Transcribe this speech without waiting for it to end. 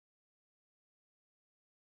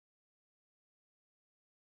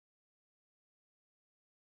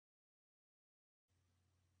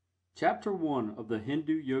Chapter 1 of the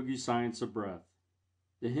Hindu-Yogi Science of Breath.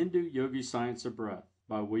 The Hindu-Yogi Science of Breath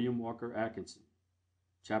by William Walker Atkinson.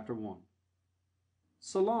 Chapter 1.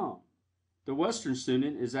 Salaam. The Western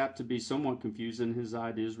student is apt to be somewhat confused in his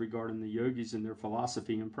ideas regarding the yogis and their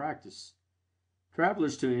philosophy and practice.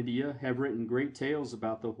 Travelers to India have written great tales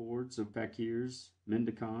about the hordes of fakirs,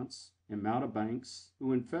 mendicants, and mountebanks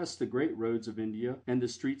who infest the great roads of India and the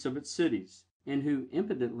streets of its cities, and who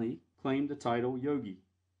impudently claim the title yogi.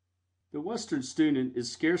 The Western student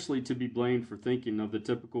is scarcely to be blamed for thinking of the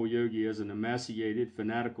typical yogi as an emaciated,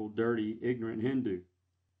 fanatical, dirty, ignorant Hindu,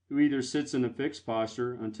 who either sits in a fixed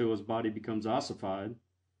posture until his body becomes ossified,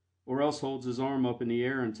 or else holds his arm up in the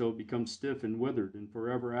air until it becomes stiff and withered and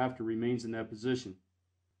forever after remains in that position,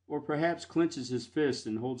 or perhaps clenches his fist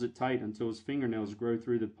and holds it tight until his fingernails grow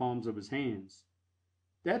through the palms of his hands.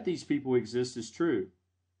 That these people exist is true,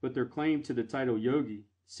 but their claim to the title yogi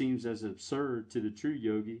seems as absurd to the true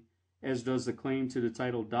yogi as does the claim to the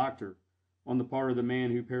title doctor on the part of the man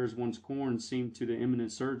who pares one's corn seem to the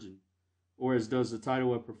eminent surgeon, or as does the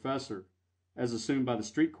title of professor, as assumed by the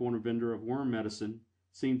street corner vendor of worm medicine,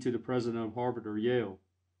 seem to the president of Harvard or Yale.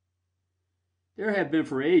 There have been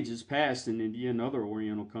for ages past in India and other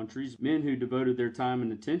Oriental countries men who devoted their time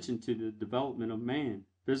and attention to the development of man,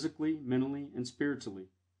 physically, mentally, and spiritually.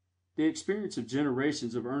 The experience of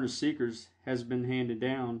generations of earnest seekers has been handed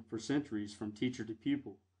down for centuries from teacher to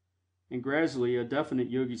pupil, and gradually a definite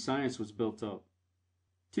yogi science was built up.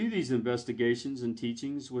 To these investigations and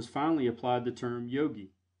teachings was finally applied the term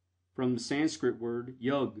yogi, from the Sanskrit word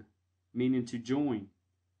yug, meaning to join.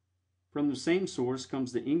 From the same source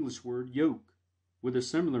comes the English word yoke, with a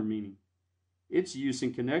similar meaning. Its use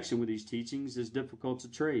in connection with these teachings is difficult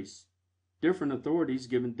to trace. Different authorities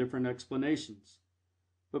give different explanations,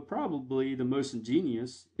 but probably the most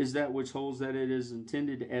ingenious is that which holds that it is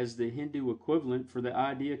intended as the Hindu equivalent for the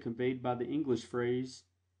idea conveyed by the English phrase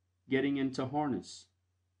getting into harness,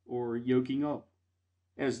 or yoking up,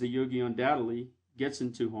 as the yogi undoubtedly gets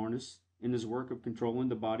into harness in his work of controlling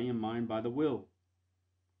the body and mind by the will.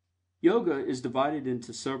 Yoga is divided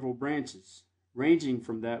into several branches, ranging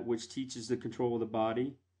from that which teaches the control of the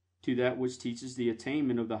body to that which teaches the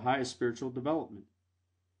attainment of the highest spiritual development.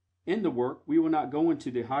 In the work, we will not go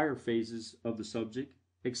into the higher phases of the subject,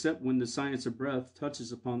 except when the science of breath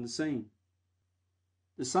touches upon the same.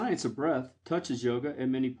 The science of breath touches yoga at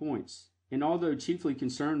many points, and although chiefly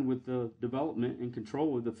concerned with the development and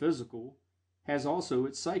control of the physical, has also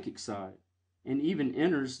its psychic side, and even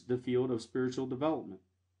enters the field of spiritual development.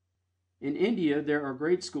 In India there are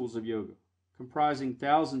great schools of yoga, comprising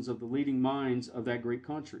thousands of the leading minds of that great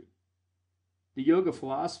country. The yoga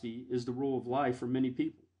philosophy is the rule of life for many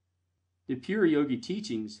people. The pure yogi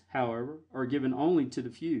teachings, however, are given only to the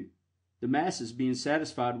few, the masses being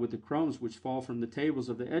satisfied with the crumbs which fall from the tables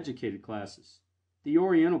of the educated classes, the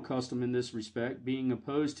Oriental custom in this respect being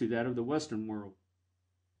opposed to that of the Western world.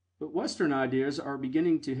 But Western ideas are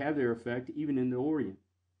beginning to have their effect even in the Orient,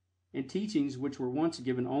 and teachings which were once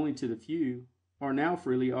given only to the few are now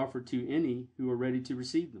freely offered to any who are ready to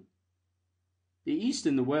receive them. The East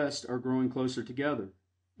and the West are growing closer together,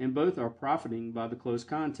 and both are profiting by the close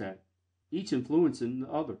contact, each influencing the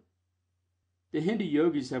other. The Hindu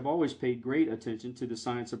yogis have always paid great attention to the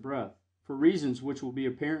science of breath, for reasons which will be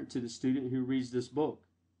apparent to the student who reads this book.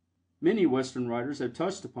 Many Western writers have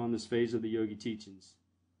touched upon this phase of the yogi teachings,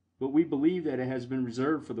 but we believe that it has been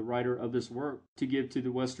reserved for the writer of this work to give to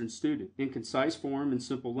the Western student, in concise form and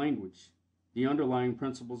simple language, the underlying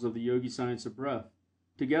principles of the yogi science of breath,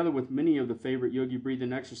 together with many of the favorite yogi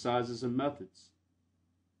breathing exercises and methods.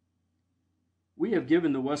 We have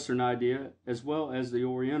given the Western idea as well as the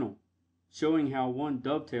Oriental, showing how one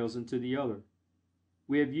dovetails into the other.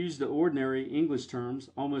 We have used the ordinary English terms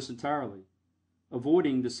almost entirely,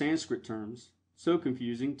 avoiding the Sanskrit terms, so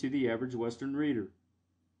confusing to the average Western reader.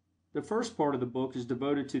 The first part of the book is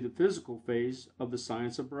devoted to the physical phase of the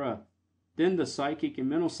science of breath. Then the psychic and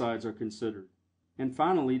mental sides are considered, and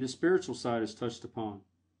finally the spiritual side is touched upon.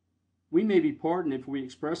 We may be pardoned if we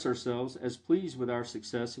express ourselves as pleased with our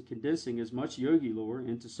success in condensing as much yogi lore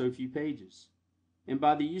into so few pages, and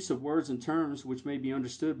by the use of words and terms which may be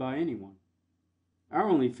understood by anyone. Our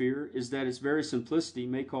only fear is that its very simplicity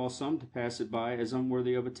may cause some to pass it by as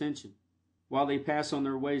unworthy of attention, while they pass on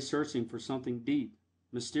their way searching for something deep,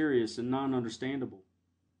 mysterious, and non-understandable.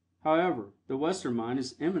 However, the Western mind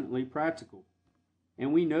is eminently practical,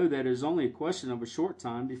 and we know that it is only a question of a short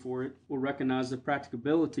time before it will recognize the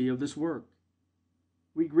practicability of this work.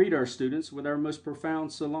 We greet our students with our most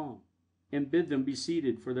profound salaam, and bid them be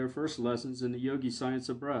seated for their first lessons in the yogi science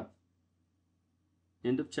of breath.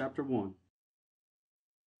 End of Chapter 1.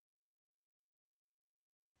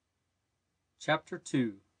 Chapter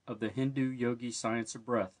 2 of the Hindu-Yogi Science of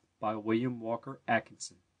Breath by William Walker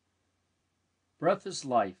Atkinson. Breath is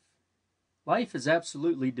life. Life is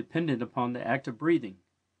absolutely dependent upon the act of breathing.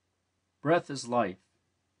 Breath is life.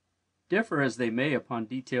 Differ as they may upon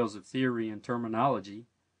details of theory and terminology,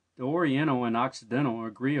 the Oriental and Occidental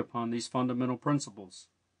agree upon these fundamental principles.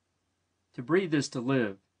 To breathe is to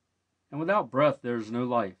live, and without breath there is no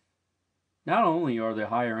life. Not only are the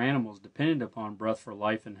higher animals dependent upon breath for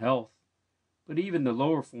life and health, but even the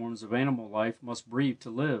lower forms of animal life must breathe to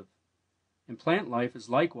live, and plant life is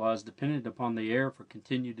likewise dependent upon the air for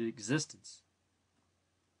continued existence.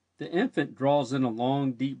 The infant draws in a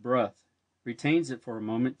long, deep breath, retains it for a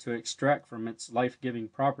moment to extract from its life-giving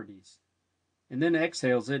properties, and then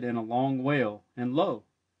exhales it in a long wail, and lo!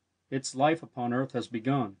 Its life upon earth has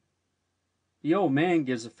begun. The old man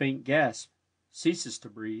gives a faint gasp, ceases to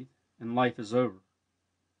breathe, and life is over.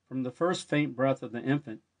 From the first faint breath of the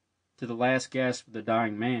infant to the last gasp of the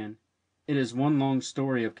dying man, it is one long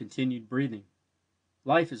story of continued breathing.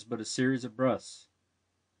 Life is but a series of breaths.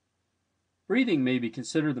 Breathing may be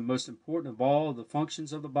considered the most important of all the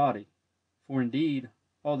functions of the body, for indeed,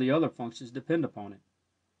 all the other functions depend upon it.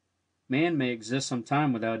 Man may exist some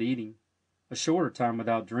time without eating, a shorter time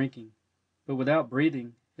without drinking, but without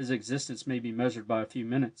breathing, his existence may be measured by a few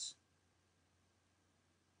minutes.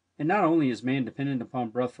 And not only is man dependent upon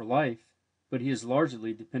breath for life, but he is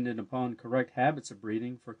largely dependent upon correct habits of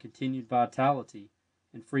breathing for continued vitality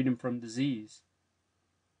and freedom from disease.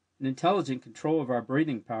 An intelligent control of our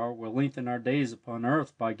breathing power will lengthen our days upon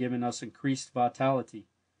earth by giving us increased vitality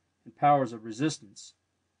and powers of resistance,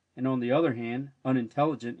 and on the other hand,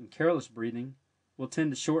 unintelligent and careless breathing will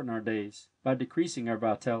tend to shorten our days by decreasing our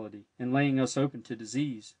vitality and laying us open to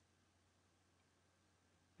disease.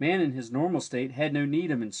 Man in his normal state had no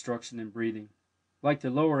need of instruction in breathing. Like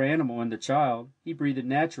the lower animal and the child, he breathed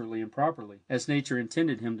naturally and properly, as nature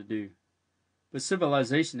intended him to do. But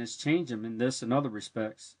civilization has changed him in this and other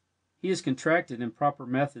respects. He has contracted improper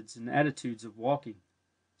methods and attitudes of walking,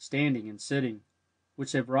 standing, and sitting,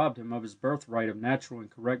 which have robbed him of his birthright of natural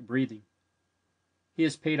and correct breathing. He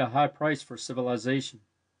has paid a high price for civilization.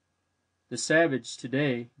 The savage,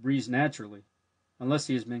 today, breathes naturally, unless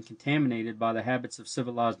he has been contaminated by the habits of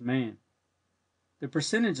civilized man. The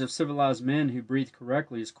percentage of civilized men who breathe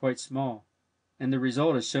correctly is quite small, and the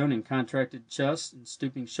result is shown in contracted chests and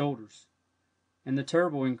stooping shoulders, and the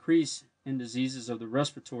terrible increase in diseases of the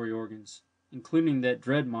respiratory organs, including that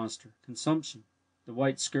dread monster, consumption, the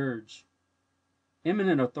white scourge.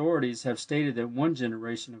 Eminent authorities have stated that one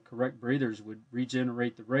generation of correct breathers would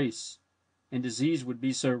regenerate the race, and disease would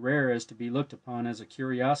be so rare as to be looked upon as a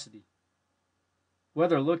curiosity.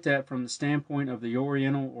 Whether looked at from the standpoint of the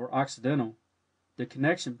Oriental or Occidental, the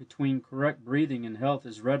connection between correct breathing and health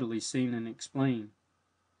is readily seen and explained.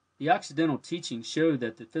 The Occidental teachings show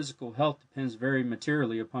that the physical health depends very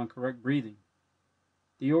materially upon correct breathing.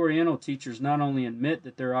 The Oriental teachers not only admit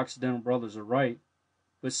that their Occidental brothers are right,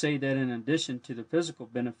 but say that in addition to the physical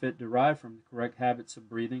benefit derived from the correct habits of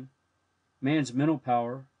breathing, man's mental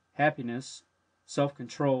power, happiness,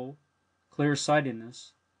 self-control,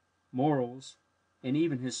 clear-sightedness, morals, and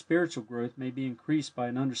even his spiritual growth may be increased by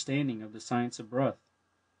an understanding of the science of breath.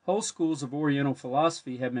 Whole schools of Oriental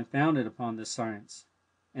philosophy have been founded upon this science,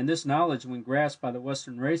 and this knowledge, when grasped by the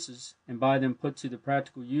Western races and by them put to the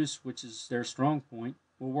practical use which is their strong point,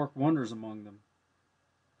 will work wonders among them.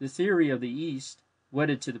 The theory of the East,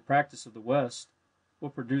 wedded to the practice of the West,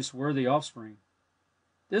 will produce worthy offspring.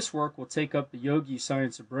 This work will take up the Yogi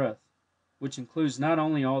science of breath, which includes not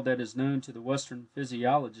only all that is known to the Western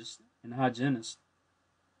physiologist and hygienist,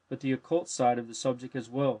 but the occult side of the subject as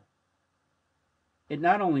well. It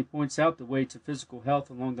not only points out the way to physical health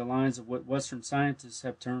along the lines of what Western scientists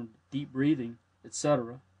have termed deep breathing,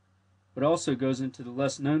 etc., but also goes into the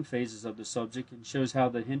less known phases of the subject and shows how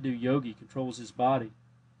the Hindu yogi controls his body,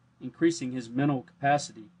 increasing his mental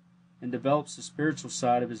capacity, and develops the spiritual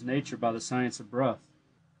side of his nature by the science of breath.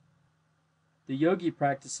 The yogi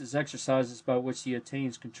practices exercises by which he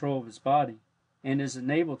attains control of his body, and is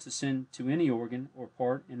enabled to send to any organ or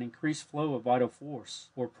part an increased flow of vital force,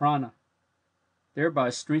 or prana, thereby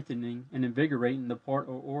strengthening and invigorating the part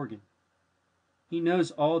or organ. He knows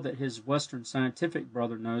all that his Western scientific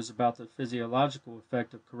brother knows about the physiological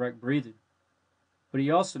effect of correct breathing, but he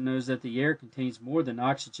also knows that the air contains more than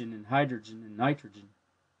oxygen and hydrogen and nitrogen,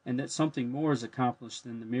 and that something more is accomplished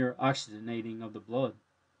than the mere oxygenating of the blood.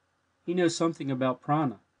 He knows something about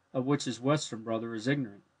prana, of which his Western brother is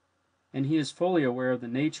ignorant, and he is fully aware of the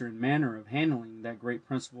nature and manner of handling that great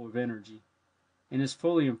principle of energy, and is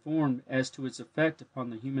fully informed as to its effect upon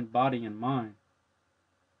the human body and mind.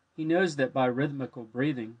 He knows that by rhythmical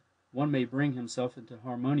breathing, one may bring himself into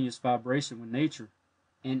harmonious vibration with nature,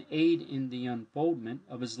 and aid in the unfoldment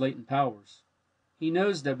of his latent powers. He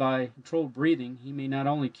knows that by controlled breathing he may not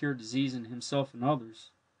only cure disease in himself and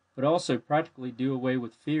others, but also practically do away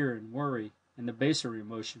with fear and worry and the baser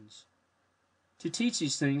emotions. To teach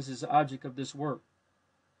these things is the object of this work.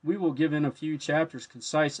 We will give in a few chapters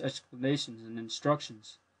concise explanations and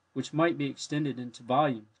instructions, which might be extended into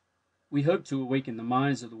volumes. We hope to awaken the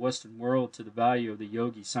minds of the Western world to the value of the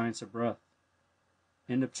Yogi science of breath.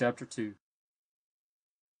 End of Chapter 2.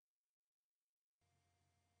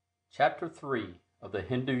 Chapter 3 of the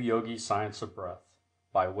Hindu-Yogi Science of Breath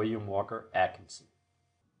by William Walker Atkinson.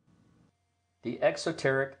 The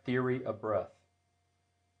Exoteric Theory of Breath.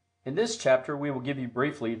 In this chapter we will give you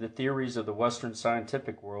briefly the theories of the Western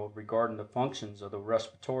scientific world regarding the functions of the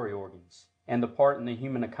respiratory organs, and the part in the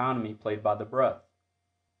human economy played by the breath.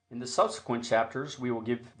 In the subsequent chapters we will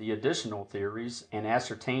give the additional theories and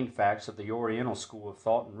ascertained facts of the Oriental school of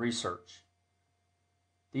thought and research.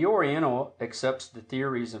 The Oriental accepts the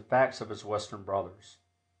theories and facts of his Western brothers,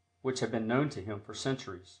 which have been known to him for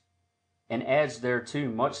centuries, and adds thereto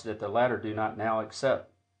much that the latter do not now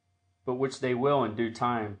accept, but which they will in due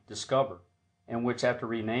time discover, and which after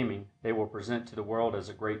renaming they will present to the world as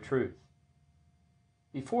a great truth.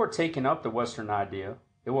 Before taking up the Western idea,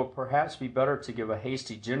 it will perhaps be better to give a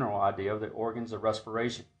hasty general idea of the organs of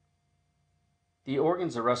respiration. The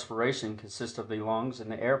organs of respiration consist of the lungs and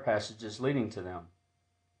the air passages leading to them.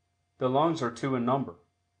 The lungs are 2 in number,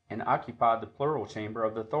 and occupy the pleural chamber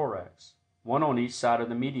of the thorax, one on each side of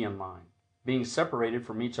the median line, being separated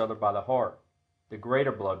from each other by the heart, the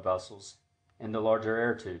greater blood vessels, and the larger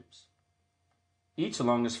air tubes. Each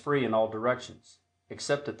lung is free in all directions,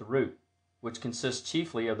 except at the root, which consists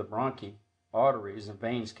chiefly of the bronchi, arteries, and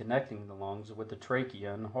veins connecting the lungs with the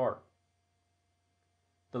trachea and the heart.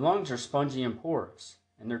 The lungs are spongy and porous,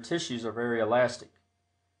 and their tissues are very elastic.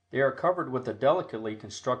 They are covered with a delicately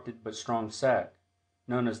constructed but strong sac,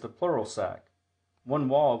 known as the pleural sac, one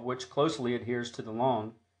wall of which closely adheres to the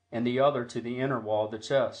lung and the other to the inner wall of the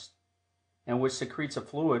chest, and which secretes a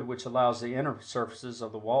fluid which allows the inner surfaces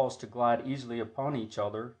of the walls to glide easily upon each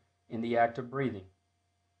other in the act of breathing.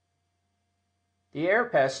 The air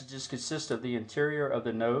passages consist of the interior of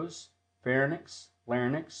the nose, pharynx,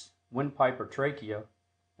 larynx, windpipe or trachea,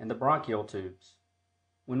 and the bronchial tubes.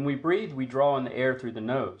 When we breathe, we draw in the air through the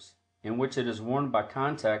nose, in which it is warmed by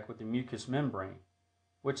contact with the mucous membrane,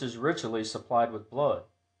 which is richly supplied with blood,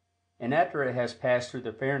 and after it has passed through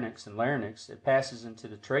the pharynx and larynx, it passes into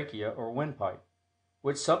the trachea or windpipe,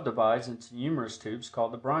 which subdivides into numerous tubes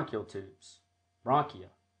called the bronchial tubes, bronchia,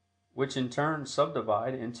 which in turn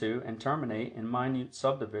subdivide into and terminate in minute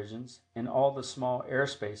subdivisions in all the small air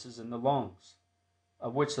spaces in the lungs,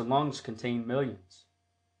 of which the lungs contain millions.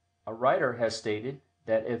 A writer has stated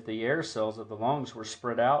that if the air cells of the lungs were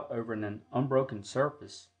spread out over an unbroken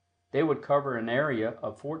surface, they would cover an area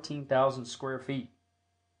of 14,000 square feet.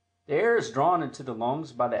 The air is drawn into the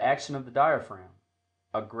lungs by the action of the diaphragm,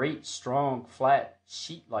 a great, strong, flat,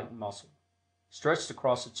 sheet-like muscle, stretched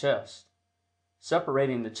across the chest,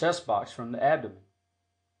 separating the chest box from the abdomen.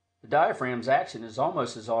 The diaphragm's action is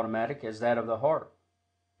almost as automatic as that of the heart,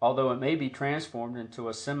 although it may be transformed into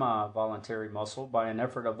a semi-voluntary muscle by an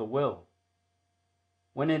effort of the will.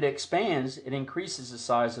 When it expands, it increases the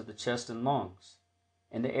size of the chest and lungs,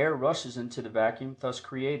 and the air rushes into the vacuum thus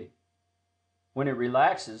created. When it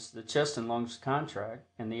relaxes, the chest and lungs contract,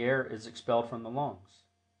 and the air is expelled from the lungs.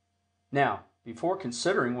 Now, before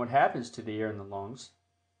considering what happens to the air in the lungs,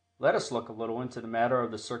 let us look a little into the matter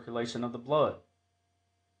of the circulation of the blood.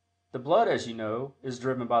 The blood, as you know, is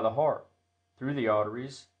driven by the heart, through the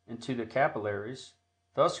arteries, into the capillaries,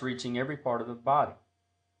 thus reaching every part of the body,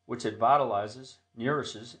 which it vitalizes,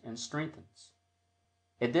 nourishes, and strengthens.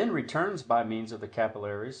 It then returns by means of the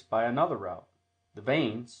capillaries by another route, the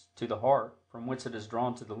veins, to the heart, from which it is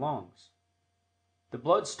drawn to the lungs. The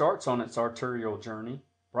blood starts on its arterial journey,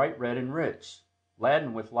 bright red and rich,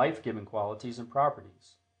 laden with life-giving qualities and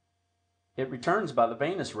properties. It returns by the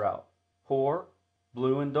venous route, poor,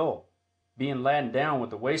 blue, and dull, being laden down with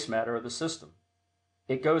the waste matter of the system.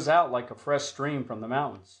 It goes out like a fresh stream from the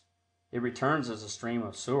mountains. It returns as a stream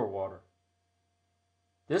of sewer water.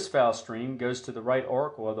 This foul stream goes to the right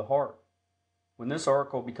auricle of the heart. When this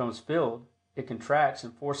auricle becomes filled, it contracts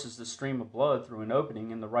and forces the stream of blood through an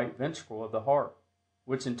opening in the right ventricle of the heart,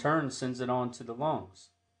 which in turn sends it on to the lungs,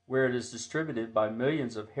 where it is distributed by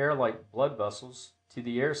millions of hair-like blood vessels to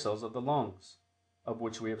the air cells of the lungs, of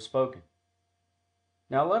which we have spoken.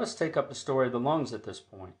 Now let us take up the story of the lungs at this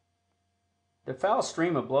point. The foul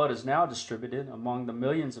stream of blood is now distributed among the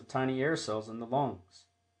millions of tiny air cells in the lungs.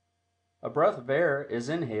 A breath of air is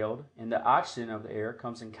inhaled and the oxygen of the air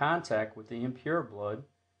comes in contact with the impure blood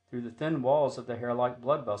through the thin walls of the hair-like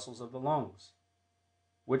blood vessels of the lungs,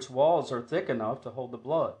 which walls are thick enough to hold the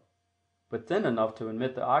blood, but thin enough to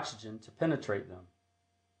admit the oxygen to penetrate them.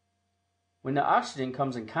 When the oxygen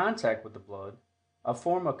comes in contact with the blood, a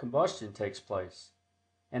form of combustion takes place,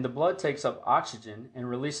 and the blood takes up oxygen and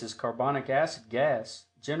releases carbonic acid gas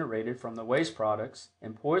generated from the waste products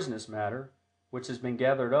and poisonous matter which has been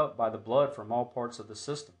gathered up by the blood from all parts of the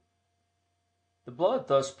system. The blood,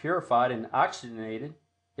 thus purified and oxygenated,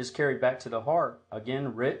 is carried back to the heart,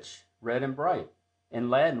 again rich, red and bright, and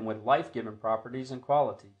laden with life-giving properties and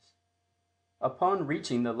qualities. Upon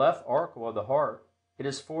reaching the left auricle of the heart, it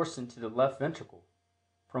is forced into the left ventricle,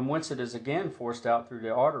 from whence it is again forced out through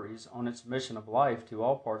the arteries on its mission of life to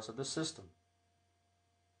all parts of the system.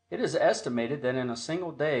 It is estimated that in a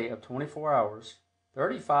single day of 24 hours,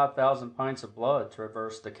 35,000 pints of blood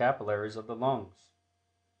traverse the capillaries of the lungs,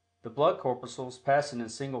 the blood corpuscles passing in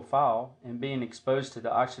single file and being exposed to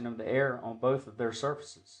the oxygen of the air on both of their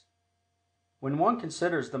surfaces. When one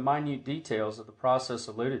considers the minute details of the process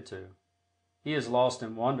alluded to, he is lost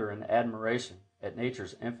in wonder and admiration at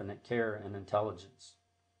nature's infinite care and intelligence.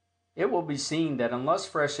 It will be seen that unless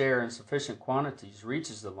fresh air in sufficient quantities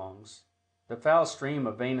reaches the lungs, the foul stream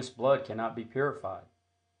of venous blood cannot be purified,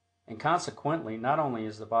 and consequently not only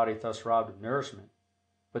is the body thus robbed of nourishment,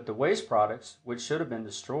 but the waste products, which should have been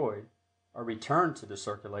destroyed, are returned to the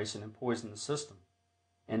circulation and poison the system,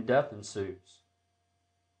 and death ensues.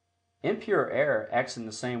 Impure air acts in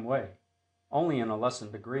the same way, only in a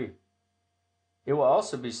lessened degree. It will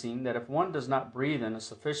also be seen that if one does not breathe in a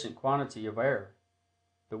sufficient quantity of air,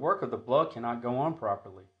 the work of the blood cannot go on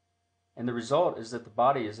properly, and the result is that the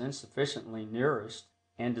body is insufficiently nourished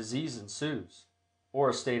and disease ensues, or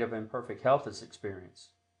a state of imperfect health is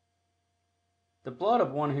experienced. The blood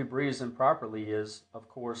of one who breathes improperly is, of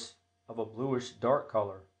course, of a bluish dark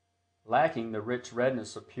color, lacking the rich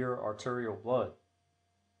redness of pure arterial blood.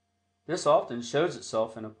 This often shows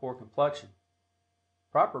itself in a poor complexion.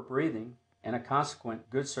 Proper breathing, and a consequent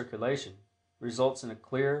good circulation, results in a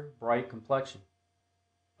clear, bright complexion.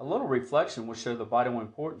 A little reflection will show the vital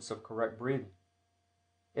importance of correct breathing.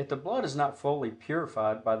 If the blood is not fully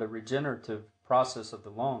purified by the regenerative process of the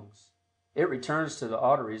lungs, it returns to the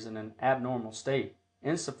arteries in an abnormal state,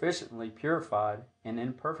 insufficiently purified and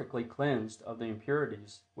imperfectly cleansed of the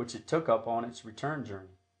impurities which it took up on its return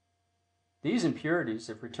journey. These impurities,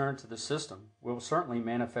 if returned to the system, will certainly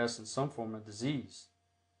manifest in some form of disease,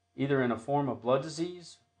 either in a form of blood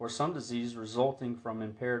disease or some disease resulting from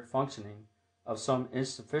impaired functioning of some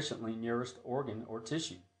insufficiently nourished organ or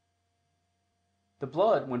tissue. The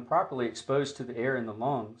blood, when properly exposed to the air in the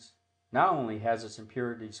lungs, not only has its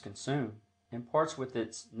impurities consumed and parts with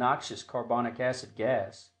its noxious carbonic acid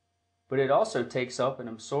gas, but it also takes up and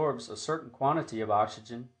absorbs a certain quantity of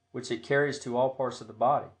oxygen which it carries to all parts of the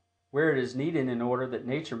body, where it is needed in order that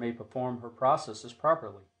nature may perform her processes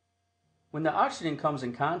properly. When the oxygen comes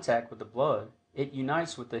in contact with the blood, it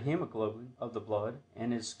unites with the hemoglobin of the blood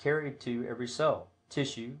and is carried to every cell,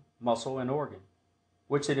 tissue, muscle, and organ,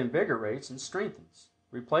 which it invigorates and strengthens,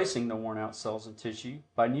 replacing the worn-out cells and tissue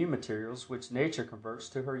by new materials which nature converts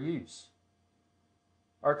to her use.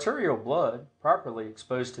 Arterial blood, properly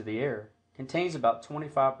exposed to the air, contains about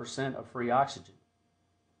 25% of free oxygen.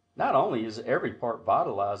 Not only is every part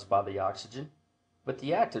vitalized by the oxygen, but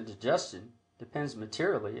the act of digestion depends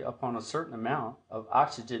materially upon a certain amount of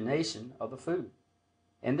oxygenation of the food,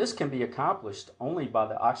 and this can be accomplished only by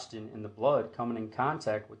the oxygen in the blood coming in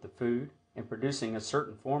contact with the food and producing a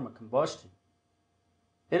certain form of combustion.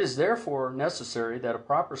 It is therefore necessary that a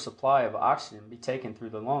proper supply of oxygen be taken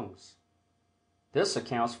through the lungs. This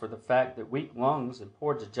accounts for the fact that weak lungs and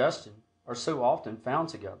poor digestion are so often found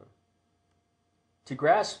together. To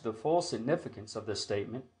grasp the full significance of this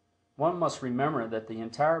statement, one must remember that the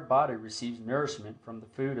entire body receives nourishment from the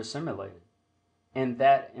food assimilated, and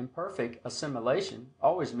that imperfect assimilation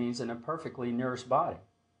always means an imperfectly nourished body.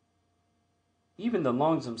 Even the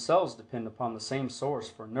lungs themselves depend upon the same source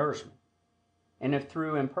for nourishment, and if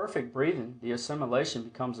through imperfect breathing the assimilation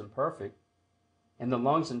becomes imperfect, and the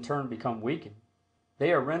lungs in turn become weakened,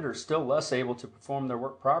 they are rendered still less able to perform their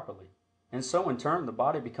work properly, and so in turn the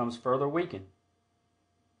body becomes further weakened.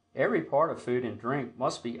 Every part of food and drink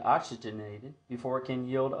must be oxygenated before it can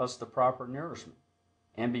yield us the proper nourishment,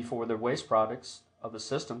 and before the waste products of the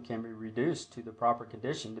system can be reduced to the proper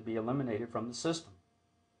condition to be eliminated from the system.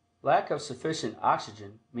 Lack of sufficient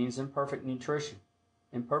oxygen means imperfect nutrition,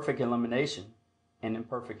 imperfect elimination, and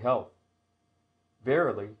imperfect health.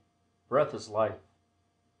 Verily, breath is life.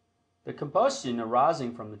 The combustion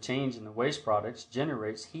arising from the change in the waste products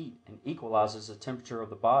generates heat and equalizes the temperature of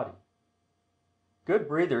the body. Good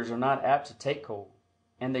breathers are not apt to take cold,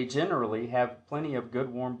 and they generally have plenty of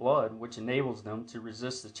good warm blood which enables them to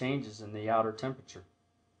resist the changes in the outer temperature.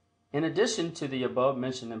 In addition to the above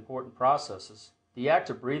mentioned important processes, the act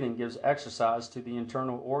of breathing gives exercise to the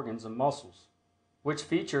internal organs and muscles, which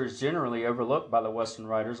feature is generally overlooked by the Western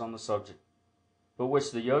writers on the subject, but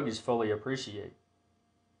which the yogis fully appreciate.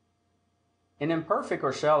 In imperfect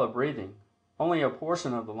or shallow breathing, only a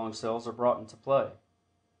portion of the lung cells are brought into play,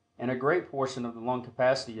 and a great portion of the lung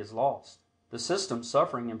capacity is lost, the system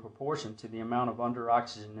suffering in proportion to the amount of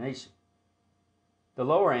under-oxygenation. The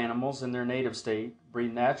lower animals in their native state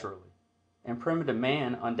breathe naturally, and primitive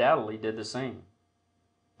man undoubtedly did the same.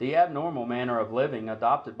 The abnormal manner of living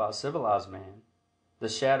adopted by civilized man, the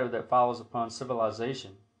shadow that follows upon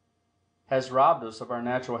civilization, has robbed us of our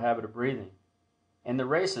natural habit of breathing, and the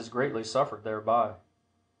race has greatly suffered thereby.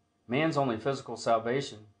 Man's only physical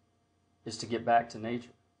salvation is to get back to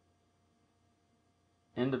nature.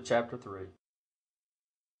 End of chapter 3.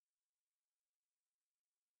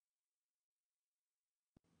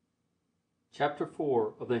 Chapter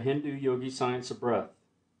 4 of the Hindu-Yogi Science of Breath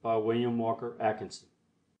by William Walker Atkinson.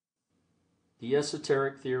 The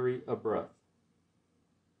Esoteric Theory of Breath.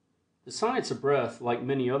 The science of breath, like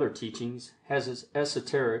many other teachings, has its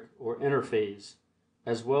esoteric or inner phase,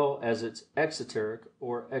 as well as its exoteric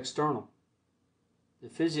or external. The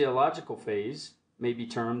physiological phase may be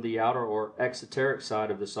termed the outer or exoteric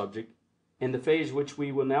side of the subject, and the phase which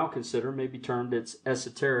we will now consider may be termed its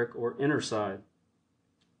esoteric or inner side.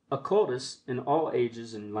 Occultists in all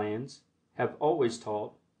ages and lands have always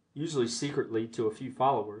taught, usually secretly to a few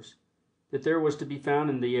followers, that there was to be found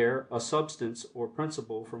in the air a substance or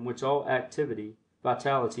principle from which all activity,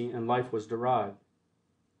 vitality, and life was derived.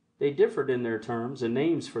 They differed in their terms and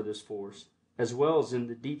names for this force, as well as in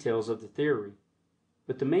the details of the theory,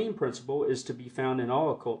 but the main principle is to be found in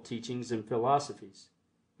all occult teachings and philosophies,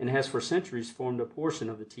 and has for centuries formed a portion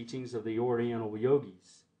of the teachings of the Oriental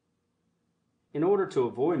yogis. In order to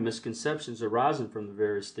avoid misconceptions arising from the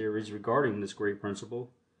various theories regarding this great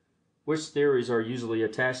principle, which theories are usually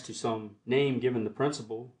attached to some name given the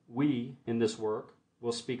principle, we, in this work,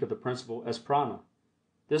 will speak of the principle as prana,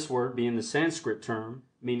 this word being the Sanskrit term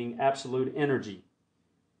meaning absolute energy.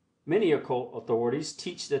 Many occult authorities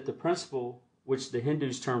teach that the principle which the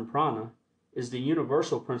Hindus term prana is the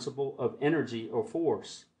universal principle of energy or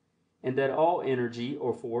force, and that all energy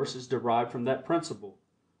or force is derived from that principle,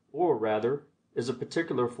 or rather, is a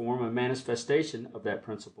particular form of manifestation of that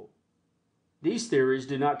principle. These theories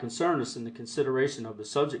do not concern us in the consideration of the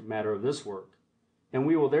subject matter of this work, and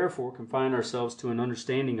we will therefore confine ourselves to an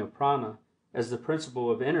understanding of prana as the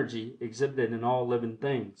principle of energy exhibited in all living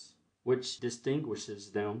things, which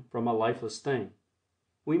distinguishes them from a lifeless thing.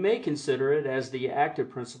 We may consider it as the active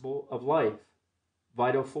principle of life,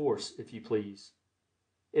 vital force, if you please.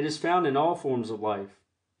 It is found in all forms of life,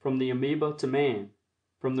 from the amoeba to man,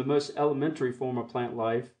 from the most elementary form of plant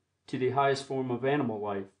life to the highest form of animal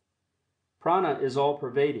life. Prana is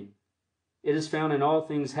all-pervading. It is found in all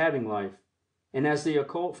things having life, and as the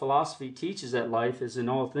occult philosophy teaches that life is in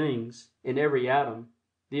all things, in every atom,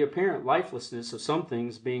 the apparent lifelessness of some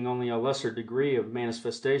things being only a lesser degree of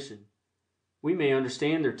manifestation, we may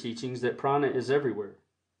understand their teachings that prana is everywhere,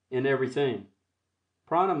 in everything.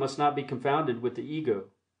 Prana must not be confounded with the ego,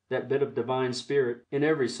 that bit of divine spirit in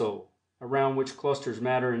every soul, around which clusters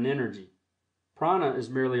matter and energy. Prana is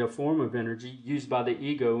merely a form of energy used by the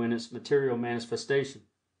ego in its material manifestation.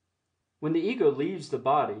 When the ego leaves the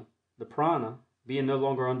body, the prana, being no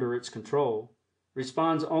longer under its control,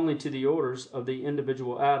 responds only to the orders of the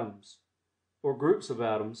individual atoms, or groups of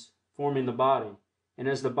atoms, forming the body, and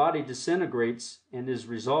as the body disintegrates and is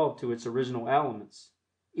resolved to its original elements,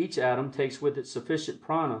 each atom takes with it sufficient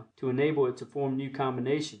prana to enable it to form new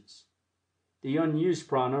combinations, the unused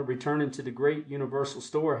prana returning to the great universal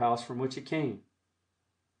storehouse from which it came.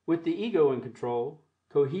 With the ego in control,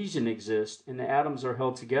 cohesion exists and the atoms are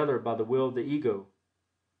held together by the will of the ego.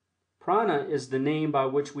 Prana is the name by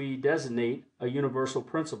which we designate a universal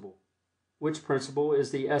principle, which principle is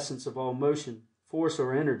the essence of all motion, force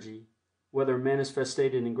or energy, whether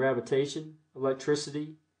manifested in gravitation,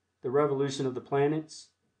 electricity, the revolution of the planets,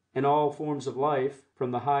 and all forms of life from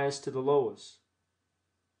the highest to the lowest.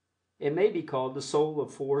 It may be called the soul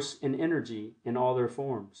of force and energy in all their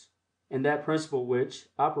forms, and that principle which,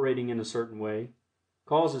 operating in a certain way,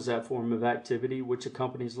 causes that form of activity which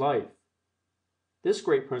accompanies life. This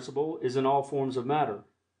great principle is in all forms of matter,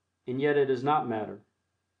 and yet it is not matter.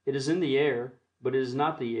 It is in the air, but it is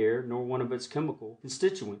not the air nor one of its chemical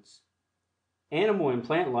constituents. Animal and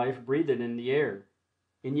plant life breathe it in the air,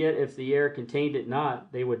 and yet if the air contained it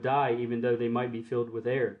not, they would die even though they might be filled with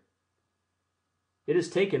air. It is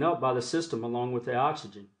taken up by the system along with the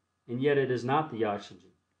oxygen, and yet it is not the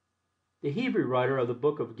oxygen. The Hebrew writer of the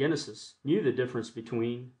book of Genesis knew the difference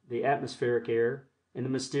between the atmospheric air and the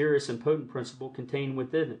mysterious and potent principle contained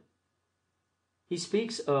within it. He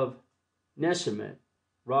speaks of Neshemet,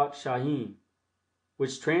 Rak Shahim,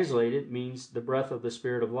 which translated means the breath of the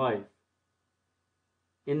spirit of life.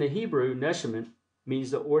 In the Hebrew, Neshemet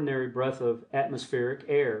means the ordinary breath of atmospheric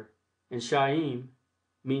air, and Shahim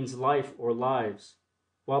means life or lives,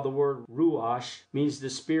 while the word Ruach means the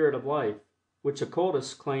spirit of life, which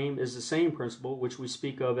occultists claim is the same principle which we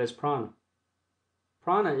speak of as prana.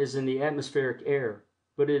 Prana is in the atmospheric air,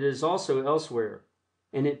 but it is also elsewhere,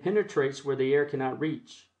 and it penetrates where the air cannot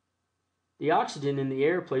reach. The oxygen in the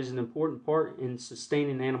air plays an important part in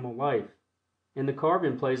sustaining animal life, and the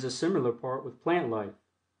carbon plays a similar part with plant life.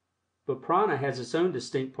 But prana has its own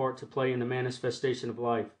distinct part to play in the manifestation of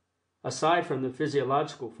life, aside from the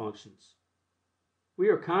physiological functions. We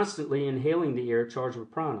are constantly inhaling the air charged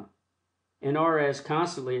with prana, and are as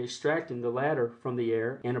constantly extracting the latter from the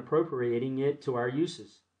air and appropriating it to our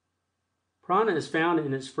uses. Prana is found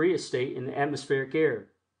in its freest state in the atmospheric air,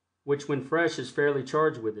 which when fresh is fairly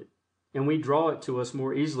charged with it, and we draw it to us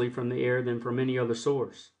more easily from the air than from any other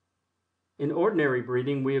source. In ordinary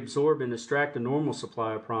breathing we absorb and extract a normal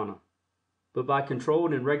supply of prana, but by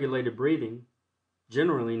controlled and regulated breathing,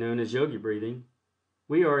 generally known as yogi breathing,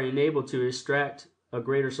 we are enabled to extract a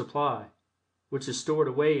greater supply, which is stored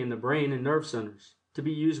away in the brain and nerve centers, to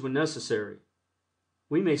be used when necessary.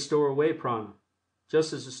 We may store away prana,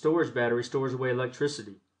 just as a storage battery stores away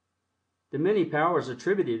electricity. The many powers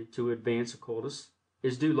attributed to advanced occultists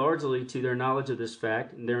is due largely to their knowledge of this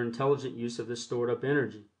fact and their intelligent use of this stored up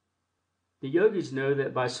energy. The yogis know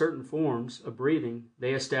that by certain forms of breathing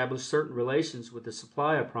they establish certain relations with the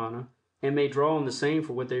supply of prana and may draw on the same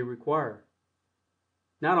for what they require.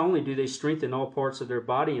 Not only do they strengthen all parts of their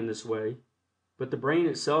body in this way, but the brain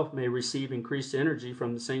itself may receive increased energy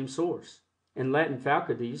from the same source, and latent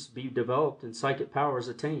faculties be developed and psychic powers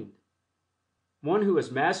attained. One who has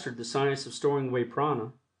mastered the science of storing away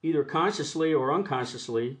prana, either consciously or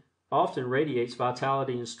unconsciously, often radiates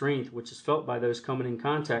vitality and strength which is felt by those coming in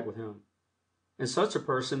contact with him, and such a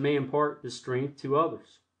person may impart this strength to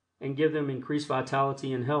others, and give them increased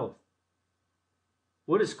vitality and health.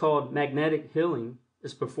 What is called magnetic healing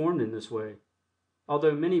is performed in this way,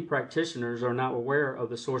 although many practitioners are not aware of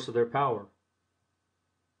the source of their power.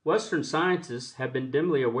 Western scientists have been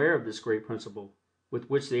dimly aware of this great principle with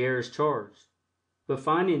which the air is charged, but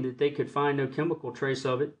finding that they could find no chemical trace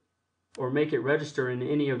of it, or make it register in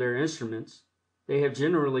any of their instruments, they have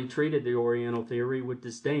generally treated the Oriental theory with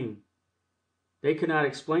disdain. They could not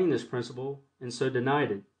explain this principle, and so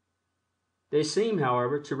denied it. They seem,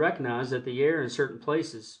 however, to recognize that the air in certain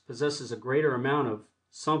places possesses a greater amount of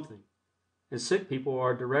something, and sick people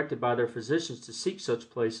are directed by their physicians to seek such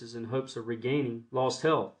places in hopes of regaining lost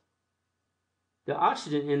health. The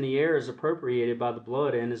oxygen in the air is appropriated by the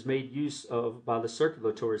blood and is made use of by the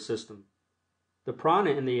circulatory system. The prana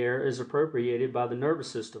in the air is appropriated by the nervous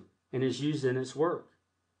system and is used in its work.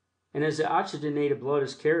 And as the oxygenated blood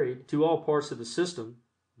is carried to all parts of the system,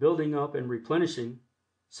 building up and replenishing,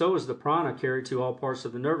 so is the prana carried to all parts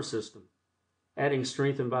of the nervous system, adding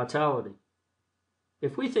strength and vitality.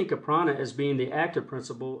 If we think of prana as being the active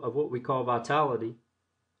principle of what we call vitality,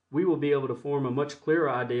 we will be able to form a much clearer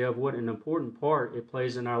idea of what an important part it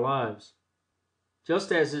plays in our lives.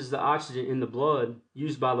 Just as is the oxygen in the blood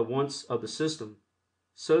used by the wants of the system,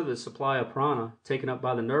 so the supply of prana taken up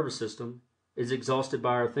by the nervous system is exhausted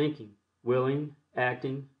by our thinking, willing,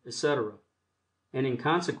 acting, etc., and in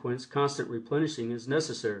consequence constant replenishing is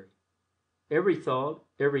necessary. Every thought,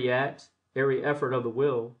 every act, every effort of the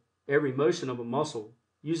will, every motion of a muscle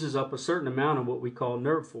uses up a certain amount of what we call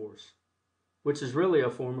nerve force, which is really a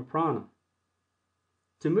form of prana.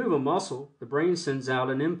 To move a muscle, the brain sends out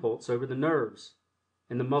an impulse over the nerves,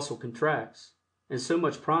 and the muscle contracts, and so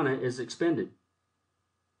much prana is expended.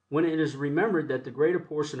 When it is remembered that the greater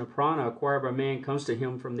portion of prana acquired by man comes to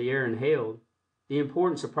him from the air inhaled, the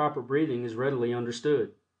importance of proper breathing is readily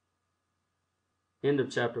understood. End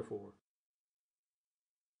of Chapter 4.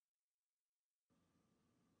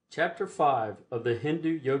 Chapter 5 of the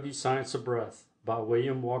Hindu-Yogi Science of Breath by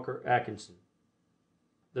William Walker Atkinson.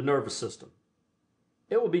 The Nervous System.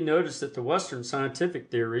 It will be noticed that the Western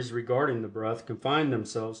scientific theories regarding the breath confine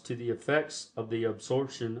themselves to the effects of the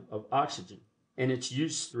absorption of oxygen and its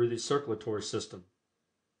use through the circulatory system,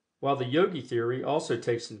 while the Yogi theory also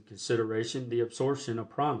takes into consideration the absorption of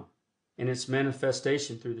prana and its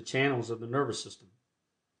manifestation through the channels of the nervous system.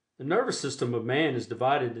 The nervous system of man is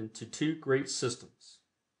divided into two great systems,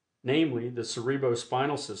 namely the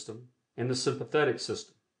cerebrospinal system and the sympathetic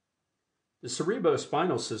system. The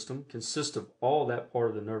cerebrospinal system consists of all that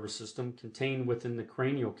part of the nervous system contained within the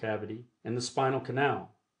cranial cavity and the spinal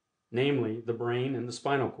canal, namely the brain and the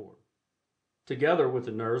spinal cord, together with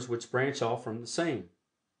the nerves which branch off from the same.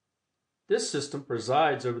 This system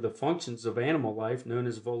presides over the functions of animal life known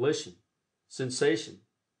as volition, sensation,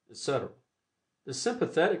 etc. The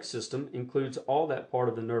sympathetic system includes all that part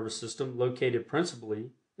of the nervous system located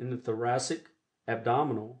principally in the thoracic,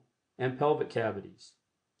 abdominal, and pelvic cavities,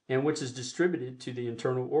 and which is distributed to the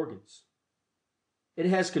internal organs. It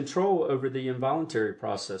has control over the involuntary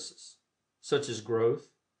processes, such as growth,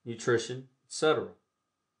 nutrition, etc.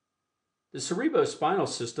 The cerebrospinal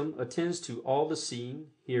system attends to all the seeing,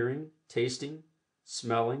 hearing, tasting,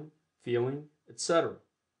 smelling, feeling, etc.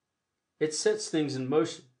 It sets things in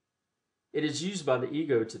motion. It is used by the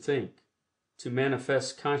ego to think, to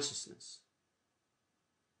manifest consciousness.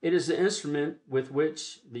 It is the instrument with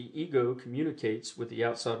which the ego communicates with the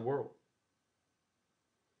outside world.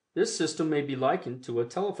 This system may be likened to a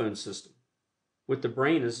telephone system, with the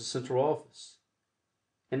brain as a central office,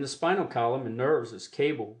 and the spinal column and nerves as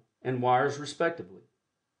cable and wires respectively.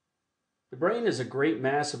 The brain is a great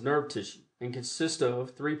mass of nerve tissue and consists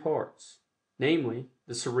of three parts, namely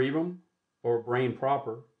the cerebrum, or brain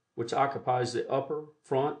proper, which occupies the upper,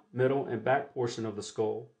 front, middle, and back portion of the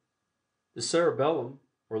skull, the cerebellum,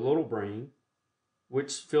 or little brain,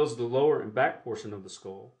 which fills the lower and back portion of the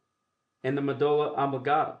skull, and the medulla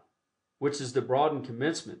oblongata, which is the broadened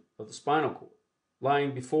commencement of the spinal cord,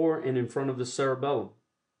 lying before and in front of the cerebellum.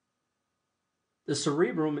 The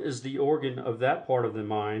cerebrum is the organ of that part of the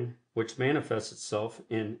mind which manifests itself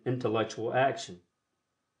in intellectual action.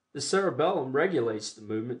 The cerebellum regulates the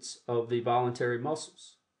movements of the voluntary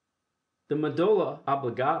muscles. The medulla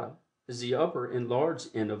oblongata is the upper and large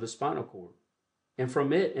end of the spinal cord, and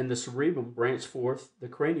from it and the cerebrum branch forth the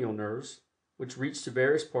cranial nerves which reach to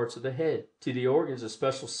various parts of the head, to the organs of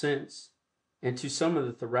special sense, and to some of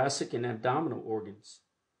the thoracic and abdominal organs,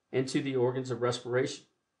 and to the organs of respiration.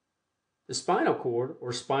 The spinal cord,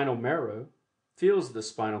 or spinal marrow, fills the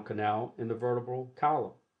spinal canal in the vertebral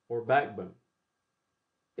column, or backbone.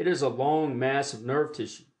 It is a long mass of nerve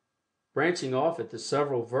tissue, branching off at the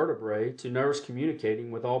several vertebrae to nerves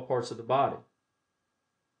communicating with all parts of the body.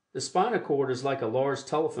 The spinal cord is like a large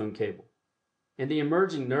telephone cable, and the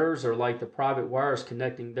emerging nerves are like the private wires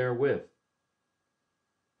connecting therewith.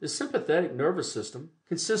 The sympathetic nervous system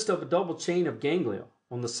consists of a double chain of ganglia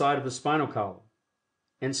on the side of the spinal column,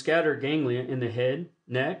 and scattered ganglia in the head,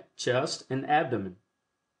 neck, chest, and abdomen.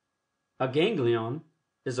 A ganglion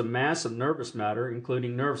is a mass of nervous matter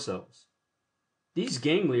including nerve cells. These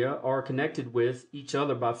ganglia are connected with each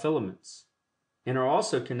other by filaments, and are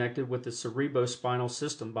also connected with the cerebrospinal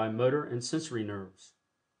system by motor and sensory nerves.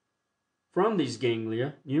 From these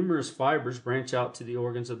ganglia, numerous fibers branch out to the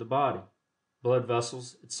organs of the body, blood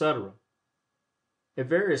vessels, etc. At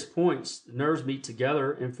various points, the nerves meet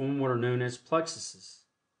together and form what are known as plexuses.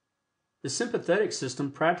 The sympathetic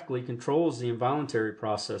system practically controls the involuntary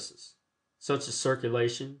processes, such as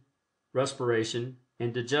circulation, respiration,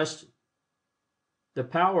 and digestion. The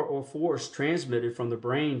power or force transmitted from the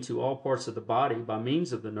brain to all parts of the body by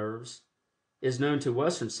means of the nerves is known to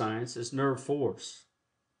Western science as nerve force,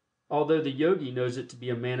 although the yogi knows it to be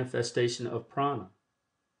a manifestation of prana.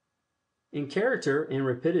 In character and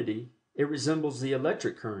rapidity, it resembles the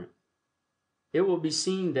electric current. It will be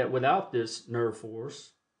seen that without this nerve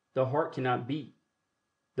force, the heart cannot beat,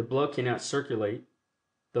 the blood cannot circulate,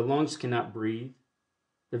 the lungs cannot breathe,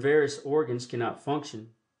 the various organs cannot function.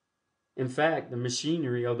 In fact, the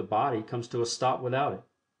machinery of the body comes to a stop without it.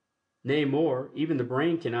 Nay more, even the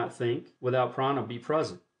brain cannot think without prana be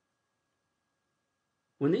present.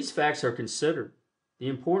 When these facts are considered, the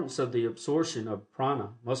importance of the absorption of prana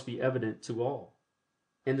must be evident to all,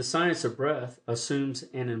 and the science of breath assumes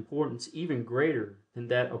an importance even greater than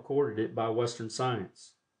that accorded it by Western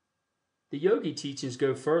science. The yogi teachings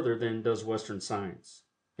go further than does Western science,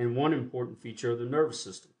 in one important feature of the nervous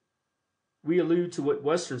system. We allude to what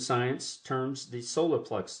Western science terms the solar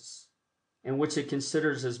plexus, and which it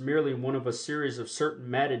considers as merely one of a series of certain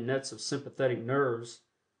matted nets of sympathetic nerves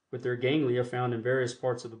with their ganglia found in various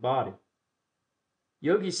parts of the body.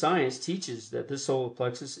 Yogi science teaches that this solar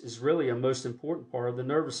plexus is really a most important part of the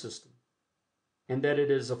nervous system, and that it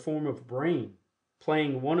is a form of brain,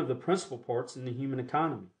 playing one of the principal parts in the human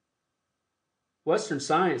economy. Western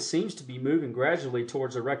science seems to be moving gradually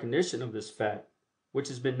towards a recognition of this fact, which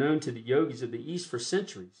has been known to the yogis of the East for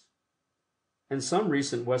centuries. and some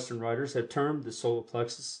recent Western writers have termed the solar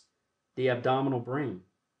plexus the abdominal brain.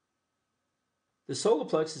 The solar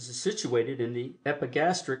plexus is situated in the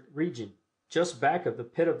epigastric region, just back of the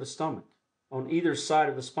pit of the stomach, on either side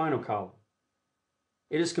of the spinal column.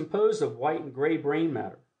 It is composed of white and gray brain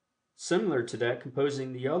matter, similar to that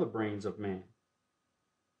composing the other brains of man.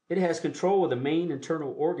 It has control of the main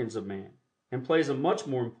internal organs of man, and plays a much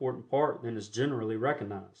more important part than is generally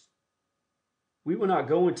recognized. We will not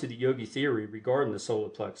go into the yogi theory regarding the solar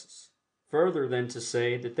plexus, further than to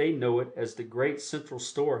say that they know it as the great central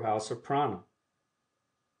storehouse of prana.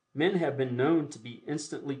 Men have been known to be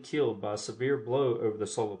instantly killed by a severe blow over the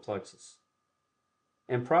solar plexus,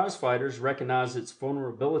 and prize fighters recognize its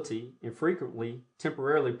vulnerability and frequently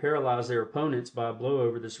temporarily paralyze their opponents by a blow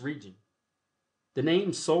over this region. The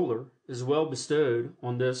name solar is well bestowed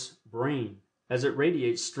on this brain, as it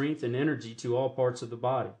radiates strength and energy to all parts of the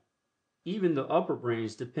body, even the upper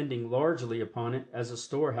brains depending largely upon it as a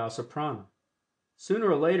storehouse of prana.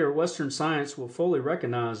 Sooner or later, Western science will fully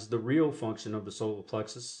recognize the real function of the solar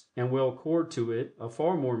plexus and will accord to it a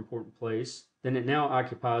far more important place than it now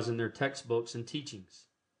occupies in their textbooks and teachings.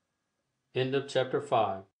 End of Chapter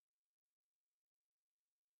 5.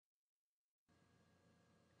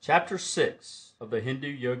 Chapter 6 of the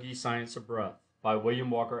Hindu-Yogi Science of Breath by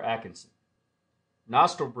William Walker Atkinson.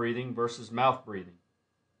 Nostril breathing versus mouth breathing.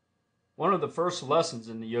 One of the first lessons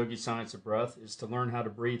in the Yogi Science of Breath is to learn how to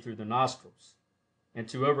breathe through the nostrils, and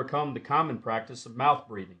to overcome the common practice of mouth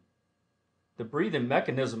breathing. The breathing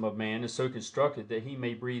mechanism of man is so constructed that he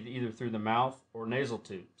may breathe either through the mouth or nasal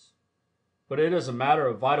tubes, but it is a matter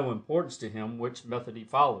of vital importance to him which method he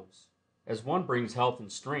follows, as one brings health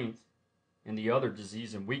and strength, and the other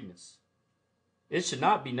disease and weakness. It should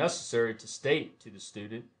not be necessary to state to the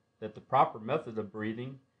student that the proper method of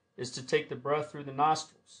breathing is to take the breath through the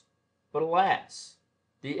nostrils, but alas!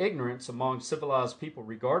 The ignorance among civilized people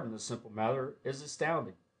regarding this simple matter is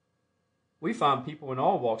astounding. We find people in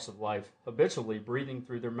all walks of life habitually breathing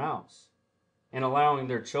through their mouths, and allowing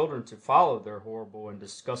their children to follow their horrible and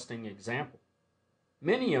disgusting example.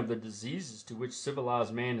 Many of the diseases to which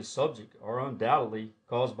civilized man is subject are undoubtedly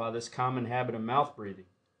caused by this common habit of mouth breathing.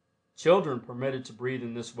 Children permitted to breathe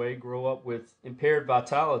in this way grow up with impaired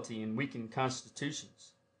vitality and weakened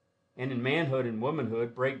constitutions, and in manhood and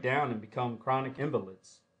womanhood break down and become chronic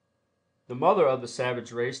invalids. The mother of the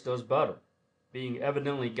savage race does better, being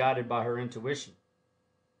evidently guided by her intuition.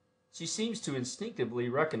 She seems to instinctively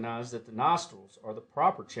recognize that the nostrils are the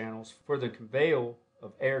proper channels for the conveyal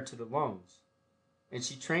of air to the lungs, and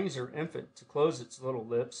she trains her infant to close its little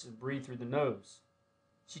lips and breathe through the nose.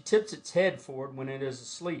 She tips its head forward when it is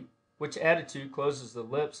asleep, which attitude closes the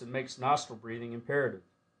lips and makes nostril breathing imperative.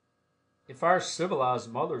 If our civilized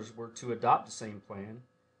mothers were to adopt the same plan,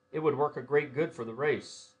 it would work a great good for the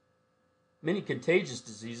race. Many contagious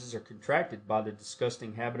diseases are contracted by the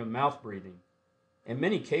disgusting habit of mouth breathing, and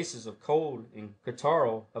many cases of cold and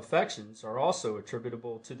catarrhal affections are also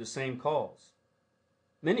attributable to the same cause.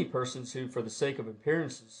 Many persons who, for the sake of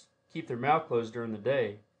appearances, keep their mouth closed during the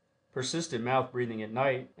day, persist in mouth breathing at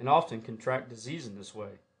night and often contract disease in this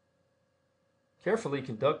way. Carefully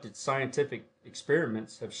conducted scientific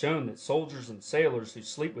experiments have shown that soldiers and sailors who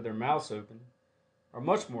sleep with their mouths open are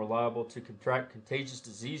much more liable to contract contagious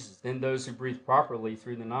diseases than those who breathe properly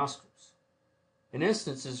through the nostrils. An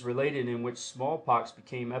instance is related in which smallpox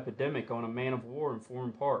became epidemic on a man of war in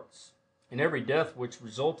foreign parts, and every death which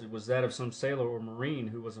resulted was that of some sailor or marine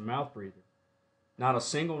who was a mouth breather, not a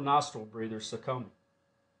single nostril breather succumbing.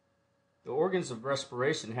 The organs of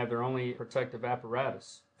respiration have their only protective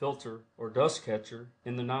apparatus, filter, or dust catcher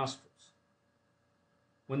in the nostrils.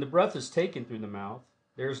 When the breath is taken through the mouth,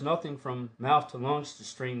 there is nothing from mouth to lungs to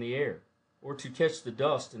strain the air, or to catch the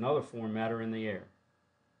dust and other foreign matter in the air.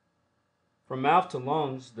 From mouth to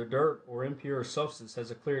lungs, the dirt or impure substance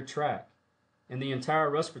has a clear track, and the entire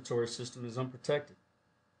respiratory system is unprotected.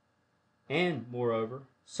 And, moreover,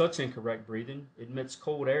 such incorrect breathing admits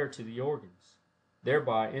cold air to the organs,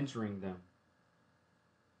 thereby injuring them.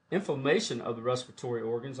 Inflammation of the respiratory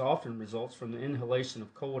organs often results from the inhalation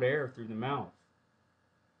of cold air through the mouth.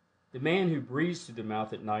 The man who breathes through the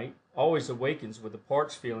mouth at night always awakens with a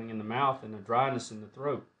parched feeling in the mouth and a dryness in the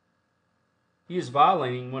throat. He is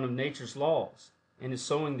violating one of nature's laws and is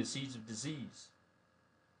sowing the seeds of disease.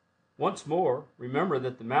 Once more, remember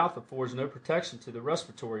that the mouth affords no protection to the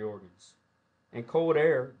respiratory organs, and cold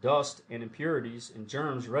air, dust, and impurities and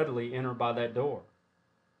germs readily enter by that door.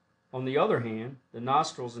 On the other hand, the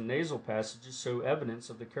nostrils and nasal passages show evidence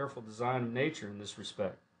of the careful design of nature in this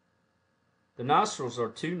respect. The nostrils are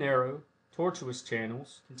two narrow, tortuous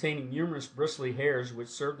channels containing numerous bristly hairs which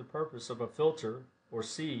serve the purpose of a filter or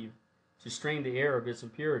sieve to strain the air of its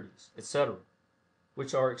impurities, etc.,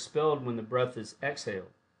 which are expelled when the breath is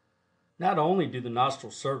exhaled. Not only do the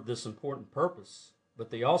nostrils serve this important purpose, but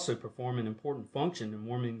they also perform an important function in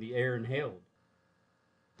warming the air inhaled.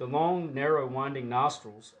 The long, narrow, winding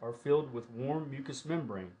nostrils are filled with warm mucous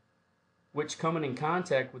membrane, which, coming in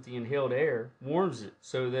contact with the inhaled air, warms it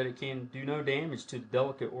so that it can do no damage to the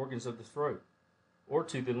delicate organs of the throat, or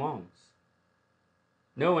to the lungs.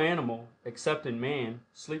 No animal, except in man,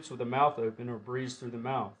 sleeps with the mouth open or breathes through the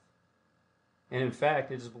mouth. And in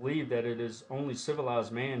fact, it is believed that it is only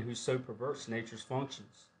civilized man who so perverts nature's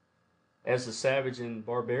functions, as the savage and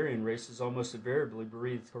barbarian races almost invariably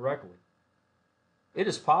breathe correctly. It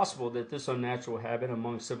is possible that this unnatural habit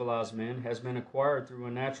among civilized men has been acquired through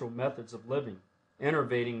unnatural methods of living,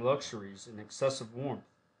 enervating luxuries, and excessive warmth.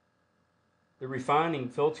 The refining,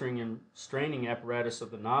 filtering, and straining apparatus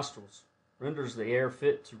of the nostrils renders the air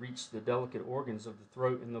fit to reach the delicate organs of the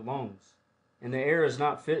throat and the lungs, and the air is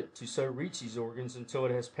not fit to so reach these organs until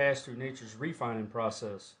it has passed through nature's refining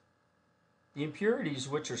process. The impurities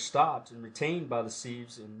which are stopped and retained by the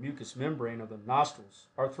sieves and mucous membrane of the nostrils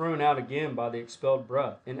are thrown out again by the expelled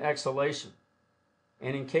breath in exhalation,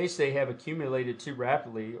 and in case they have accumulated too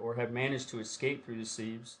rapidly or have managed to escape through the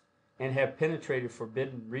sieves and have penetrated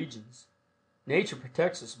forbidden regions, nature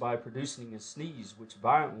protects us by producing a sneeze which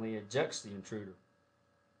violently ejects the intruder.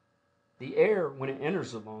 The air, when it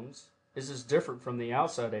enters the lungs, is as different from the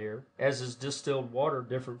outside air as is distilled water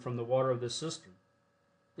different from the water of the cistern.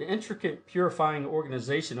 The intricate purifying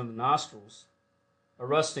organization of the nostrils,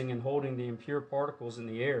 arresting and holding the impure particles in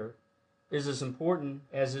the air, is as important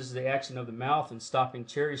as is the action of the mouth in stopping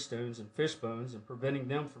cherry stones and fish bones and preventing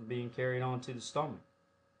them from being carried on to the stomach.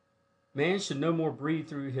 Man should no more breathe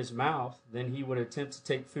through his mouth than he would attempt to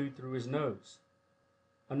take food through his nose.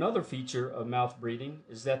 Another feature of mouth breathing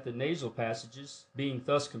is that the nasal passages, being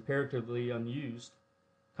thus comparatively unused,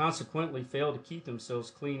 consequently fail to keep themselves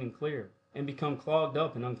clean and clear, and become clogged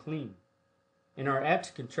up and unclean, and are apt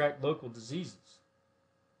to contract local diseases.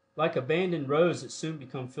 Like abandoned roads that soon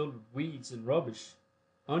become filled with weeds and rubbish,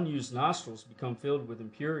 unused nostrils become filled with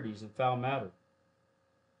impurities and foul matter.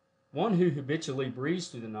 One who habitually breathes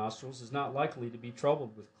through the nostrils is not likely to be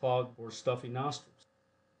troubled with clogged or stuffy nostrils.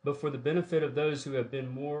 But for the benefit of those who have been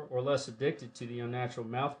more or less addicted to the unnatural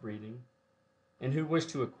mouth breathing, and who wish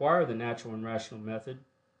to acquire the natural and rational method,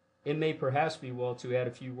 it may perhaps be well to add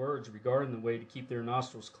a few words regarding the way to keep their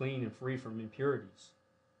nostrils clean and free from impurities.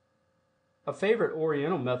 A favorite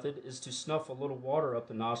Oriental method is to snuff a little water up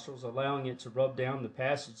the nostrils, allowing it to rub down the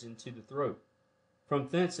passage into the throat. From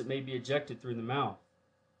thence it may be ejected through the mouth.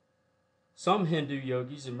 Some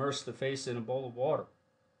Hindu-Yogis immerse the face in a bowl of water,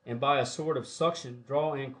 and by a sort of suction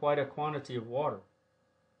draw in quite a quantity of water.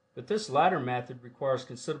 But this latter method requires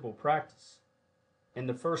considerable practice, and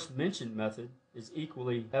the first mentioned method is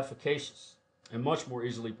equally efficacious and much more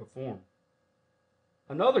easily performed.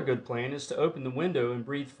 Another good plan is to open the window and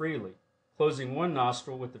breathe freely, closing one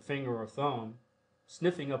nostril with the finger or thumb,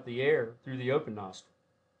 sniffing up the air through the open nostril.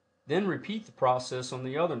 Then repeat the process on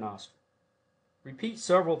the other nostril. Repeat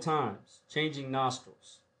several times, changing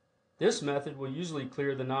nostrils. This method will usually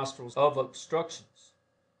clear the nostrils of obstructions.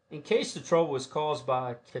 In case the trouble is caused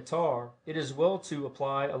by catarrh, it is well to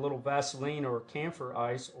apply a little Vaseline or camphor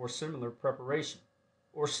ice or similar preparation,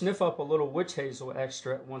 or sniff up a little witch hazel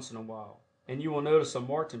extract once in a while, and you will notice a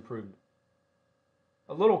marked improvement.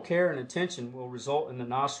 A little care and attention will result in the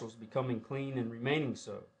nostrils becoming clean and remaining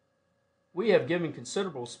so. We have given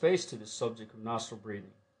considerable space to this subject of nostril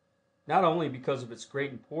breathing, not only because of its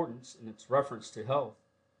great importance in its reference to health,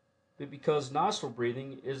 but because nostril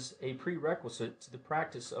breathing is a prerequisite to the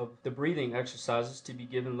practice of the breathing exercises to be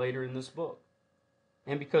given later in this book,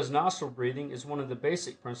 and because nostril breathing is one of the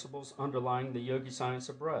basic principles underlying the yogi science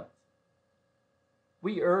of breath.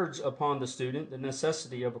 We urge upon the student the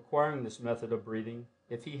necessity of acquiring this method of breathing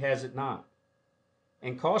if he has it not,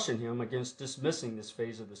 and caution him against dismissing this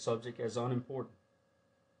phase of the subject as unimportant.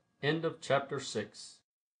 End of Chapter 6.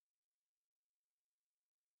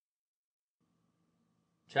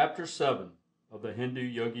 Chapter 7 of the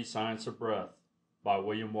Hindu-Yogi Science of Breath by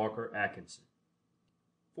William Walker Atkinson.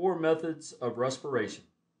 4 Methods of Respiration.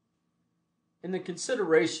 In the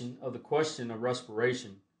consideration of the question of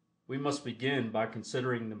respiration, we must begin by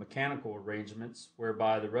considering the mechanical arrangements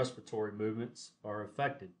whereby the respiratory movements are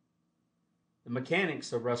effected. The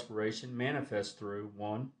mechanics of respiration manifest through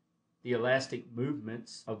 1. The elastic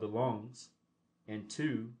movements of the lungs, and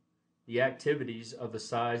 2. The activities of the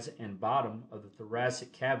sides and bottom of the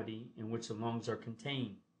thoracic cavity in which the lungs are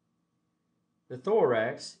contained. The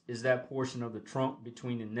thorax is that portion of the trunk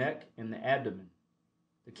between the neck and the abdomen,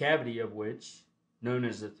 the cavity of which known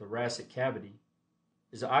as the thoracic cavity,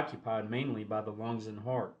 is occupied mainly by the lungs and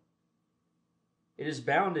heart. It is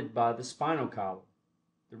bounded by the spinal column,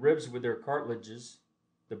 the ribs with their cartilages,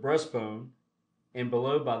 the breastbone, and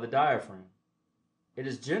below by the diaphragm. It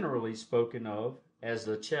is generally spoken of as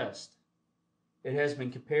the chest. It has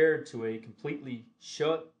been compared to a completely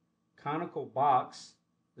shut conical box,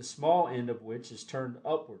 the small end of which is turned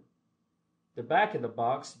upward, the back of the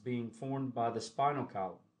box being formed by the spinal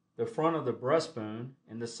column, the front of the breastbone,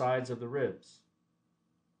 and the sides of the ribs.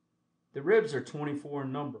 The ribs are 24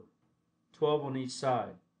 in number, 12 on each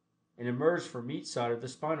side, and emerge from each side of the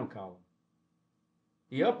spinal column.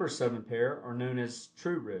 The upper 7 pair are known as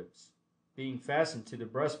true ribs, being fastened to the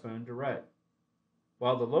breastbone direct,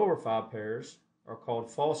 while the lower 5 pairs are called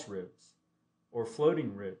false ribs, or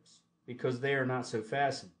floating ribs, because they are not so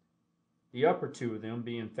fastened, the upper 2 of them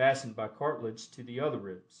being fastened by cartilage to the other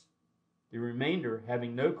ribs, the remainder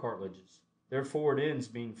having no cartilages, their forward ends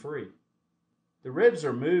being free. The ribs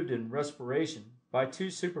are moved in respiration by 2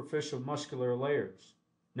 superficial muscular layers,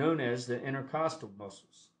 known as the intercostal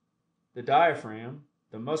muscles. The diaphragm,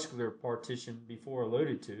 the muscular partition before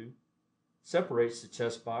alluded to, separates the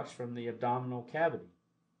chest box from the abdominal cavity.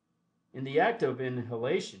 In the act of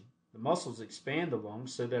inhalation, the muscles expand the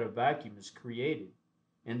lungs so that a vacuum is created,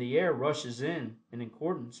 and the air rushes in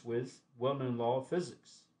accordance with well-known law of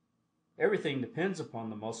physics. Everything depends upon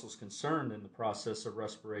the muscles concerned in the process of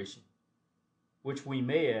respiration, which we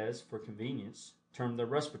may, as for convenience, term the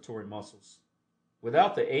respiratory muscles.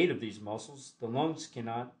 Without the aid of these muscles, the lungs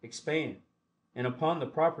cannot expand, and upon the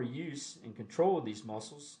proper use and control of these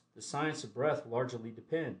muscles, the science of breath largely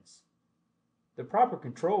depends. The proper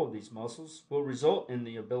control of these muscles will result in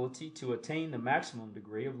the ability to attain the maximum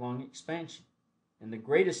degree of lung expansion and the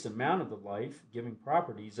greatest amount of the life-giving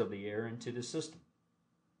properties of the air into the system.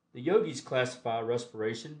 The yogis classify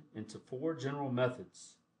respiration into 4 general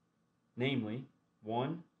methods, namely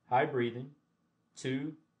 1. High breathing,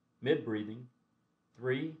 2. Mid breathing,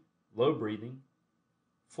 3. Low breathing,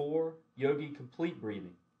 4. Yogi complete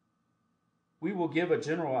breathing. We will give a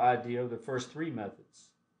general idea of the first 3 methods,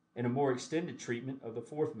 and a more extended treatment of the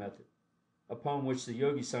 4th method, upon which the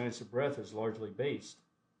yogi science of breath is largely based.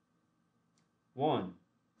 1.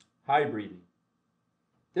 High breathing.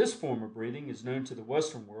 This form of breathing is known to the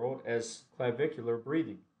Western world as clavicular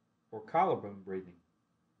breathing, or collarbone breathing.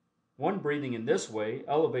 One breathing in this way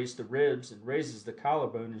elevates the ribs and raises the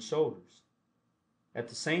collarbone and shoulders, at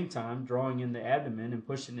the same time drawing in the abdomen and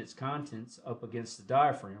pushing its contents up against the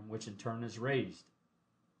diaphragm, which in turn is raised.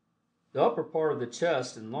 The upper part of the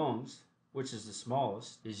chest and lungs, which is the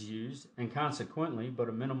smallest, is used, and consequently but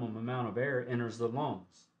a minimum amount of air enters the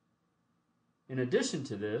lungs. In addition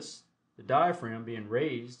to this, the diaphragm being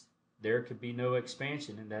raised, there could be no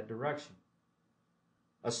expansion in that direction.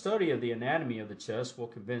 A study of the anatomy of the chest will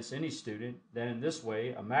convince any student that in this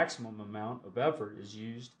way a maximum amount of effort is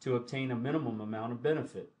used to obtain a minimum amount of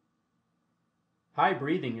benefit. High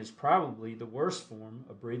breathing is probably the worst form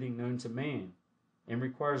of breathing known to man, and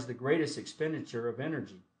requires the greatest expenditure of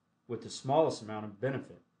energy, with the smallest amount of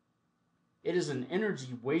benefit. It is an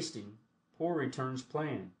energy-wasting, poor returns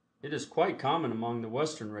plan. It is quite common among the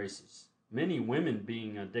Western races, many women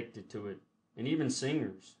being addicted to it, and even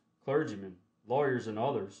singers, clergymen, lawyers, and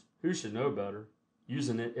others, who should know better,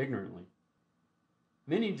 using it ignorantly.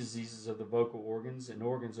 Many diseases of the vocal organs and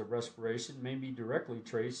organs of respiration may be directly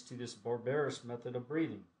traced to this barbarous method of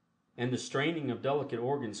breathing, and the straining of delicate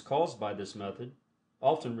organs caused by this method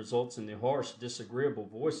often results in the harsh, disagreeable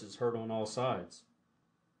voices heard on all sides.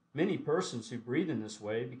 Many persons who breathe in this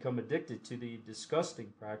way become addicted to the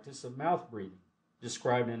disgusting practice of mouth breathing,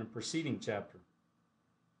 described in a preceding chapter.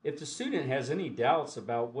 If the student has any doubts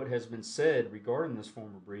about what has been said regarding this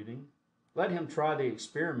form of breathing, let him try the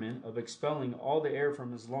experiment of expelling all the air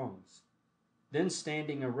from his lungs, then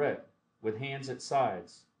standing erect, with hands at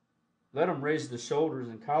sides. Let him raise the shoulders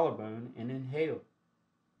and collarbone and inhale.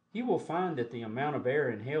 He will find that the amount of air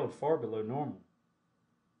inhaled far below normal.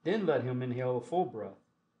 Then let him inhale a full breath,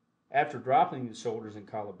 after dropping the shoulders and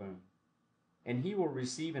collarbone, and he will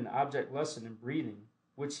receive an object lesson in breathing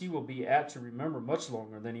which he will be apt to remember much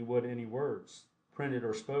longer than he would any words, printed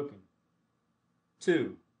or spoken.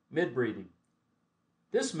 2. Mid-breathing.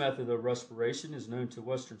 This method of respiration is known to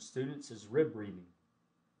Western students as rib breathing,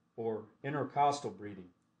 or intercostal breathing,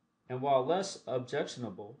 and while less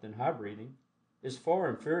objectionable than high breathing, is far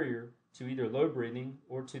inferior to either low breathing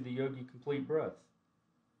or to the yogi complete breath.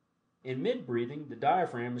 In mid-breathing, the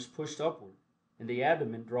diaphragm is pushed upward, and the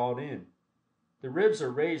abdomen drawn in. The ribs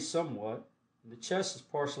are raised somewhat, and the chest is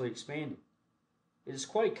partially expanded. It is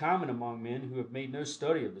quite common among men who have made no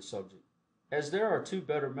study of the subject. As there are 2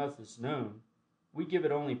 better methods known, we give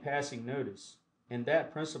it only passing notice, and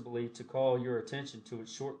that principally to call your attention to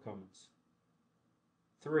its shortcomings.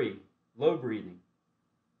 3. Low breathing.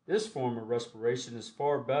 This form of respiration is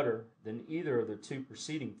far better than either of the two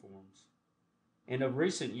preceding forms, and of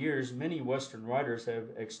recent years many Western writers have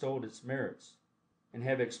extolled its merits, and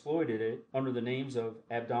have exploited it under the names of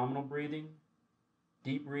abdominal breathing,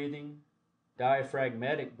 deep breathing,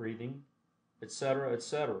 diaphragmatic breathing, etc.,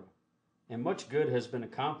 etc., and much good has been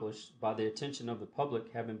accomplished by the attention of the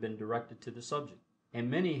public having been directed to the subject, and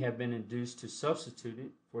many have been induced to substitute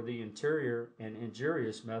it for the interior and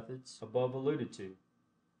injurious methods above alluded to.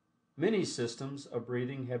 Many systems of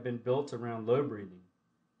breathing have been built around low breathing,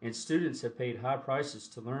 and students have paid high prices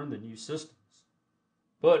to learn the new systems.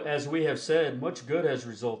 But as we have said, much good has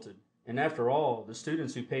resulted, and after all, the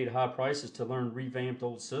students who paid high prices to learn revamped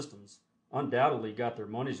old systems undoubtedly got their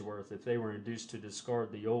money's worth if they were induced to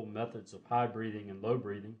discard the old methods of high breathing and low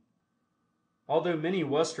breathing. Although many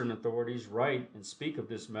Western authorities write and speak of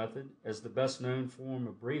this method as the best known form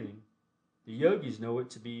of breathing, the yogis know it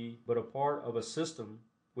to be but a part of a system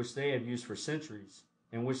which they have used for centuries,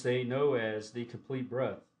 and which they know as the complete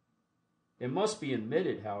breath. It must be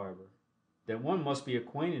admitted, however, that one must be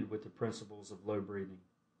acquainted with the principles of low breathing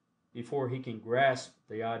before he can grasp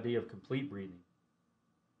the idea of complete breathing.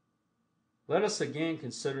 Let us again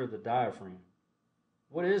consider the diaphragm.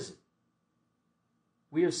 What is it?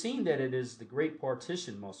 We have seen that it is the great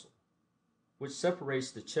partition muscle, which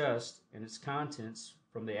separates the chest and its contents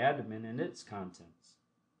from the abdomen and its contents.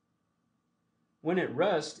 When at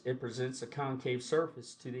rest, it presents a concave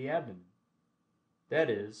surface to the abdomen. That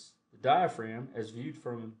is, the diaphragm, as viewed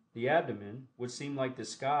from the abdomen, would seem like the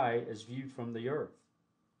sky as viewed from the earth,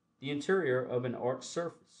 the interior of an arched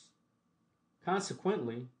surface.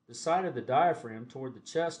 Consequently, the side of the diaphragm toward the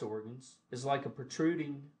chest organs is like a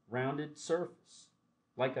protruding, rounded surface,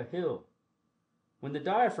 like a hill. When the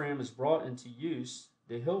diaphragm is brought into use,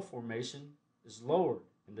 the hill formation is lowered,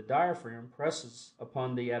 and the diaphragm presses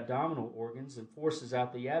upon the abdominal organs and forces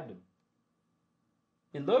out the abdomen.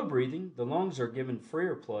 In low breathing, the lungs are given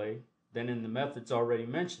freer play than in the methods already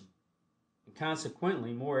mentioned, and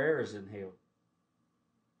consequently more air is inhaled.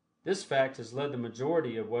 This fact has led the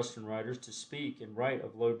majority of Western writers to speak and write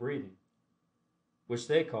of low breathing, which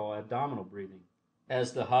they call abdominal breathing,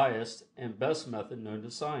 as the highest and best method known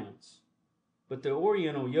to science. But the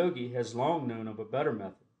Oriental yogi has long known of a better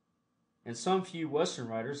method, and some few Western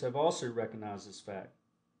writers have also recognized this fact.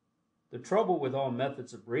 The trouble with all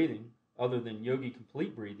methods of breathing, other than yogi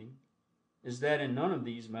complete breathing, is that in none of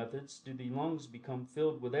these methods do the lungs become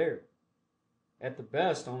filled with air. At the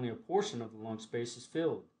best, only a portion of the lung space is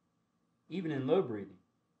filled, even in low breathing.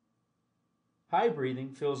 High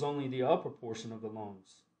breathing fills only the upper portion of the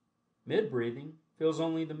lungs. Mid breathing fills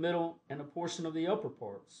only the middle and a portion of the upper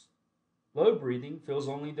parts. Low breathing fills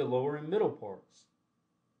only the lower and middle parts.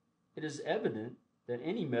 It is evident that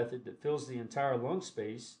any method that fills the entire lung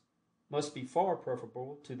space must be far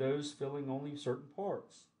preferable to those filling only certain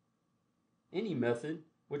parts. Any method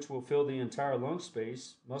which will fill the entire lung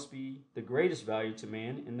space must be the greatest value to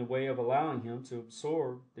man in the way of allowing him to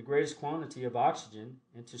absorb the greatest quantity of oxygen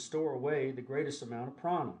and to store away the greatest amount of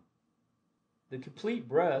prana. The complete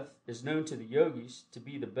breath is known to the yogis to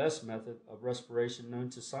be the best method of respiration known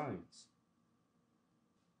to science.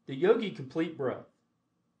 The yogi complete breath.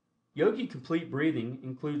 Yogi complete breathing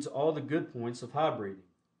includes all the good points of high breathing,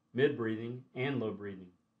 mid breathing, and low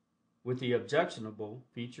breathing, with the objectionable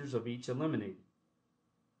features of each eliminated.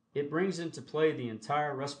 It brings into play the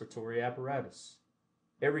entire respiratory apparatus,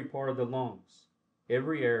 every part of the lungs,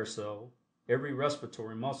 every air cell, every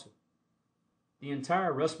respiratory muscle. The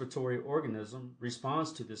entire respiratory organism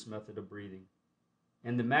responds to this method of breathing,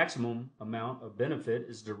 and the maximum amount of benefit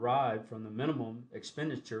is derived from the minimum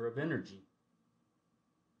expenditure of energy.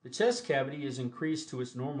 The chest cavity is increased to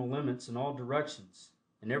its normal limits in all directions,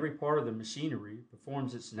 and every part of the machinery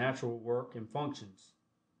performs its natural work and functions.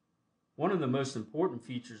 One of the most important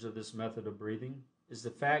features of this method of breathing is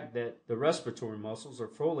the fact that the respiratory muscles are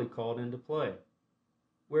fully called into play,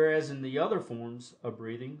 whereas in the other forms of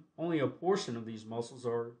breathing, only a portion of these muscles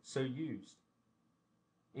are so used.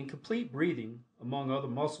 In complete breathing, among other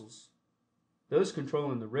muscles, those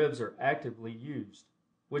controlling the ribs are actively used,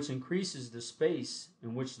 which increases the space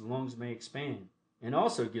in which the lungs may expand, and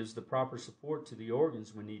also gives the proper support to the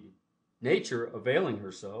organs when needed. Nature availing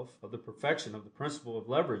herself of the perfection of the principle of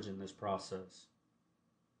leverage in this process.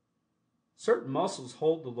 Certain muscles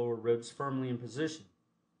hold the lower ribs firmly in position,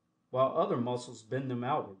 while other muscles bend them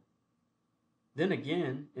outward. Then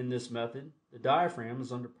again, in this method, the diaphragm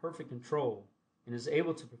is under perfect control and is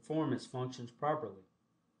able to perform its functions properly,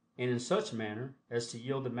 and in such manner as to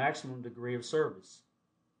yield the maximum degree of service.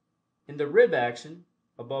 In the rib action,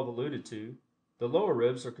 above alluded to, the lower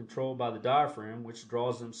ribs are controlled by the diaphragm, which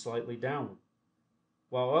draws them slightly downward,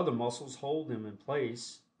 while other muscles hold them in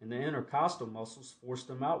place and the intercostal muscles force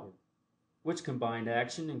them outward, which combined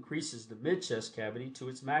action increases the mid-chest cavity to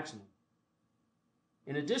its maximum.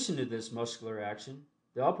 In addition to this muscular action,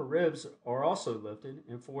 the upper ribs are also lifted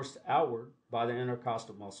and forced outward by the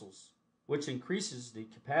intercostal muscles, which increases the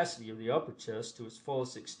capacity of the upper chest to its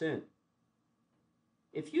fullest extent.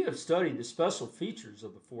 If you have studied the special features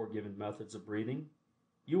of the four given methods of breathing,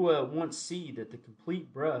 you will at once see that the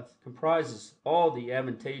complete breath comprises all the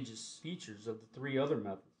advantageous features of the three other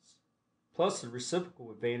methods, plus the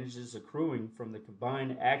reciprocal advantages accruing from the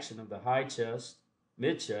combined action of the high chest,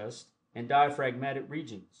 mid-chest, and diaphragmatic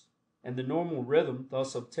regions, and the normal rhythm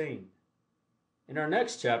thus obtained. In our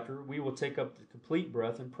next chapter, we will take up the complete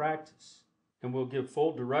breath in practice, and will give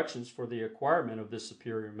full directions for the acquirement of this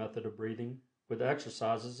superior method of breathing with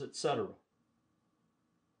exercises, etc.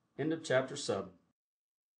 End of Chapter 7.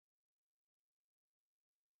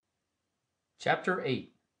 Chapter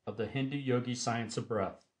 8 of the Hindu-Yogi Science of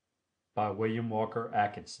Breath by William Walker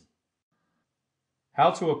Atkinson.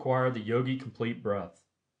 How to acquire the Yogi Complete Breath.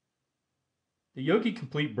 The Yogi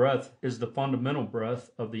Complete Breath is the fundamental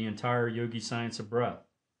breath of the entire Yogi Science of Breath,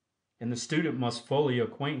 and the student must fully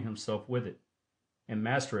acquaint himself with it and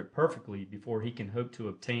master it perfectly before he can hope to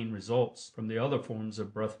obtain results from the other forms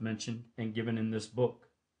of breath mentioned and given in this book.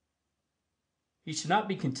 He should not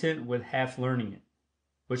be content with half learning it,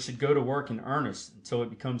 but should go to work in earnest until it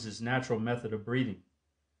becomes his natural method of breathing.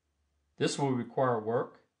 This will require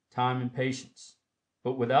work, time, and patience,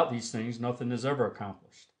 but without these things nothing is ever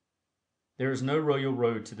accomplished. There is no royal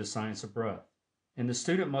road to the science of breath, and the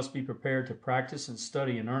student must be prepared to practice and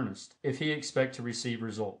study in earnest if he expect to receive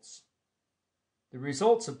results. The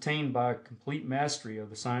results obtained by complete mastery of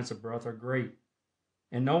the science of breath are great,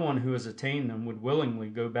 and no one who has attained them would willingly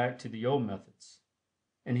go back to the old methods,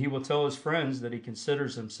 and he will tell his friends that he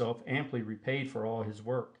considers himself amply repaid for all his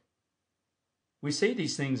work. We say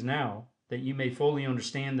these things now that you may fully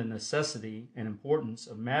understand the necessity and importance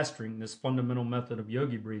of mastering this fundamental method of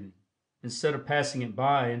yogi breathing, instead of passing it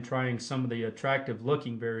by and trying some of the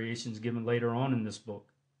attractive-looking variations given later on in this book.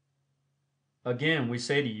 Again, we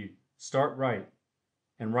say to you, start right,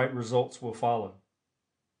 and right results will follow.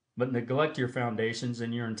 But neglect your foundations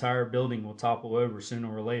and your entire building will topple over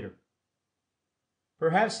sooner or later.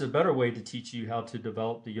 Perhaps the better way to teach you how to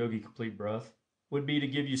develop the Yogi Complete Breath would be to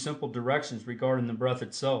give you simple directions regarding the breath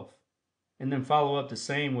itself, and then follow up the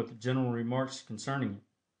same with general remarks concerning it,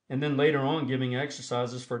 and then later on giving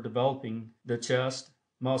exercises for developing the chest,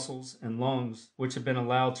 muscles, and lungs which have been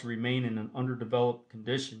allowed to remain in an underdeveloped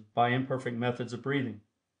condition by imperfect methods of breathing.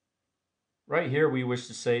 Right here we wish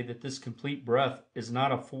to say that this complete breath is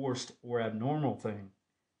not a forced or abnormal thing,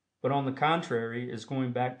 but on the contrary is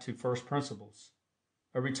going back to first principles,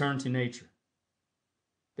 a return to nature.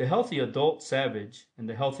 The healthy adult savage and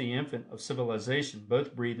the healthy infant of civilization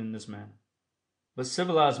both breathe in this manner, but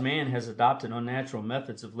civilized man has adopted unnatural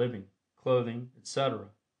methods of living, clothing, etc.,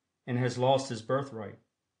 and has lost his birthright.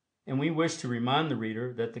 And we wish to remind the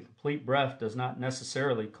reader that the complete breath does not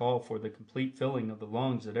necessarily call for the complete filling of the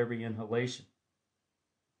lungs at every inhalation.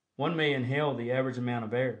 One may inhale the average amount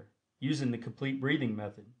of air, using the complete breathing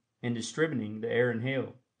method, and distributing the air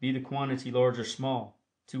inhaled, be the quantity large or small,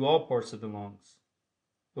 to all parts of the lungs.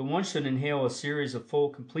 But one should inhale a series of full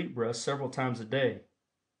complete breaths several times a day,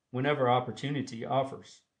 whenever opportunity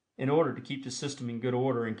offers, in order to keep the system in good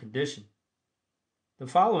order and condition. The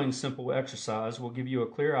following simple exercise will give you a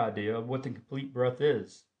clear idea of what the complete breath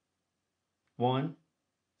is. 1.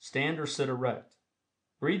 Stand or sit erect.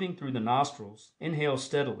 Breathing through the nostrils, inhale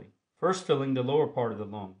steadily, first filling the lower part of the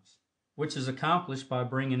lungs, which is accomplished by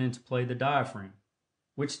bringing into play the diaphragm,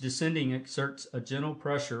 which descending exerts a gentle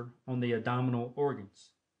pressure on the abdominal organs,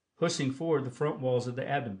 pushing forward the front walls of the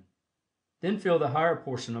abdomen. Then fill the higher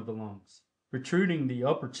portion of the lungs, protruding the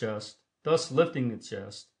upper chest, thus lifting the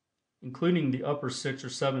chest, including the upper 6 or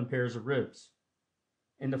 7 pairs of ribs.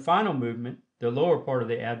 In the final movement, the lower part of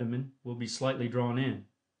the abdomen will be slightly drawn in,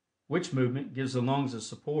 which movement gives the lungs a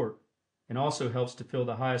support and also helps to fill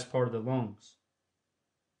the highest part of the lungs.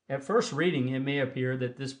 At first reading, it may appear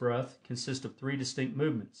that this breath consists of 3 distinct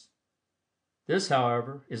movements. This,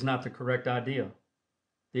 however, is not the correct idea.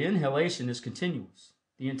 The inhalation is continuous.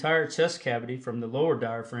 The entire chest cavity from the lower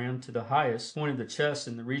diaphragm to the highest point of the chest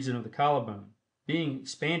in the region of the collarbone, being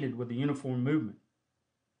expanded with a uniform movement.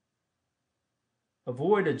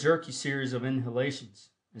 Avoid a jerky series of inhalations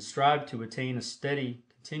and strive to attain a steady,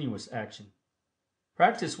 continuous action.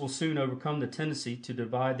 Practice will soon overcome the tendency to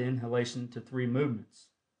divide the inhalation into 3 movements,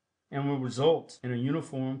 and will result in a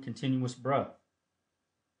uniform, continuous breath.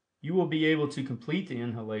 You will be able to complete the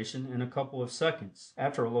inhalation in a couple of seconds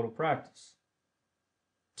after a little practice.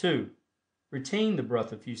 2. Retain the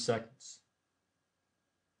breath a few seconds.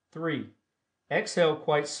 3. Exhale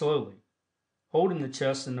quite slowly, holding the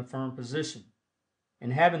chest in a firm position,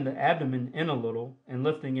 and having the abdomen in a little and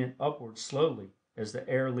lifting it upwards slowly as the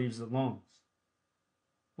air leaves the lungs.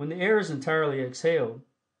 When the air is entirely exhaled,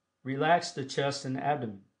 relax the chest and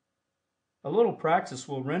abdomen. A little practice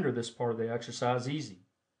will render this part of the exercise easy,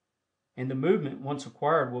 and the movement once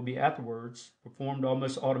acquired will be afterwards performed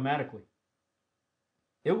almost automatically.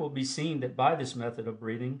 It will be seen that by this method of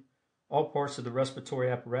breathing, all parts of the respiratory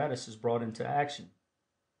apparatus is brought into action,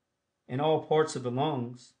 and all parts of the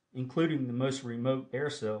lungs, including the most remote air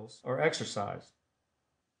cells, are exercised.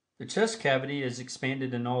 The chest cavity is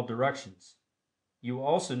expanded in all directions. You will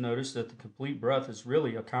also notice that the complete breath is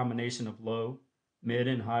really a combination of low, mid,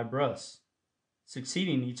 and high breaths,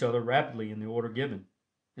 succeeding each other rapidly in the order given,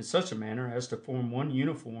 in such a manner as to form one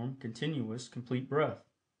uniform, continuous, complete breath.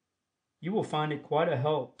 You will find it quite a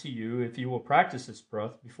help to you if you will practice this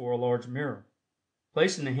breath before a large mirror,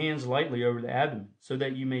 placing the hands lightly over the abdomen so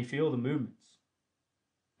that you may feel the movements.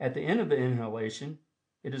 At the end of the inhalation,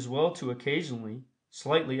 it is well to occasionally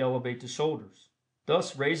slightly elevate the shoulders,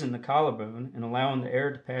 thus raising the collarbone and allowing the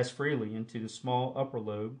air to pass freely into the small upper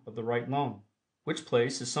lobe of the right lung, which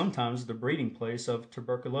place is sometimes the breeding place of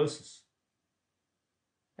tuberculosis.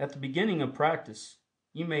 At the beginning of practice,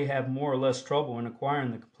 you may have more or less trouble in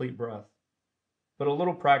acquiring the complete breath, but a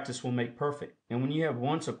little practice will make perfect, and when you have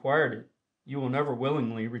once acquired it, you will never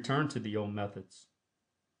willingly return to the old methods.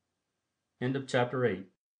 End of Chapter 8.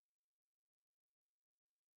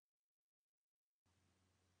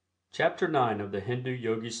 Chapter 9 of the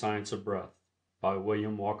Hindu-Yogi Science of Breath by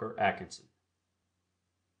William Walker Atkinson.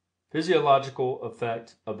 Physiological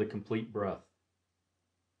effect of the complete breath.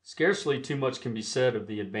 Scarcely too much can be said of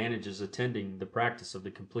the advantages attending the practice of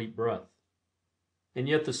the complete breath, and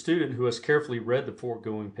yet the student who has carefully read the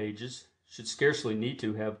foregoing pages should scarcely need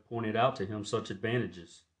to have pointed out to him such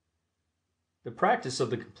advantages. The practice of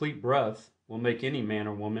the complete breath will make any man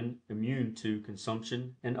or woman immune to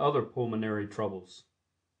consumption and other pulmonary troubles,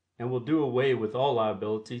 and will do away with all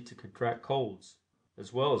liability to contract colds,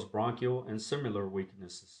 as well as bronchial and similar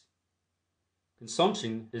weaknesses.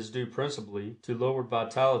 Consumption is due principally to lowered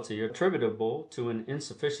vitality attributable to an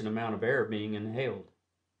insufficient amount of air being inhaled.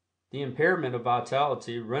 The impairment of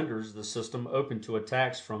vitality renders the system open to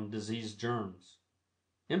attacks from disease germs.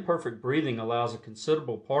 Imperfect breathing allows a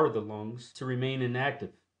considerable part of the lungs to remain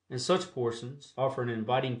inactive, and such portions offer an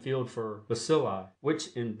inviting field for bacilli, which,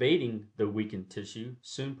 invading the weakened tissue,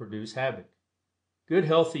 soon produce havoc. Good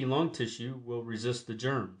healthy lung tissue will resist the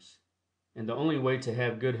germs, and the only way to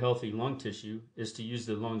have good healthy lung tissue is to use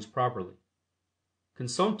the lungs properly.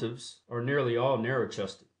 Consumptives are nearly all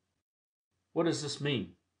narrow-chested. What does this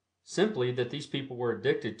mean? Simply that these people were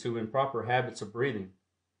addicted to improper habits of breathing,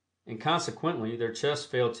 and consequently their chests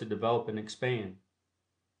fail to develop and expand.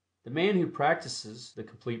 The man who practices the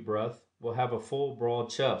complete breath will have a full,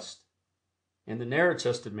 broad chest, and the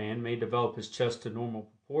narrow-chested man may develop his chest to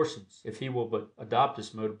normal proportions if he will but adopt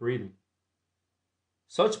this mode of breathing.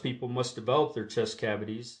 Such people must develop their chest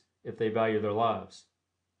cavities if they value their lives.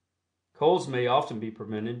 Colds may often be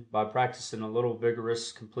prevented by practicing a little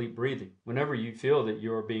vigorous, complete breathing whenever you feel that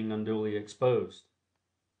you are being unduly exposed.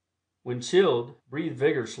 When chilled, breathe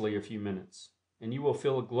vigorously a few minutes, and you will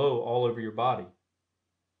feel a glow all over your body.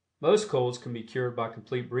 Most colds can be cured by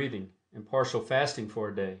complete breathing and partial fasting for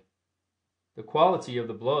a day. The quality of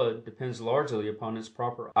the blood depends largely upon its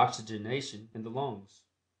proper oxygenation in the lungs,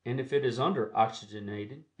 and if it is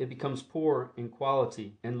under-oxygenated, it becomes poor in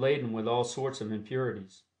quality and laden with all sorts of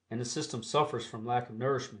impurities, and the system suffers from lack of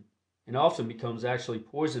nourishment, and often becomes actually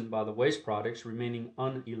poisoned by the waste products remaining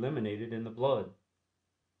uneliminated in the blood.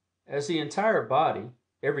 As the entire body,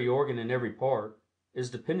 every organ and every part,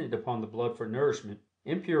 is dependent upon the blood for nourishment,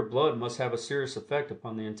 impure blood must have a serious effect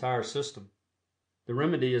upon the entire system. The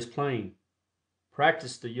remedy is plain.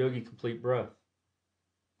 Practice the Yogi Complete Breath.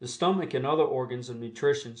 The stomach and other organs of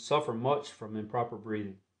nutrition suffer much from improper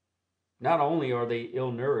breathing. Not only are they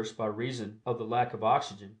ill-nourished by reason of the lack of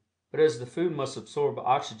oxygen, but as the food must absorb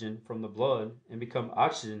oxygen from the blood and become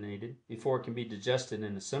oxygenated before it can be digested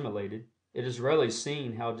and assimilated, it is rarely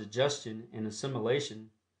seen how digestion and assimilation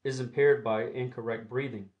is impaired by incorrect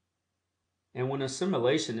breathing. And when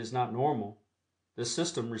assimilation is not normal, the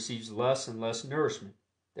system receives less and less nourishment,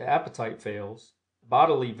 the appetite fails,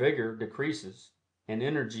 bodily vigor decreases, and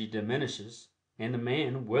energy diminishes, and the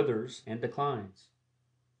man withers and declines.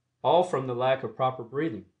 all from the lack of proper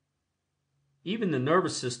breathing. Even the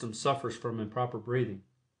nervous system suffers from improper breathing,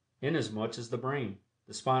 inasmuch as the brain,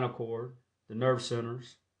 the spinal cord, the nerve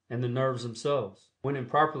centers, and the nerves themselves, when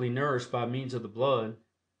improperly nourished by means of the blood,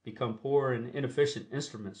 become poor and inefficient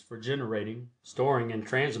instruments for generating, storing, and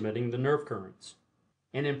transmitting the nerve currents.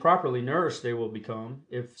 And improperly nourished they will become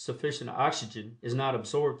if sufficient oxygen is not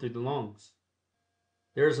absorbed through the lungs.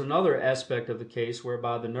 There is another aspect of the case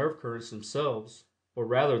whereby the nerve currents themselves, or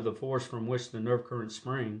rather the force from which the nerve currents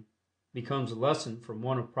spring, becomes lessened from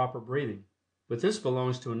want of proper breathing. But this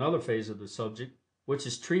belongs to another phase of the subject, which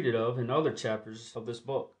is treated of in other chapters of this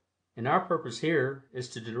book. And our purpose here is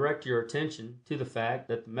to direct your attention to the fact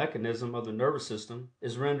that the mechanism of the nervous system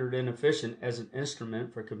is rendered inefficient as an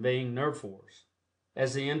instrument for conveying nerve force,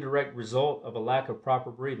 as the indirect result of a lack of proper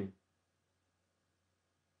breathing.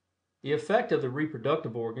 The effect of the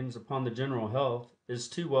reproductive organs upon the general health is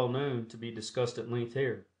too well known to be discussed at length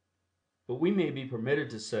here, but we may be permitted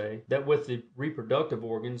to say that with the reproductive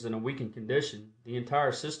organs in a weakened condition, the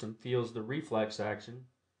entire system feels the reflex action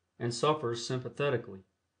and suffers sympathetically.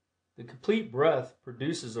 The complete breath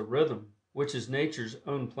produces a rhythm which is nature's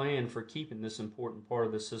own plan for keeping this important part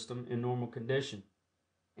of the system in normal condition,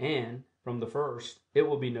 and, from the first, it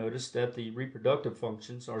will be noticed that the reproductive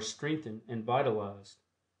functions are strengthened and vitalized,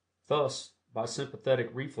 thus, by sympathetic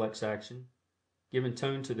reflex action, given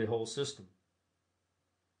tone to the whole system.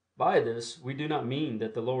 By this, we do not mean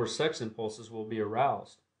that the lower sex impulses will be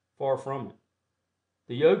aroused, far from it.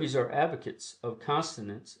 The yogis are advocates of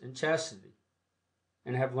continence and chastity,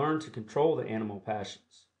 and have learned to control the animal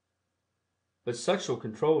passions. But sexual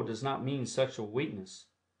control does not mean sexual weakness,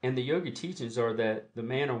 and the yogi teachings are that the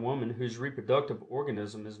man or woman whose reproductive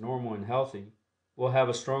organism is normal and healthy will have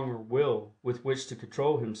a stronger will with which to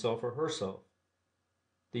control himself or herself.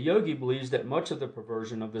 The yogi believes that much of the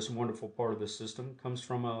perversion of this wonderful part of the system comes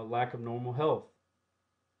from a lack of normal health,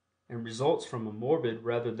 and results from a morbid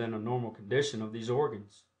rather than a normal condition of these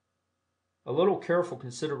organs. A little careful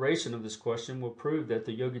consideration of this question will prove that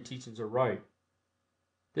the yoga teachings are right.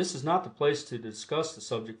 This is not the place to discuss the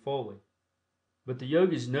subject fully, but the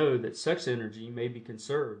yogis know that sex energy may be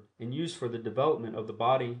conserved and used for the development of the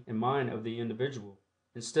body and mind of the individual,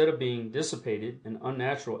 instead of being dissipated in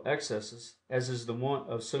unnatural excesses as is the wont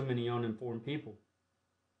of so many uninformed people.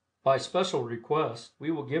 By special request,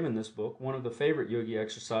 we will give in this book one of the favorite yogi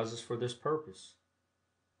exercises for this purpose.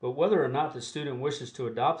 But whether or not the student wishes to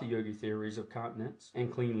adopt the yogi theories of continence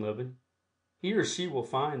and clean living, he or she will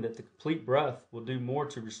find that the complete breath will do more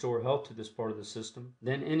to restore health to this part of the system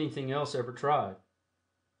than anything else ever tried.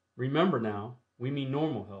 Remember now, we mean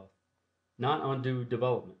normal health, not undue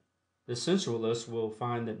development. The sensualist will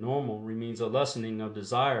find that normal means a lessening of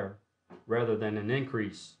desire rather than an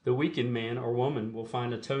increase. The weakened man or woman will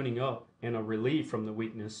find a toning up and a relief from the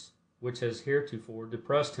weakness which has heretofore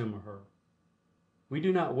depressed him or her. We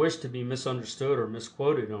do not wish to be misunderstood or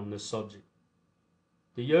misquoted on this subject.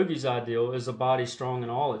 The yogi's ideal is a body strong in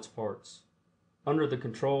all its parts, under the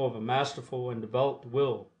control of a masterful and developed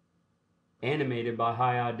will, animated by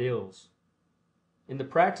high ideals. In the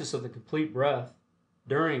practice of the complete breath,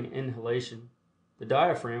 during inhalation, the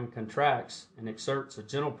diaphragm contracts and exerts a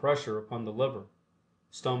gentle pressure upon the liver,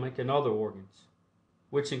 stomach, and other organs,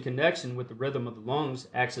 which in connection with the rhythm of the lungs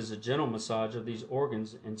acts as a gentle massage of these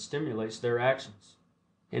organs and stimulates their actions,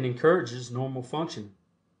 and encourages normal functioning.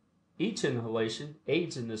 Each inhalation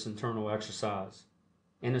aids in this internal exercise,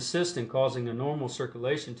 and assists in causing a normal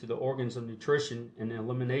circulation to the organs of nutrition and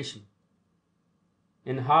elimination.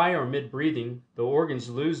 In high or mid breathing, the organs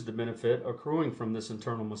lose the benefit accruing from this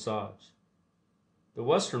internal massage. The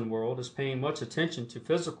Western world is paying much attention to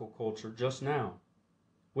physical culture just now,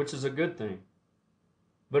 which is a good thing.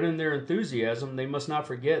 But in their enthusiasm, they must not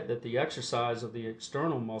forget that the exercise of the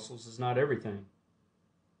external muscles is not everything.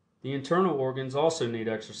 The internal organs also need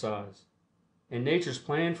exercise, and nature's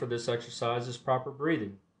plan for this exercise is proper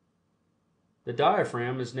breathing. The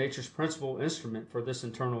diaphragm is nature's principal instrument for this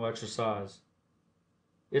internal exercise.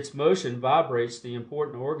 Its motion vibrates the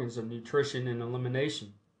important organs of nutrition and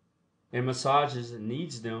elimination, and massages and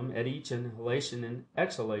kneads them at each inhalation and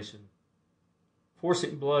exhalation,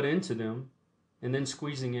 forcing blood into them and then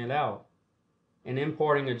squeezing it out, and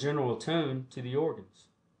imparting a general tone to the organs.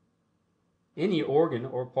 Any organ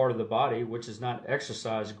or part of the body which is not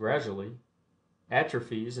exercised gradually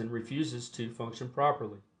atrophies and refuses to function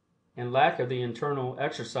properly, and lack of the internal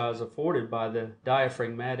exercise afforded by the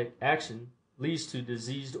diaphragmatic action leads to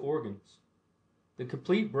diseased organs. The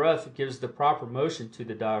complete breath gives the proper motion to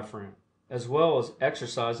the diaphragm, as well as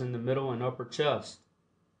exercise in the middle and upper chest.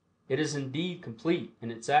 It is indeed complete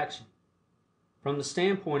in its action. From the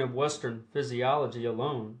standpoint of Western physiology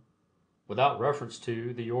alone, without reference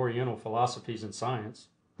to the Oriental philosophies and science.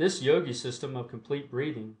 This yogi system of complete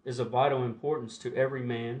breathing is of vital importance to every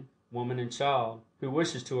man, woman, and child who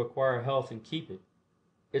wishes to acquire health and keep it.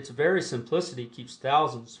 Its very simplicity keeps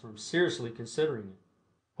thousands from seriously considering it,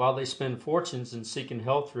 while they spend fortunes in seeking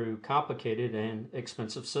health through complicated and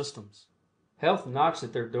expensive systems. Health knocks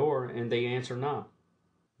at their door and they answer not.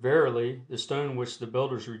 Verily, the stone which the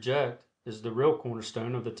builders reject is the real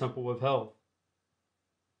cornerstone of the temple of health.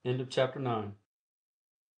 End of chapter 9.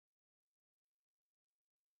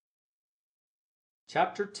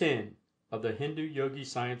 Chapter 10 of the Hindu-Yogi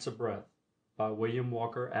Science of Breath by William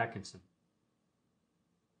Walker Atkinson.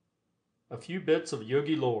 A few bits of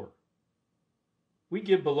yogi lore. We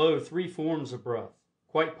give below 3 forms of breath,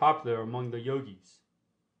 quite popular among the yogis.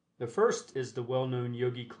 The first is the well-known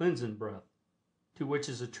yogi cleansing breath, to which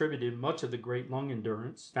is attributed much of the great lung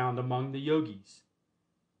endurance found among the yogis.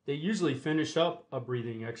 They usually finish up a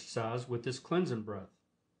breathing exercise with this cleansing breath,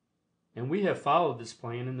 and we have followed this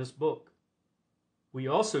plan in this book. We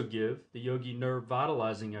also give the yogi nerve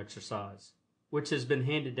vitalizing exercise, which has been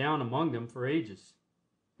handed down among them for ages,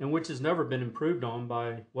 and which has never been improved on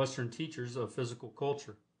by Western teachers of physical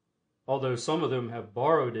culture, although some of them have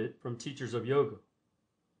borrowed it from teachers of yoga.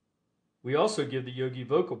 We also give the yogi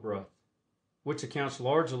vocal breath, which accounts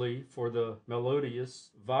largely for the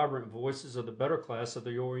melodious, vibrant voices of the better class of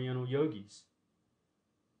the Oriental yogis.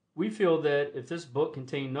 We feel that if this book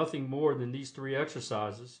contained nothing more than these 3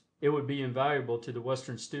 exercises, it would be invaluable to the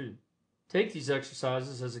Western student. Take these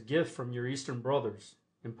exercises as a gift from your Eastern brothers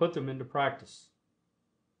and put them into practice.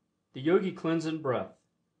 The yogi cleansing breath.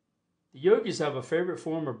 The yogis have a favorite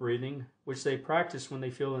form of breathing which they practice when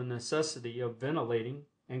they feel the necessity of ventilating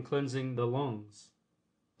and cleansing the lungs.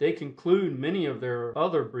 They conclude many of their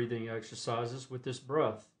other breathing exercises with this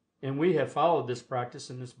breath, and we have followed this practice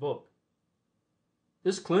in this book.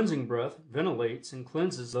 This cleansing breath ventilates and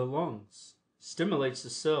cleanses the lungs, stimulates the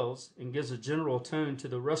cells, and gives a general tone to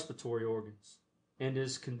the respiratory organs, and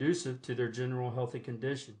is conducive to their general healthy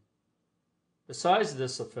condition. Besides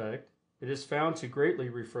this effect, it is found to greatly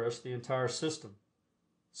refresh the entire system.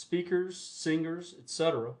 Speakers, singers,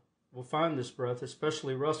 etc. will find this breath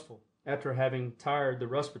especially restful after having tired the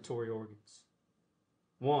respiratory organs.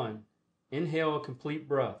 1. Inhale a complete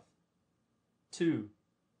breath. 2.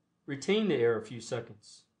 Retain the air a few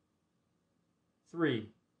seconds. 3.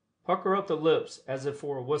 Pucker up the lips as if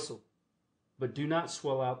for a whistle, but do not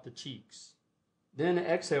swell out the cheeks. Then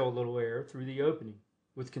exhale a little air through the opening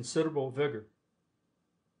with considerable vigor.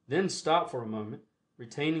 Then stop for a moment,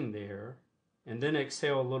 retaining the air, and then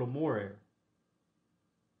exhale a little more air.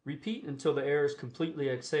 Repeat until the air is completely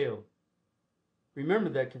exhaled. Remember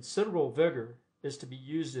that considerable vigor is to be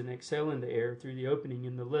used in exhaling the air through the opening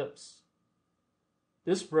in the lips.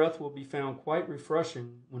 This breath will be found quite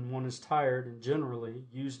refreshing when one is tired and generally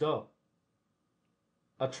used up.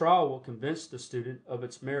 A trial will convince the student of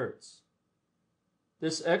its merits.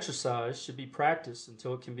 This exercise should be practiced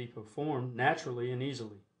until it can be performed naturally and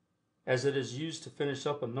easily, as it is used to finish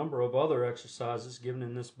up a number of other exercises given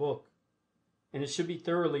in this book, and it should be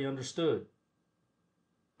thoroughly understood.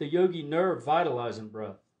 The yogi nerve vitalizing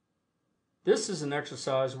breath. This is an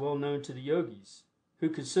exercise well known to the yogis, who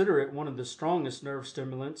consider it one of the strongest nerve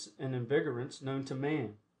stimulants and invigorants known to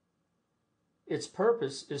man. Its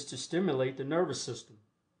purpose is to stimulate the nervous system,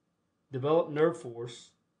 develop nerve force,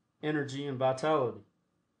 energy, and vitality.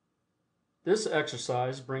 This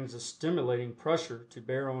exercise brings a stimulating pressure to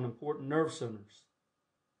bear on important nerve centers,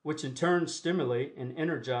 which in turn stimulate and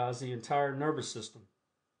energize the entire nervous system,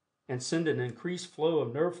 and send an increased flow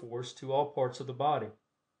of nerve force to all parts of the body.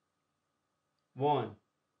 1.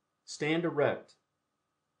 Stand erect.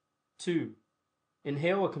 2.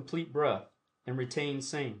 Inhale a complete breath and retain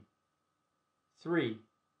same. 3.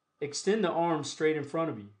 Extend the arms straight in front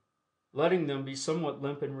of you, letting them be somewhat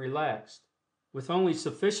limp and relaxed, with only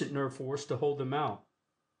sufficient nerve force to hold them out.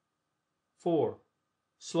 4.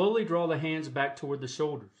 Slowly draw the hands back toward the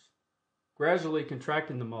shoulders, gradually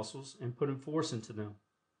contracting the muscles and putting force into them,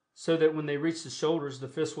 so that when they reach the shoulders the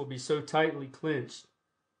fists will be so tightly clenched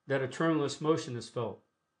that a tremulous motion is felt.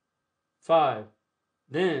 5.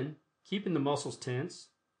 Then, keeping the muscles tense,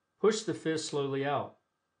 push the fists slowly out,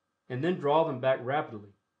 and then draw them back rapidly,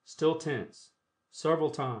 still tense, several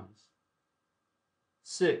times.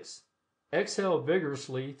 6. Exhale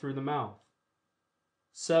vigorously through the mouth.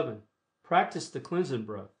 7. Practice the cleansing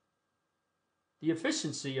breath. The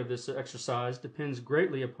efficiency of this exercise depends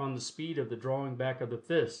greatly upon the speed of the drawing back of the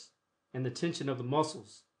fists and the tension of the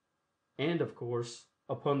muscles, and, of course,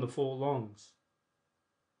 upon the full lungs.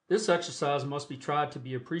 This exercise must be tried to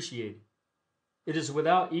be appreciated. It is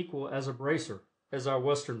without equal as a bracer, as our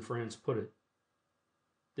Western friends put it.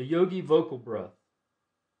 The Yogi vocal breath.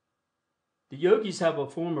 The yogis have a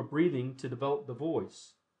form of breathing to develop the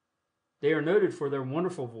voice. They are noted for their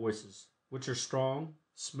wonderful voices, which are strong,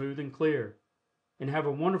 smooth, and clear, and have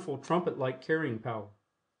a wonderful trumpet-like carrying power.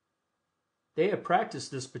 They have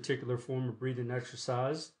practiced this particular form of breathing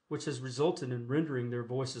exercise, which has resulted in rendering their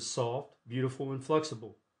voices soft, beautiful, and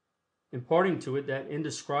flexible, imparting to it that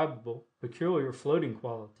indescribable, peculiar floating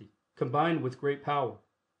quality, combined with great power.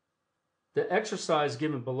 The exercise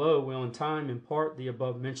given below will in time impart the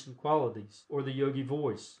above-mentioned qualities, or the yogi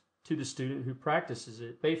voice, to the student who practices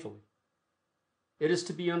it faithfully. It is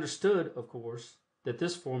to be understood, of course, that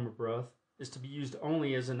this form of breath is to be used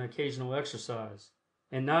only as an occasional exercise,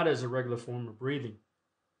 and not as a regular form of breathing.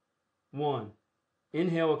 1.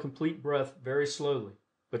 Inhale a complete breath very slowly,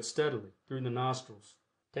 but steadily, through the nostrils,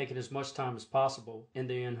 taking as much time as possible in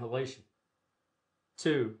the inhalation.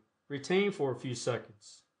 2. Retain for a few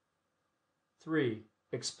seconds. 3.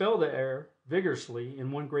 Expel the air vigorously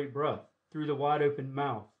in one great breath, through the wide open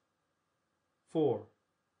mouth. 4.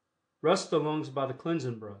 Rest the lungs by the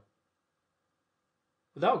cleansing breath.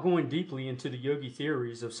 Without going deeply into the yogi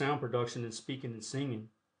theories of sound production in speaking and singing,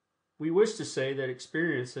 we wish to say that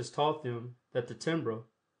experience has taught them that the timbre,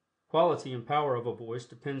 quality and power of a voice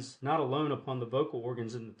depends not alone upon the vocal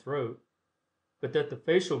organs in the throat, but that the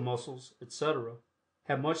facial muscles, etc.,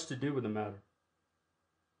 have much to do with the matter.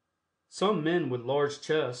 Some men with large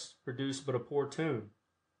chests produce but a poor tone,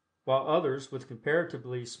 while others with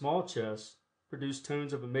comparatively small chests produce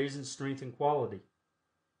tones of amazing strength and quality.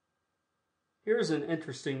 Here is an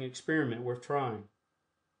interesting experiment worth trying.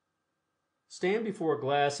 Stand before a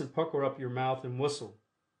glass and pucker up your mouth and whistle,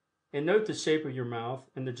 and note the shape of your mouth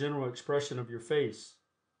and the general expression of your face.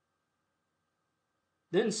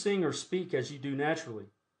 Then sing or speak as you do naturally,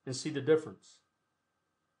 and see the difference.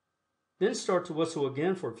 Then start to whistle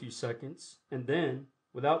again for a few seconds, and then,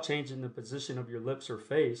 without changing the position of your lips or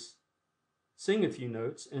face, sing a few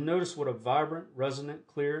notes and notice what a vibrant, resonant,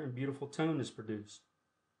 clear, and beautiful tone is produced.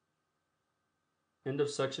 End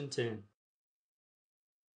of section 10.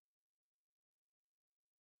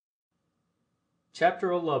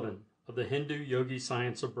 Chapter 11 of the Hindu-Yogi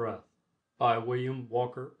Science of Breath by William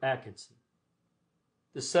Walker Atkinson.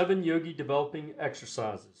 The 7 Yogi Developing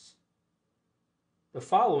Exercises. The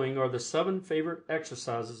following are the 7 favorite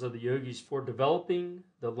exercises of the yogis for developing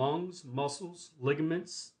the lungs, muscles,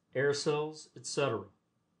 ligaments, air cells, etc.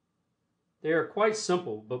 They are quite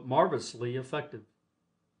simple but marvelously effective.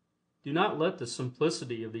 Do not let the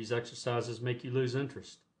simplicity of these exercises make you lose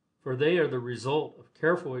interest, for they are the result of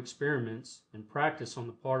careful experiments and practice on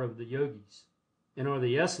the part of the yogis, and are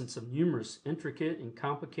the essence of numerous intricate and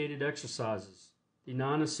complicated exercises, the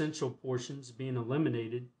non-essential portions being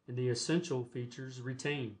eliminated and the essential features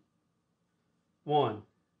retained. 1.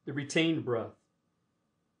 The retained breath.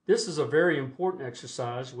 This is a very important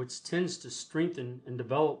exercise which tends to strengthen and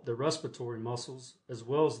develop the respiratory muscles as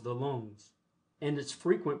well as the lungs, and its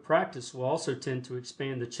frequent practice will also tend to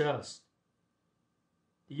expand the chest.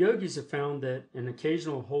 The yogis have found that an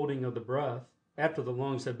occasional holding of the breath after the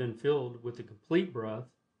lungs have been filled with the complete breath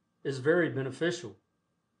is very beneficial,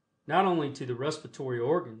 not only to the respiratory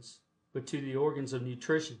organs, but to the organs of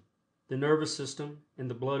nutrition, the nervous system, and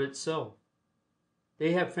the blood itself.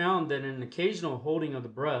 They have found that an occasional holding of the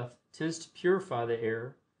breath tends to purify the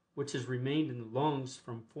air which has remained in the lungs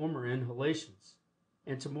from former inhalations,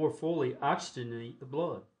 and to more fully oxygenate the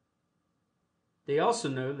blood. They also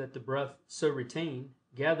know that the breath so retained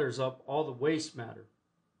gathers up all the waste matter,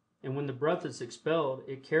 and when the breath is expelled,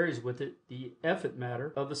 it carries with it the effete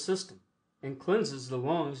matter of the system, and cleanses the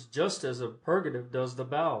lungs just as a purgative does the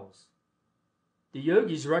bowels. The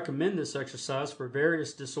yogis recommend this exercise for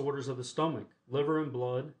various disorders of the stomach, liver, and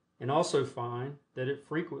blood, and also find that it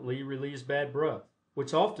frequently relieves bad breath,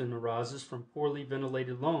 which often arises from poorly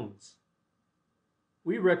ventilated lungs.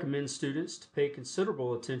 We recommend students to pay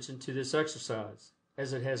considerable attention to this exercise,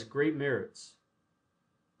 as it has great merits.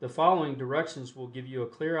 The following directions will give you a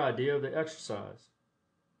clear idea of the exercise.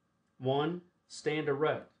 1. Stand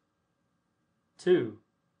erect. 2.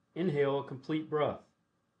 Inhale a complete breath.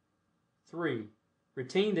 3.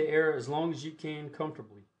 Retain the air as long as you can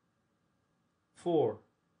comfortably. 4.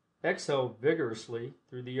 Exhale vigorously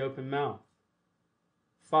through the open mouth.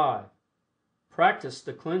 5. Practice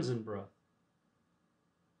the cleansing breath.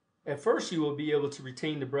 At first you will be able to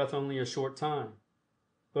retain the breath only a short time,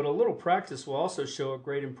 but a little practice will also show a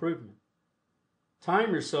great improvement.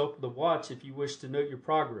 Time yourself with a watch if you wish to note your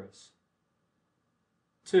progress.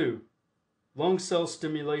 2. Lung cell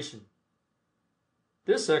stimulation.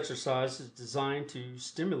 This exercise is designed to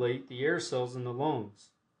stimulate the air cells in the lungs.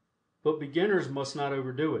 but beginners must not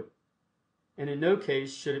overdo it, and in no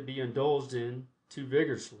case should it be indulged in too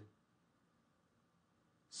vigorously.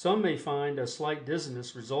 Some may find a slight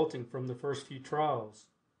dizziness resulting from the first few trials,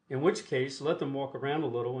 in which case let them walk around a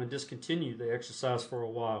little and discontinue the exercise for a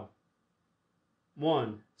while.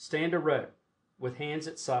 1. Stand erect, with hands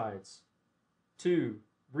at sides. 2.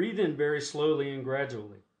 Breathe in very slowly and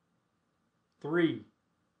gradually. 3.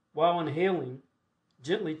 While inhaling,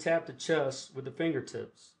 gently tap the chest with the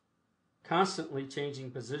fingertips, constantly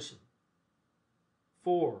changing position.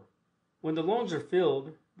 4. When the lungs are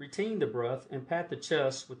filled, retain the breath and pat the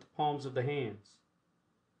chest with the palms of the hands.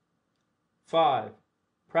 5.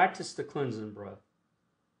 Practice the cleansing breath.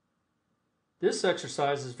 This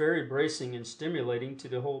exercise is very bracing and stimulating to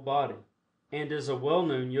the whole body, and is a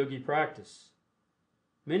well-known yogi practice.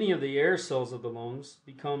 Many of the air cells of the lungs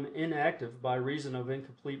become inactive by reason of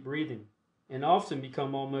incomplete breathing, and often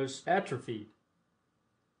become almost atrophied.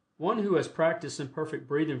 One who has practiced imperfect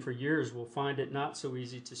breathing for years will find it not so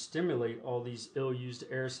easy to stimulate all these ill-used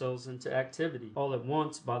air cells into activity all at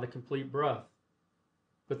once by the complete breath.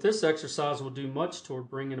 But this exercise will do much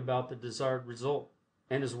toward bringing about the desired result,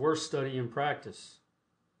 and is worth study and practice.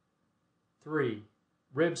 3.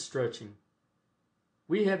 Rib stretching.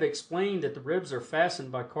 We have explained that the ribs are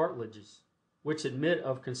fastened by cartilages, which admit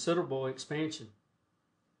of considerable expansion.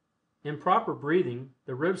 In proper breathing,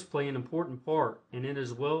 the ribs play an important part, and it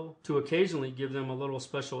is well to occasionally give them a little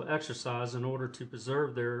special exercise in order to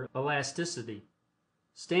preserve their elasticity.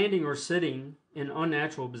 Standing or sitting in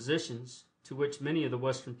unnatural positions, to which many of the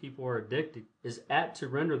Western people are addicted, is apt to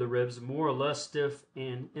render the ribs more or less stiff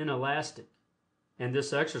and inelastic, and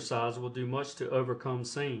this exercise will do much to overcome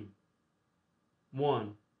same.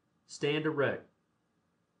 1. Stand erect.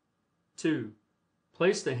 2.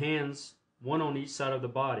 Place the hands one on each side of the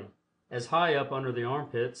body, as high up under the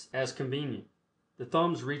armpits as convenient, the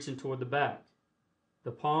thumbs reaching toward the back,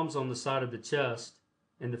 the palms on the side of the chest,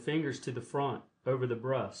 and the fingers to the front, over the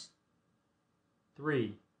breast.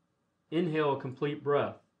 3. Inhale a complete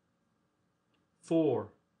breath. 4.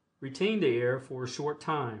 Retain the air for a short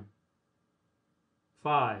time.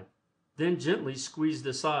 5. Then gently squeeze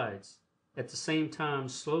the sides, at the same time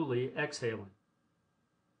slowly exhaling.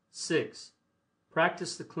 6.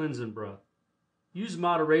 Practice the cleansing breath. Use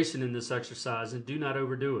moderation in this exercise and do not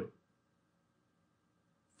overdo it.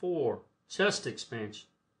 4. Chest expansion.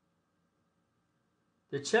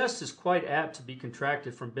 The chest is quite apt to be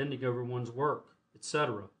contracted from bending over one's work,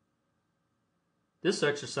 etc. This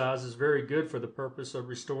exercise is very good for the purpose of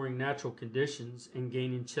restoring natural conditions and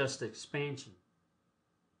gaining chest expansion.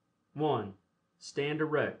 1. Stand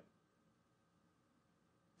erect.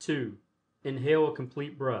 2. Inhale a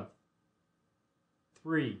complete breath.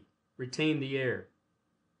 3. Retain the air.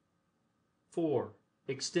 4.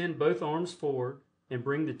 Extend both arms forward and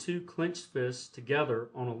bring the two clenched fists together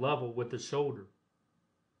on a level with the shoulder.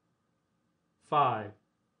 5.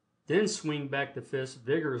 Then swing back the fists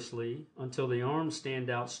vigorously until the arms stand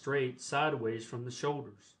out straight sideways from the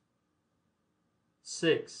shoulders.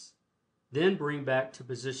 6. Then bring back to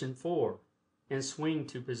position 4 and swing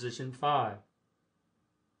to position 5.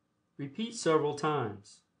 Repeat several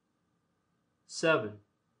times. 7.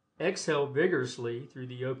 Exhale vigorously through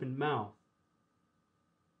the opened mouth.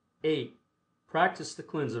 8. Practice the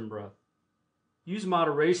cleansing breath. Use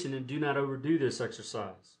moderation and do not overdo this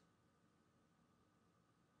exercise.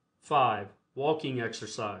 5. Walking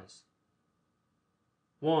exercise.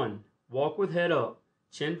 1. Walk with head up,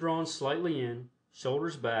 chin drawn slightly in,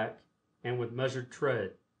 shoulders back, and with measured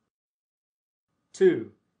tread.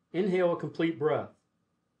 2. Inhale a complete breath,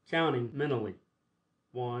 counting mentally.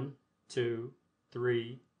 1, 2,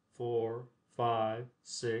 3, 4, 5,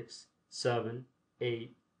 6, 7,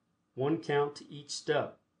 8. 1 count to each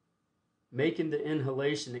step, making the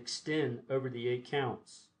inhalation extend over the 8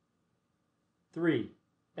 counts. 3.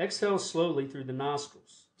 Exhale slowly through the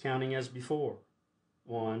nostrils, counting as before.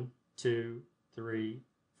 1, 2, 3,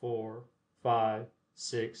 4, 5,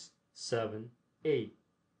 6, 7, 8.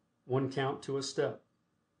 1 count to a step.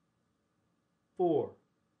 4.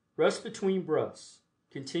 Rest between breaths,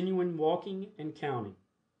 continuing walking and counting.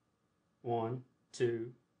 1,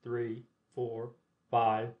 2, 3, 4,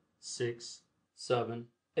 5, 6, 7,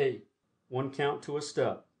 8. 1 count to a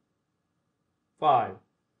step. 5.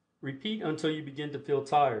 Repeat until you begin to feel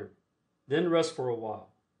tired, then rest for a while,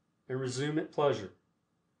 and resume at pleasure.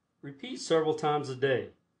 Repeat several times a day.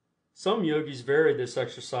 Some yogis vary this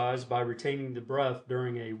exercise by retaining the breath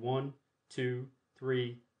during a 1, 2,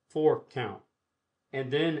 3, 4 count,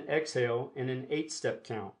 and then exhale in an 8-step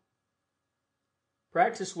count.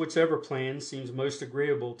 Practice whichever plan seems most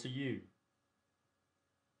agreeable to you.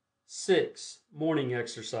 6. Morning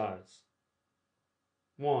exercise.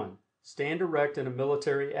 1. Stand erect in a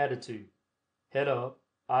military attitude. Head up,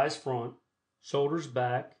 eyes front, shoulders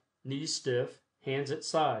back, knees stiff, hands at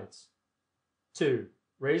sides. 2.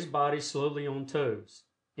 Raise body slowly on toes,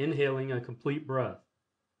 inhaling a complete breath,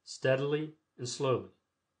 steadily and slowly.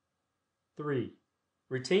 3.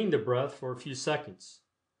 Retain the breath for a few seconds,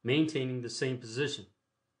 maintaining the same position.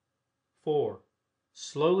 4.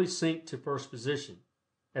 Slowly sink to first position,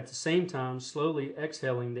 at the same time slowly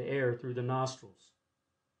exhaling the air through the nostrils.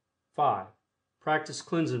 5. Practice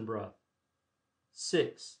cleansing breath.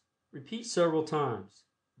 6. Repeat several times,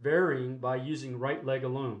 varying by using right leg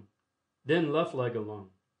alone, then left leg alone.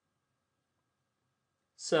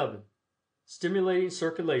 7. Stimulating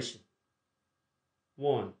circulation.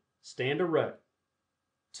 1. Stand erect.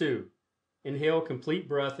 2. Inhale complete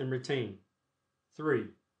breath and retain. 3.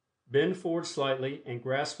 Bend forward slightly and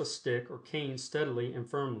grasp a stick or cane steadily and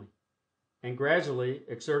firmly, and gradually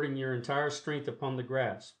exerting your entire strength upon the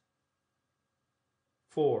grasp.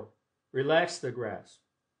 4. Relax the grasp.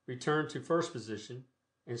 Return to first position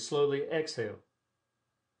and slowly exhale.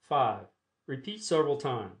 5. Repeat several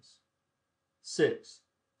times. 6.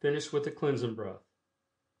 Finish with a cleansing breath.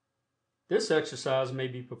 This exercise may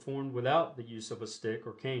be performed without the use of a stick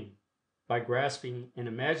or cane, by grasping an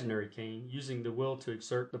imaginary cane using the will to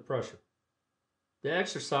exert the pressure. The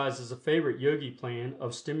exercise is a favorite yogi plan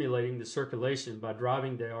of stimulating the circulation by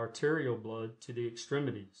driving the arterial blood to the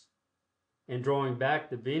extremities and drawing back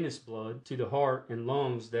the venous blood to the heart and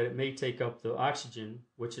lungs that it may take up the oxygen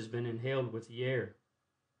which has been inhaled with the air.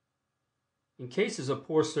 In cases of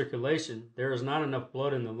poor circulation, there is not enough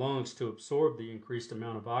blood in the lungs to absorb the increased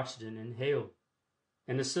amount of oxygen inhaled,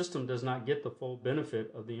 and the system does not get the full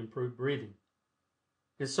benefit of the improved breathing.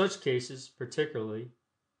 In such cases, particularly,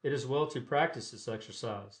 it is well to practice this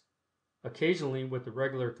exercise, occasionally with the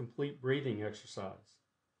regular complete breathing exercise.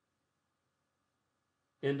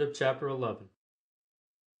 End of Chapter 11.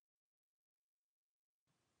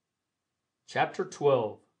 Chapter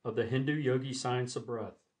 12 of the Hindu-Yogi Science of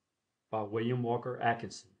Breath by William Walker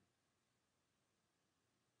Atkinson.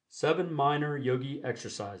 7 Minor Yogi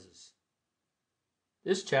Exercises.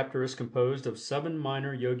 This chapter is composed of 7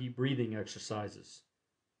 minor yogi breathing exercises,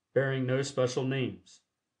 bearing no special names,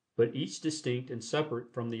 but each distinct and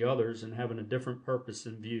separate from the others and having a different purpose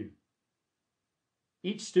in view.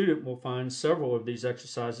 Each student will find several of these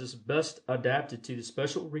exercises best adapted to the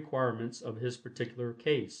special requirements of his particular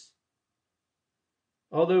case.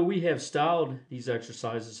 Although we have styled these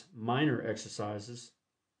exercises minor exercises,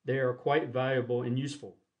 they are quite valuable and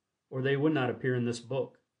useful, or they would not appear in this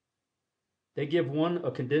book. They give one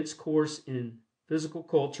a condensed course in physical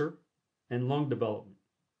culture and lung development,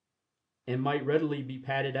 and might readily be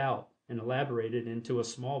padded out and elaborated into a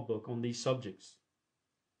small book on these subjects.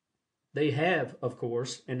 They have, of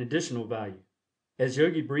course, an additional value, as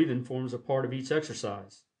yogi breathing forms a part of each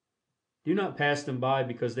exercise. Do not pass them by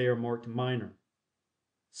because they are marked minor.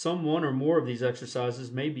 Some one or more of these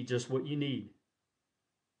exercises may be just what you need.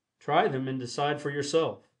 Try them and decide for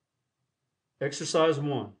yourself. Exercise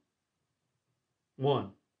 1.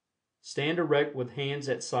 1. Stand erect with hands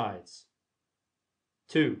at sides.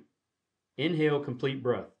 2. Inhale complete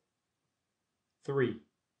breath. 3.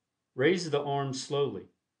 Raise the arms slowly,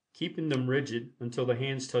 keeping them rigid until the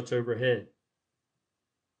hands touch overhead.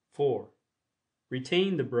 4.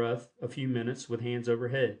 Retain the breath a few minutes with hands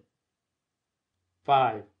overhead.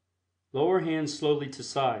 5. Lower hands slowly to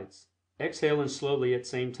sides, exhaling slowly at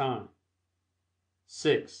same time.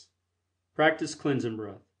 6. Practice cleansing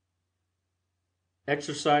breath.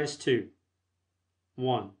 Exercise 2.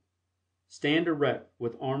 1. Stand erect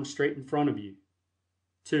with arms straight in front of you.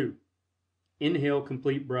 2. Inhale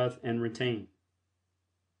complete breath and retain.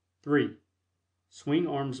 3. Swing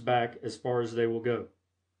arms back as far as they will go,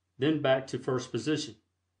 then back to first position.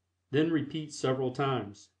 Then repeat several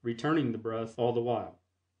times, returning the breath all the while.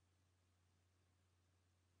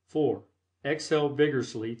 4. Exhale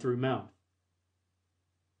vigorously through mouth.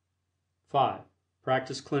 5.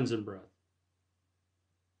 Practice cleansing breath.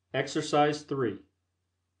 Exercise 3.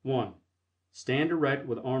 1. Stand erect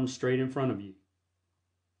with arms straight in front of you.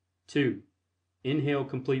 2. Inhale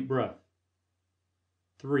complete breath.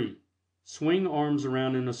 3. Swing arms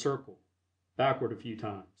around in a circle, backward a few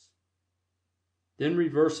times. Then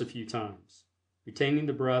reverse a few times, retaining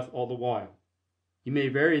the breath all the while. You may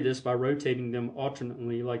vary this by rotating them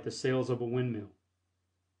alternately like the sails of a windmill.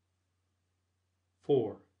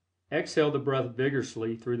 4. Exhale the breath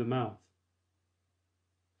vigorously through the mouth.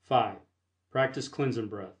 5. Practice cleansing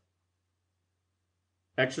breath.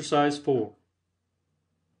 Exercise 4.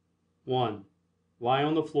 1. Lie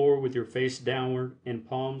on the floor with your face downward and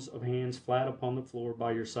palms of hands flat upon the floor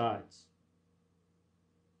by your sides.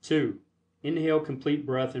 2. Inhale complete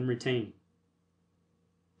breath and retain.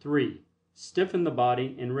 3. Stiffen the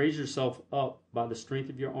body and raise yourself up by the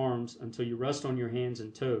strength of your arms until you rest on your hands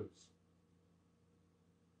and toes.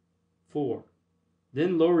 4.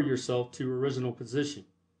 Then lower yourself to original position.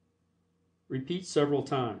 Repeat several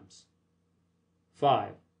times.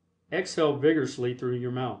 5. Exhale vigorously through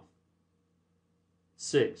your mouth.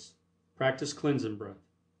 6. Practice cleansing breath.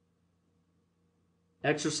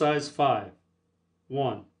 Exercise 5.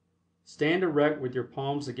 1. Stand erect with your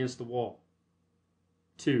palms against the wall.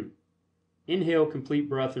 2. Inhale complete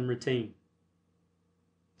breath and retain.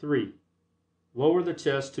 3. Lower the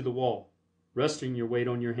chest to the wall, resting your weight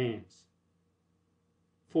on your hands.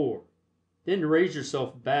 4. Then raise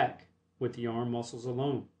yourself back with the arm muscles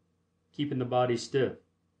alone, keeping the body stiff.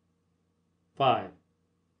 5.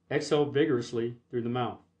 Exhale vigorously through the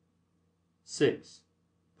mouth. 6.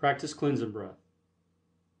 Practice cleansing breath.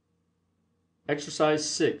 Exercise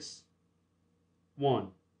 6. 1.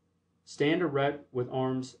 Stand erect with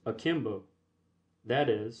arms akimbo, that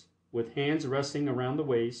is, with hands resting around the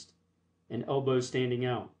waist and elbows standing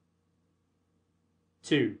out.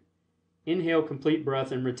 2. Inhale complete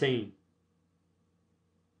breath and retain.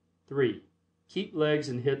 3. Keep legs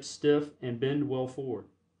and hips stiff and bend well forward,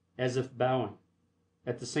 as if bowing,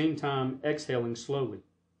 at the same time exhaling slowly.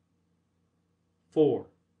 4.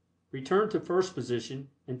 Return to first position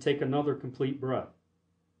and take another complete breath.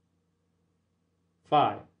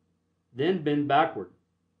 5. Then bend backward,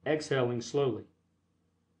 exhaling slowly.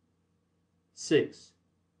 6.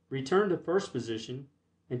 Return to first position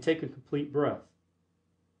and take a complete breath.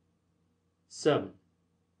 7.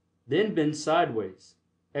 Then bend sideways,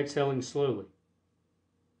 exhaling slowly.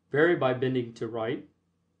 Vary by bending to right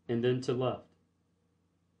and then to left.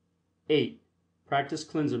 8. Practice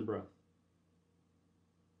cleansing breath.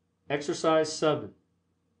 Exercise 7.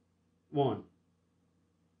 1.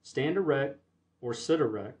 Stand erect or sit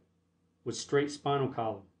erect with straight spinal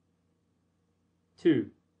column. 2.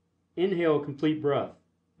 Inhale complete breath,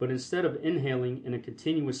 but instead of inhaling in a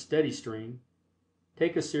continuous steady stream,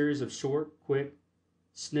 take a series of short, quick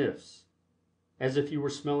sniffs, as if you were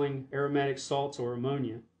smelling aromatic salts or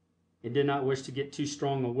ammonia and did not wish to get too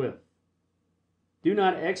strong a whiff. Do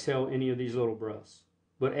not exhale any of these little breaths,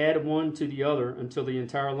 but add one to the other until the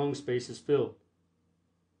entire lung space is filled.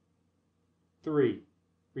 3.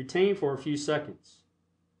 Retain for a few seconds.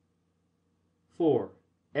 4.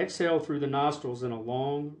 Exhale through the nostrils in a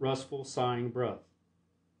long, restful, sighing breath.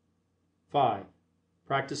 5.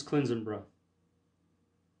 Practice cleansing breath.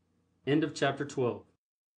 End of Chapter 12.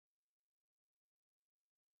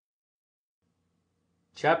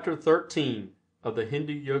 Chapter 13 of the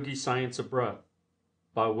Hindu-Yogi Science of Breath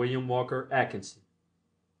by William Walker Atkinson.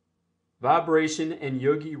 Vibration and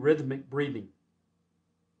Yogi Rhythmic Breathing.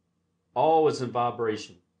 All is in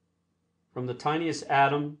vibration. From the tiniest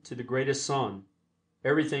atom to the greatest sun,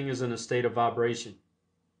 everything is in a state of vibration.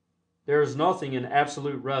 There is nothing in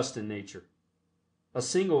absolute rest in nature. A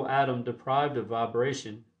single atom deprived of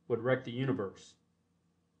vibration would wreck the universe.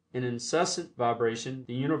 In incessant vibration,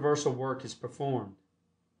 the universal work is performed.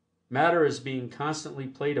 Matter is being constantly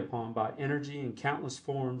played upon by energy, and countless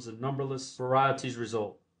forms and numberless varieties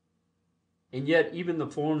result. And yet even the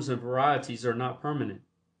forms and varieties are not permanent.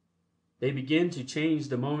 They begin to change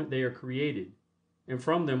the moment they are created, and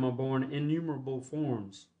from them are born innumerable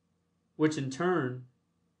forms, which in turn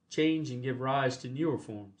change and give rise to newer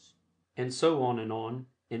forms, and so on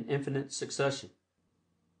in infinite succession.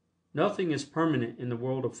 Nothing is permanent in the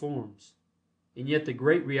world of forms, and yet the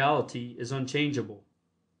great reality is unchangeable.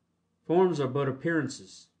 Forms are but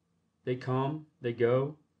appearances. They come, they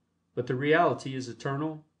go, but the reality is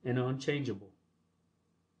eternal and unchangeable.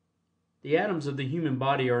 The atoms of the human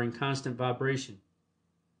body are in constant vibration.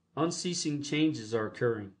 Unceasing changes are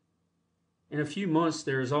occurring. In a few months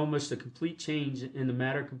there is almost a complete change in the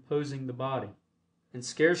matter composing the body, and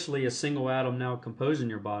scarcely a single atom now composing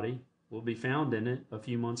your body will be found in it a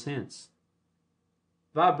few months hence.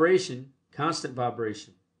 Vibration, constant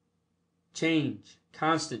vibration. Change,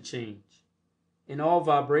 constant change. In all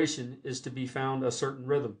vibration is to be found a certain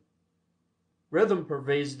rhythm. Rhythm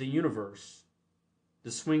pervades the universe.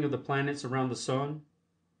 The swing of the planets around the sun,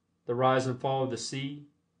 the rise and fall of the sea,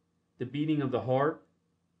 the beating of the heart,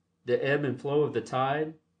 the ebb and flow of the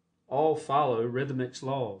tide, all follow rhythmic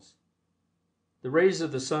laws. The rays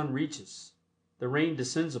of the sun reach us, the rain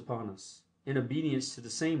descends upon us, in obedience to the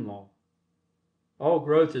same law. All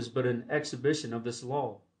growth is but an exhibition of this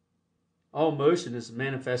law. All motion is a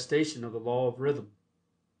manifestation of the law of rhythm.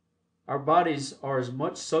 Our bodies are as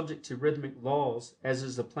much subject to rhythmic laws as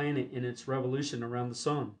is the planet in its revolution around the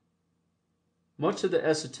sun. Much of the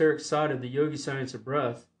esoteric side of the Yogi science of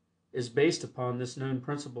breath is based upon this known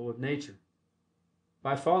principle of nature.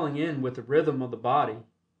 By falling in with the rhythm of the body,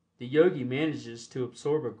 the yogi manages to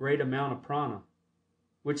absorb a great amount of prana,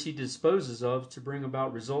 which he disposes of to bring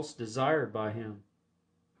about results desired by him.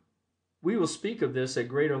 We will speak of this at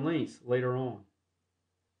greater length later on.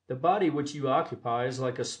 The body which you occupy is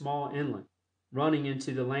like a small inlet, running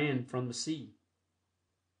into the land from the sea.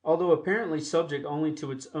 Although apparently subject only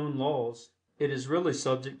to its own laws, it is really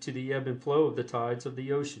subject to the ebb and flow of the tides of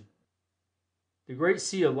the ocean. The great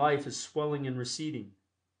sea of life is swelling and receding,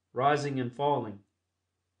 rising and falling,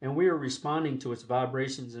 and we are responding to its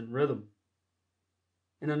vibrations and rhythm.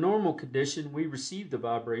 In a normal condition, we receive the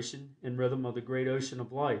vibration and rhythm of the great ocean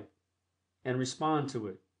of life, and respond to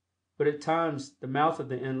it. But at times the mouth of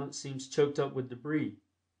the inlet seems choked up with debris,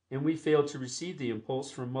 and we fail to receive the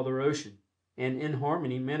impulse from Mother Ocean, and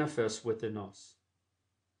inharmony manifests within us.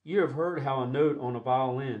 You have heard how a note on a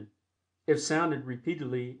violin, if sounded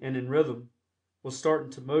repeatedly and in rhythm, will start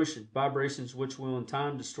into motion vibrations which will in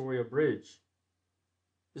time destroy a bridge.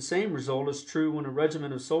 The same result is true when a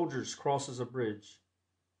regiment of soldiers crosses a bridge,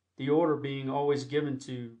 the order being always given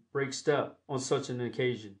to break step on such an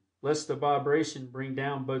occasion, lest the vibration bring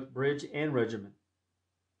down both bridge and regiment.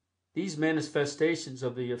 These manifestations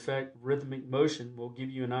of the effect of rhythmic motion will give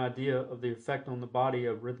you an idea of the effect on the body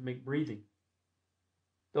of rhythmic breathing.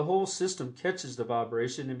 The whole system catches the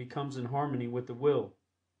vibration and becomes in harmony with the will,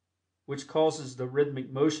 which causes the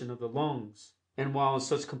rhythmic motion of the lungs, and while in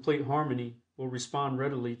such complete harmony, will respond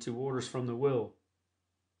readily to orders from the will.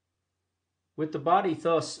 With the body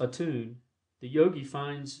thus attuned, the yogi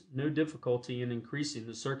finds no difficulty in increasing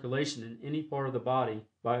the circulation in any part of the body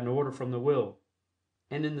by an order from the will,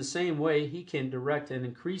 and in the same way he can direct an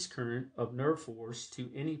increased current of nerve force to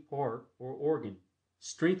any part or organ,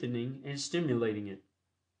 strengthening and stimulating it.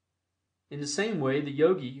 In the same way, the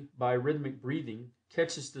yogi, by rhythmic breathing,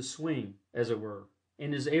 catches the swing, as it were,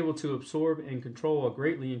 and is able to absorb and control a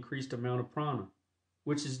greatly increased amount of prana,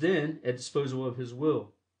 which is then at disposal of his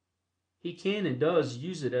will. He can and does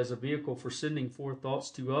use it as a vehicle for sending forth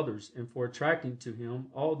thoughts to others and for attracting to him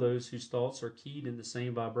all those whose thoughts are keyed in the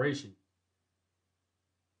same vibration.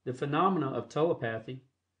 The phenomena of telepathy,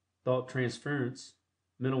 thought transference,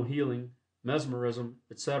 mental healing, mesmerism,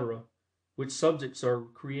 etc., which subjects are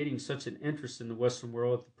creating such an interest in the Western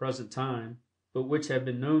world at the present time, but which have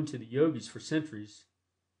been known to the yogis for centuries,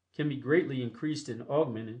 can be greatly increased and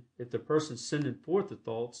augmented if the person sending forth the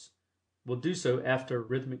thoughts will do so after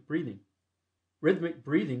rhythmic breathing. Rhythmic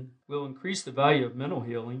breathing will increase the value of mental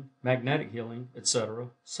healing, magnetic healing, etc.,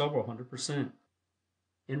 several 100%.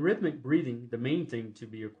 In rhythmic breathing, the main thing to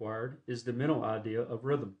be acquired is the mental idea of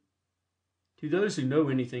rhythm. To those who know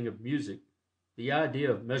anything of music, the idea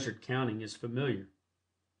of measured counting is familiar.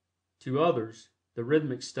 To others, the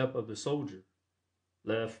rhythmic step of the soldier,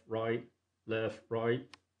 left, right, left, right,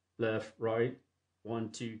 left, right, 1,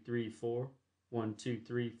 2, 3, 4, 1, 2,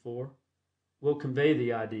 3, 4, will convey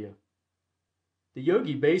the idea. The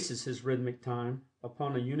yogi bases his rhythmic time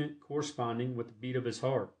upon a unit corresponding with the beat of his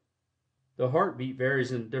heart. The heartbeat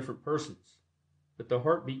varies in different persons, but the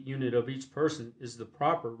heartbeat unit of each person is the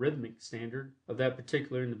proper rhythmic standard of that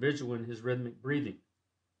particular individual in his rhythmic breathing.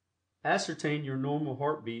 Ascertain your normal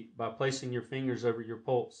heartbeat by placing your fingers over your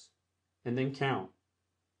pulse, and then count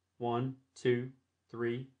 1, 2,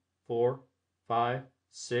 3, 4, 5,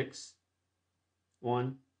 6,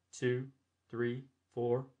 1, 2, 3,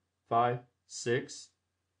 4, 5, 6,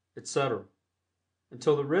 etc.,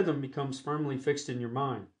 until the rhythm becomes firmly fixed in your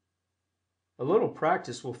mind. A little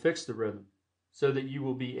practice will fix the rhythm, so that you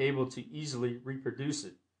will be able to easily reproduce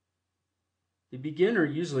it. The beginner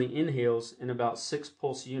usually inhales in about 6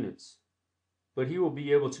 pulse units, but he will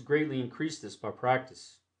be able to greatly increase this by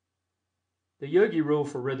practice. The yogi rule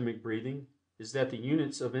for rhythmic breathing is that the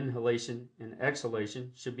units of inhalation and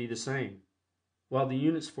exhalation should be the same, while the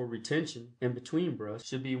units for retention and between breaths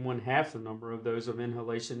should be 1/2 the number of those of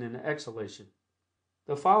inhalation and exhalation.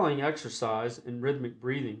 The following exercise in rhythmic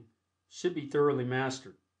breathing should be thoroughly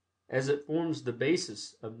mastered, as it forms the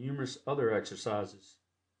basis of numerous other exercises,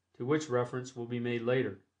 to which reference will be made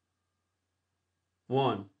later.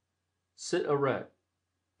 1. Sit erect,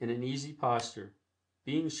 in an easy posture,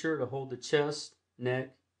 being sure to hold the chest,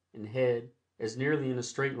 neck, and head as nearly in a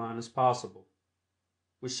straight line as possible,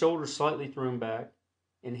 with shoulders slightly thrown back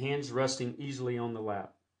and hands resting easily on the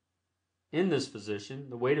lap. In this position,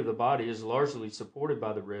 the weight of the body is largely supported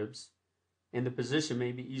by the ribs, and the position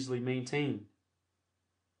may be easily maintained.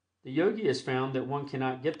 The yogi has found that one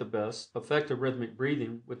cannot get the best effect of rhythmic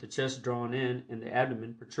breathing with the chest drawn in and the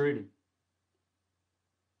abdomen protruding.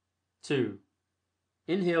 2.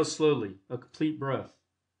 Inhale slowly, a complete breath,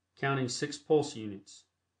 counting 6 pulse units.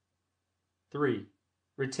 3.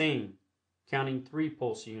 Retain, counting 3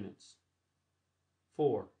 pulse units.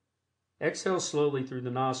 4. Exhale slowly through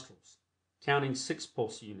the nostrils, counting 6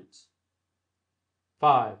 pulse units.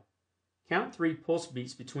 5. Count 3 pulse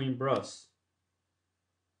beats between breaths.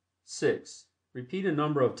 6. Repeat a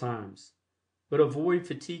number of times, but avoid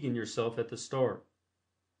fatiguing yourself at the start.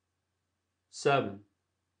 7.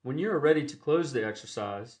 When you are ready to close the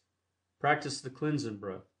exercise, practice the cleansing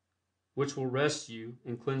breath, which will rest you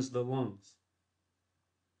and cleanse the lungs.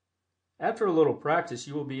 After a little practice,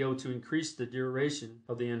 you will be able to increase the duration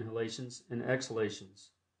of the inhalations and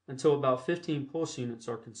exhalations until about 15 pulse units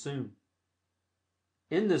are consumed.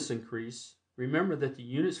 In this increase, remember that the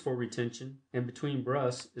units for retention and between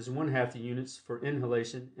breaths is 1/2 the units for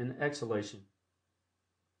inhalation and exhalation.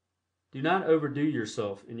 Do not overdo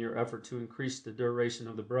yourself in your effort to increase the duration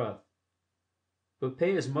of the breath, but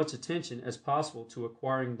pay as much attention as possible to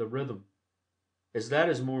acquiring the rhythm, as that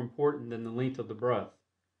is more important than the length of the breath.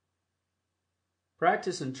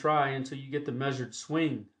 Practice and try until you get the measured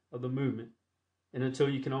swing of the movement and until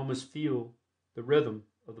you can almost feel the rhythm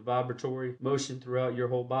of the vibratory motion throughout your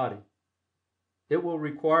whole body. It will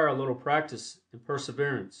require a little practice and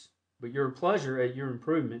perseverance, but your pleasure at your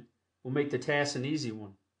improvement will make the task an easy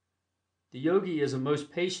one. The yogi is a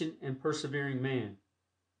most patient and persevering man,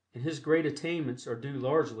 and his great attainments are due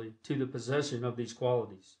largely to the possession of these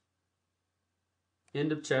qualities.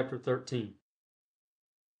 End of chapter 13.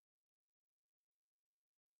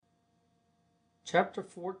 Chapter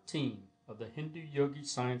 14 of the Hindu-Yogi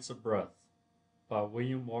Science of Breath by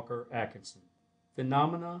William Walker Atkinson.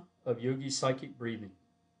 Phenomena of Yogi Psychic Breathing.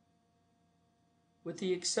 With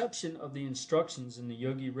the exception of the instructions in the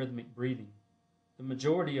Yogi Rhythmic Breathing, the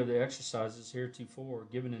majority of the exercises heretofore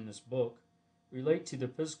given in this book relate to the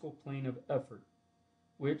physical plane of effort,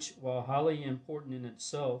 which, while highly important in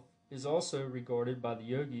itself, is also regarded by the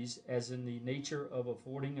yogis as in the nature of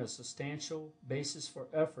affording a substantial basis for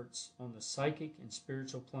efforts on the psychic and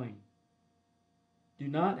spiritual plane. Do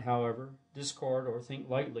not, however, discard or think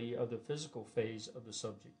lightly of the physical phase of the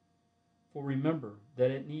subject, for remember that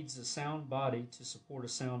it needs a sound body to support a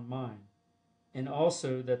sound mind, and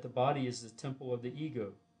also that the body is the temple of the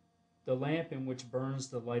ego, the lamp in which burns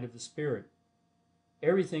the light of the spirit.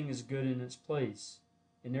 Everything is good in its place,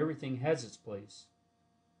 and everything has its place.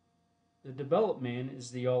 The developed man is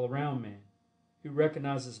the all-around man, who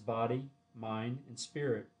recognizes body, mind, and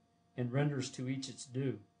spirit, and renders to each its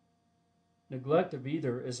due. Neglect of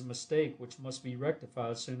either is a mistake which must be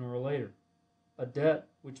rectified sooner or later, a debt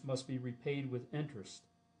which must be repaid with interest.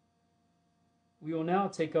 We will now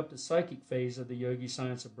take up the psychic phase of the Yogi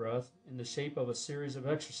Science of Breath in the shape of a series of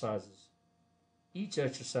exercises, each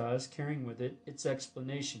exercise carrying with it its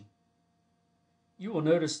explanation. You will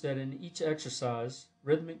notice that in each exercise,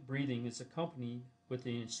 rhythmic breathing is accompanied with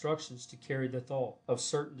the instructions to carry the thought of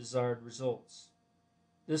certain desired results.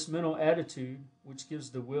 This mental attitude which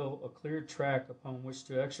gives the will a clear track upon which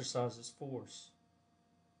to exercise its force.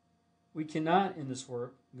 We cannot in this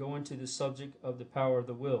work go into the subject of the power of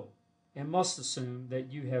the will, and must assume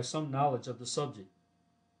that you have some knowledge of the subject.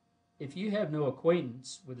 If you have no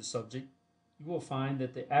acquaintance with the subject, you will find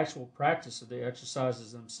that the actual practice of the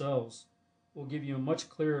exercises themselves will give you a much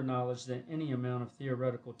clearer knowledge than any amount of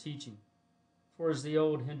theoretical teaching. For as the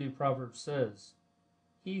old Hindu proverb says,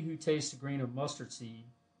 he who tastes a grain of mustard seed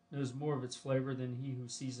knows more of its flavor than he who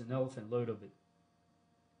sees an elephant load of it.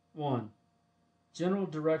 1. General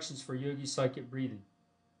directions for Yogi Psychic Breathing.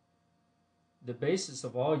 The basis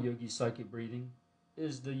of all Yogi Psychic Breathing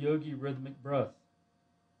is the Yogi Rhythmic Breath,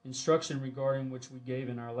 instruction regarding which we gave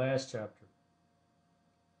in our last chapter.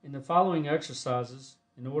 In the following exercises,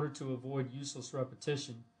 in order to avoid useless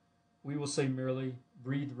repetition, we will say merely,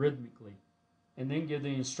 breathe rhythmically, and then give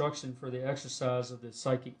the instruction for the exercise of the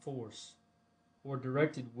psychic force, or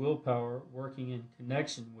directed willpower working in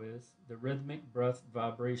connection with the rhythmic breath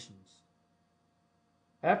vibrations.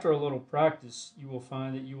 After a little practice, you will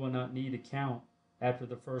find that you will not need a count after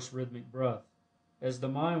the first rhythmic breath, as the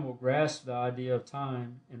mind will grasp the idea of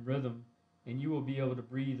time and rhythm, and you will be able to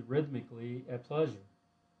breathe rhythmically at pleasure,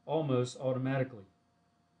 almost automatically.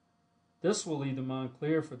 This will leave the mind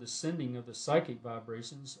clear for the sending of the psychic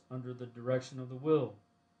vibrations under the direction of the will.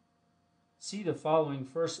 See the following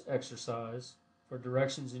first exercise for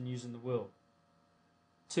directions in using the will.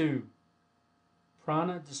 2.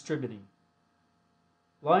 Prana distributing.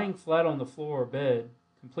 Lying flat on the floor or bed,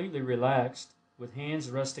 completely relaxed, with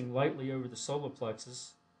hands resting lightly over the solar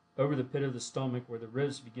plexus, over the pit of the stomach where the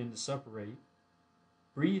ribs begin to separate.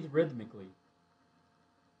 Breathe rhythmically.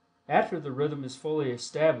 After the rhythm is fully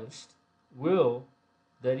established, will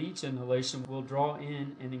that each inhalation will draw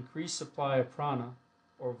in an increased supply of prana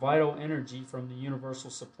or vital energy from the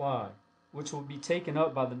universal supply, which will be taken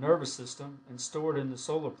up by the nervous system and stored in the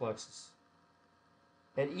solar plexus.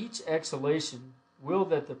 At each exhalation, will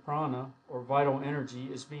that the prana or vital energy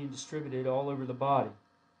is being distributed all over the body,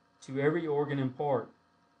 to every organ and part,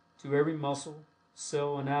 to every muscle,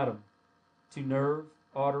 cell, and atom, to nerve,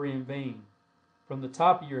 artery, and vein, from the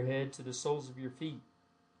top of your head to the soles of your feet,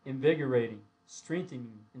 invigorating,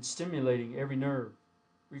 strengthening, and stimulating every nerve,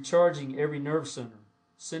 recharging every nerve center,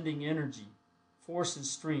 sending energy, force, and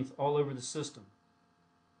strength all over the system.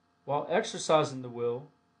 While exercising the will,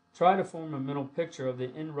 try to form a mental picture of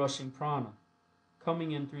the inrushing prana,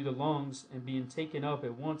 coming in through the lungs and being taken up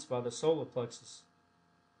at once by the solar plexus.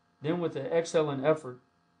 Then with the exhale and effort,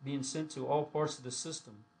 being sent to all parts of the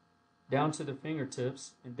system, down to the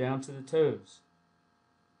fingertips and down to the toes.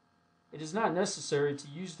 It is not necessary to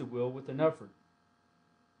use the will with an effort.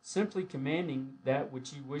 Simply commanding that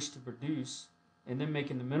which you wish to produce and then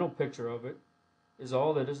making the mental picture of it is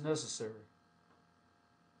all that is necessary.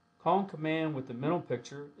 Calm command with the mental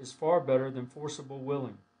picture is far better than forcible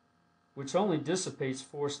willing, which only dissipates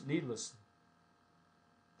force needlessly.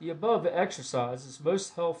 The above exercise is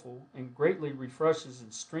most helpful and greatly refreshes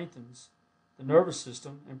and strengthens the nervous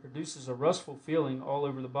system and produces a restful feeling all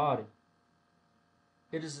over the body.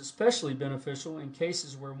 It is especially beneficial in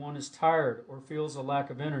cases where one is tired or feels a lack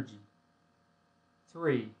of energy.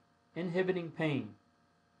 3. Inhibiting pain.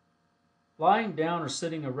 Lying down or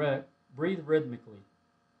sitting erect, breathe rhythmically,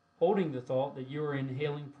 holding the thought that you are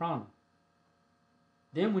inhaling prana.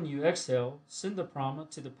 Then when you exhale, send the prana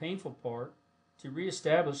to the painful part to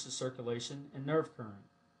re-establish the circulation and nerve current.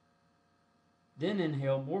 Then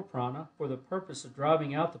inhale more prana for the purpose of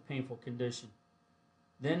driving out the painful condition.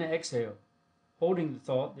 Then exhale, holding the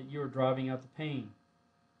thought that you are driving out the pain.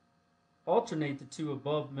 Alternate the two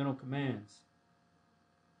above mental commands.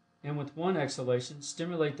 And with one exhalation,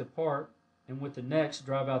 stimulate the part, and with the next,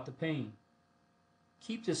 drive out the pain.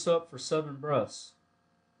 Keep this up for 7 breaths.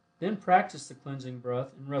 Then practice the cleansing breath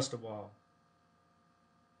and rest a while.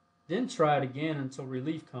 Then try it again until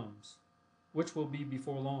relief comes, which will be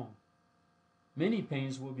before long. Many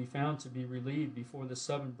pains will be found to be relieved before the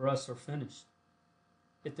 7 breaths are finished.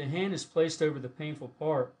 If the hand is placed over the painful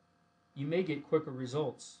part, you may get quicker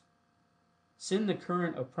results. Send the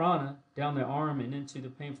current of prana down the arm and into the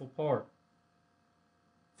painful part.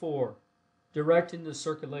 4. Directing the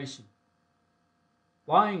circulation.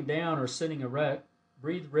 Lying down or sitting erect,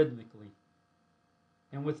 breathe rhythmically.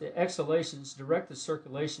 And with the exhalations, direct the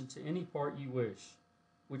circulation to any part you wish,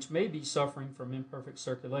 which may be suffering from imperfect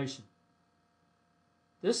circulation.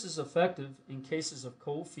 This is effective in cases of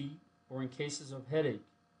cold feet or in cases of headache,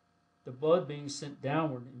 the blood being sent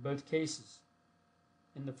downward in both cases.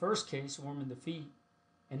 In the first case, warming the feet,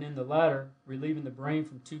 and in the latter, relieving the brain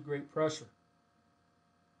from too great pressure.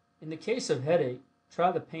 In the case of headache,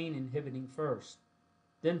 try the pain inhibiting first,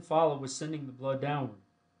 then follow with sending the blood downward.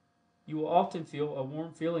 You will often feel a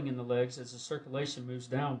warm feeling in the legs as the circulation moves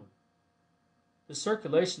downward. The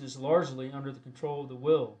circulation is largely under the control of the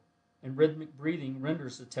will, and rhythmic breathing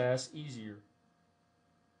renders the task easier.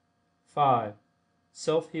 5.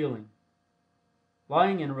 Self-healing.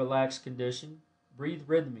 Lying in a relaxed condition, breathe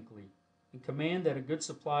rhythmically, and command that a good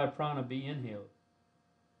supply of prana be inhaled.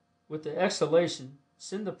 With the exhalation,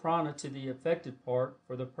 send the prana to the affected part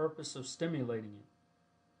for the purpose of stimulating it.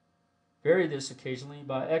 Vary this occasionally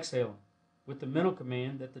by exhaling, with the mental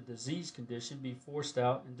command that the disease condition be forced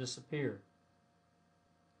out and disappear.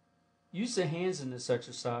 Use the hands in this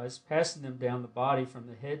exercise, passing them down the body from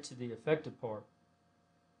the head to the affected part.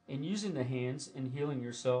 In using the hands in healing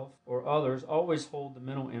yourself or others, always hold the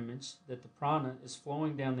mental image that the prana is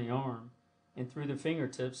flowing down the arm and through the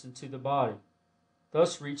fingertips into the body,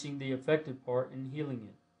 thus reaching the affected part and healing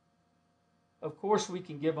it. Of course, we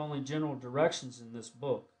can give only general directions in this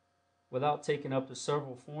book, without taking up the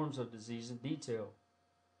several forms of disease in detail,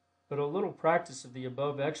 but a little practice of the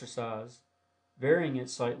above exercise, varying it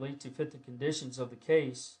slightly to fit the conditions of the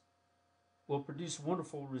case, will produce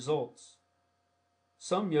wonderful results.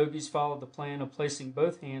 Some yogis follow the plan of placing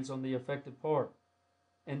both hands on the affected part,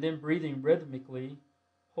 and then breathing rhythmically,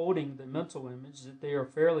 holding the mental image that they are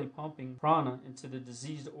fairly pumping prana into the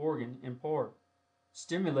diseased organ and part,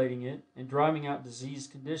 stimulating it and driving out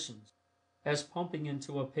diseased conditions, as pumping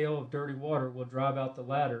into a pail of dirty water will drive out the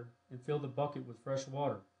latter and fill the bucket with fresh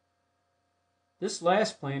water. This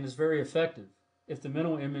last plan is very effective if the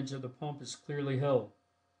mental image of the pump is clearly held.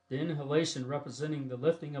 the inhalation representing the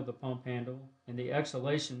lifting of the pump handle and the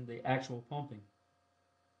exhalation the actual pumping.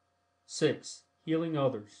 6. Healing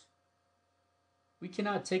others. We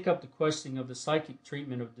cannot take up the question of the psychic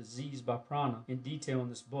treatment of disease by prana in detail in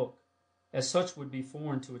this book, as such would be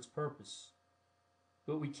foreign to its purpose.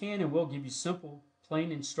 But we can and will give you simple,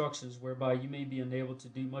 plain instructions whereby you may be enabled to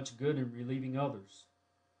do much good in relieving others.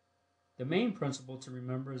 The main principle to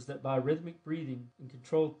remember is that by rhythmic breathing and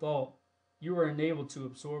controlled thought, you are enabled to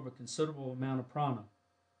absorb a considerable amount of prana,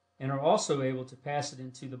 and are also able to pass it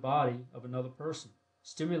into the body of another person,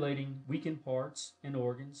 stimulating weakened parts and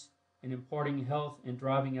organs, and imparting health and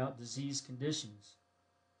driving out disease conditions.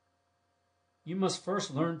 You must first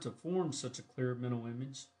learn to form such a clear mental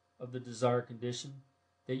image of the desired condition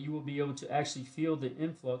that you will be able to actually feel the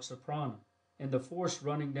influx of prana and the force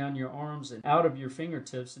running down your arms and out of your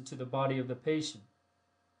fingertips into the body of the patient.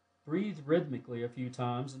 Breathe rhythmically a few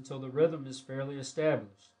times until the rhythm is fairly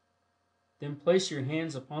established. Then place your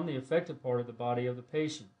hands upon the affected part of the body of the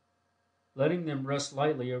patient, letting them rest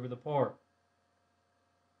lightly over the part.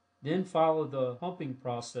 Then follow the pumping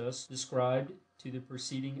process described to the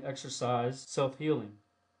preceding exercise, self-healing,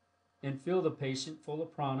 and fill the patient full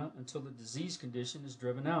of prana until the disease condition is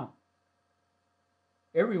driven out.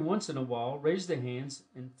 Every once in a while, raise the hands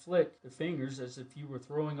and flick the fingers as if you were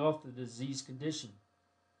throwing off the disease condition.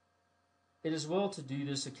 It is well to do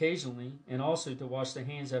this occasionally and also to wash the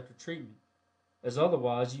hands after treatment, as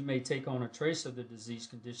otherwise you may take on a trace of the disease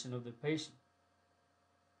condition of the patient.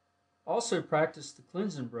 Also practice the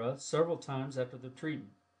cleansing breath several times after the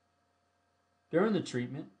treatment. During the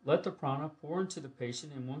treatment, let the prana pour into the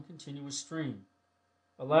patient in one continuous stream,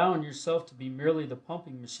 allowing yourself to be merely the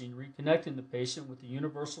pumping machinery connecting the patient with the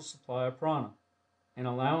universal supply of prana, and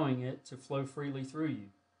allowing it to flow freely through you.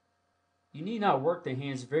 You need not work the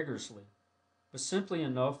hands vigorously, but simply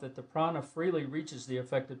enough that the prana freely reaches the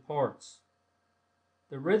affected parts.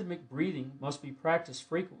 The rhythmic breathing must be practiced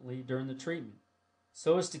frequently during the treatment,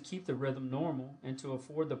 so as to keep the rhythm normal and to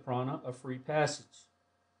afford the prana a free passage.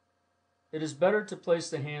 It is better to place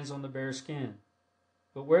the hands on the bare skin,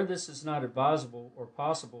 but where this is not advisable or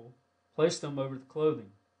possible, place them over the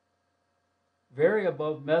clothing. Vary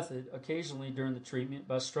above method occasionally during the treatment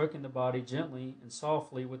by stroking the body gently and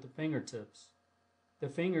softly with the fingertips, the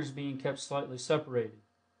fingers being kept slightly separated.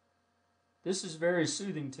 This is very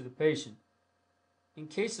soothing to the patient. In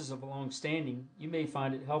cases of long standing, you may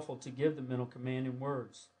find it helpful to give the mental command in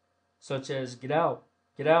words, such as get out,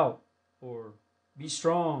 or be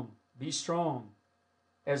strong,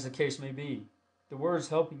 as the case may be, the words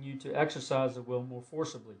helping you to exercise the will more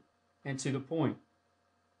forcibly, and to the point.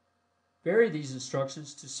 Vary these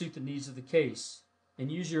instructions to suit the needs of the case,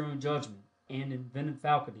 and use your own judgment and inventive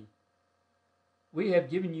faculty. We have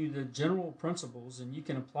given you the general principles, and you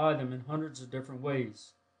can apply them in hundreds of different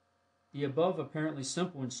ways. The above apparently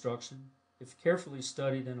simple instruction, if carefully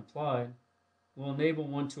studied and applied, will enable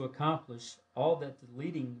one to accomplish all that the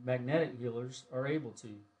leading magnetic healers are able to,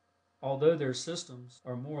 although their systems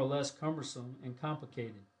are more or less cumbersome and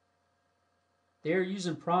complicated. They are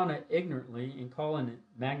using prana ignorantly and calling it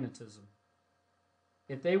magnetism.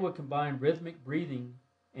 If they would combine rhythmic breathing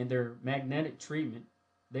and their magnetic treatment,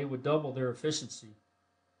 they would double their efficiency.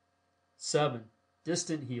 7.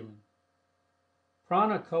 Distant healing.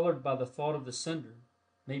 Prana colored by the thought of the sender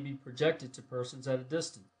may be projected to persons at a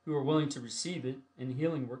distance who are willing to receive it, and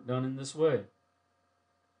healing work done in this way.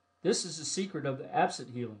 This is the secret of the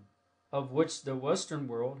absent healing, of which the Western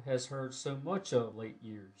world has heard so much of late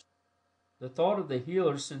years. The thought of the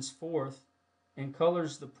healer sends forth and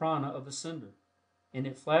colors the prana of the sender, and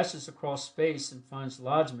it flashes across space and finds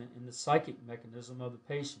lodgment in the psychic mechanism of the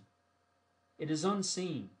patient. It is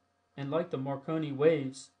unseen, and like the Marconi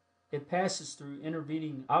waves, it passes through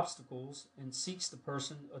intervening obstacles and seeks the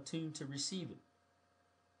person attuned to receive it.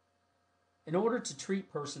 In order to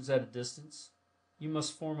treat persons at a distance, you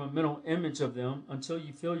must form a mental image of them until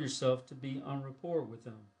you feel yourself to be en rapport with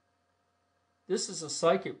them. This is a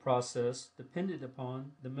psychic process dependent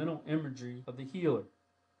upon the mental imagery of the healer.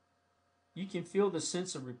 You can feel the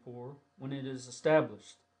sense of rapport when it is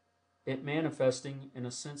established, it manifesting in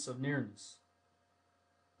a sense of nearness.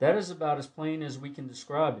 That is about as plain as we can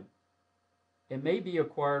describe it. It may be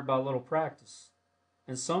acquired by a little practice,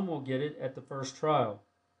 and some will get it at the first trial.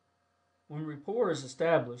 When rapport is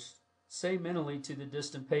established, say mentally to the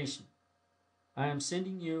distant patient, I am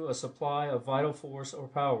sending you a supply of vital force or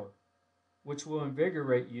power, which will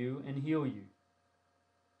invigorate you and heal you.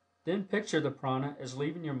 Then picture the prana as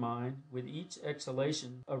leaving your mind with each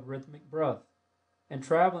exhalation of rhythmic breath, and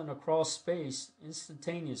traveling across space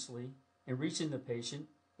instantaneously and reaching the patient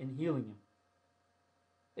and healing him.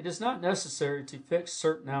 It is not necessary to fix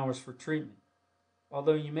certain hours for treatment,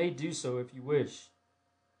 although you may do so if you wish.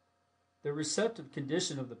 The receptive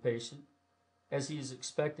condition of the patient, as he is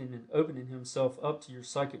expecting and opening himself up to your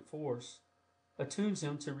psychic force, attunes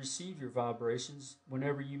him to receive your vibrations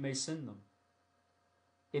whenever you may send them.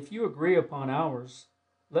 If you agree upon hours,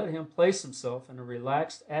 let him place himself in a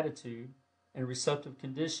relaxed attitude and receptive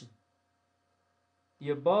condition. The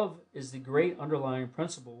above is the great underlying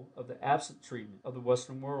principle of the absent treatment of the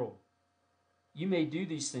Western world. You may do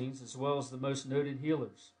these things as well as the most noted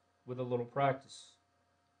healers, with a little practice.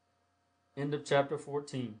 End of chapter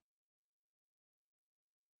 14.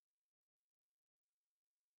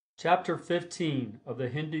 Chapter 15 of the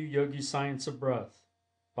Hindu-Yogi Science of Breath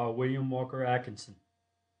by William Walker Atkinson.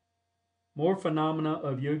 More phenomena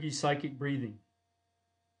of yogi psychic breathing.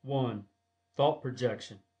 1. Thought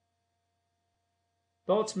projection.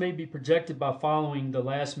 Thoughts may be projected by following the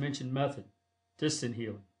last mentioned method, distant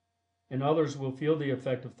healing, and others will feel the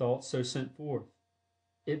effect of thoughts so sent forth,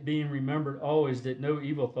 it being remembered always that no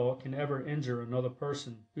evil thought can ever injure another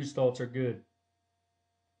person whose thoughts are good.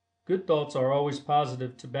 Good thoughts are always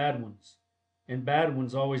positive to bad ones, and bad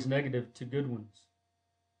ones always negative to good ones.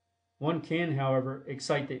 One can, however,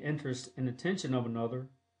 excite the interest and attention of another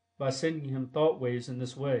by sending him thought waves in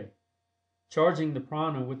this way, charging the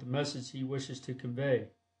prana with the message he wishes to convey.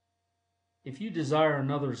 If you desire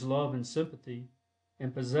another's love and sympathy,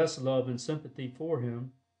 and possess love and sympathy for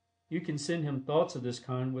him, you can send him thoughts of this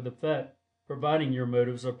kind with effect, providing your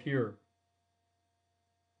motives are pure.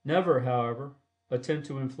 Never, however, attempt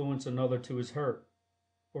to influence another to his hurt,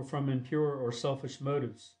 or from impure or selfish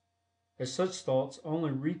motives, as such thoughts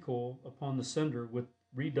only recoil upon the sender with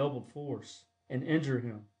redoubled force, and injure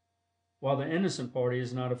him, while the innocent party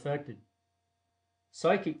is not affected.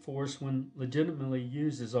 Psychic force when legitimately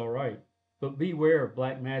used is alright, but beware of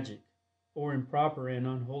black magic, or improper and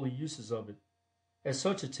unholy uses of it, as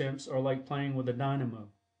such attempts are like playing with a dynamo,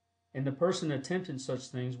 and the person attempting such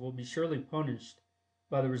things will be surely punished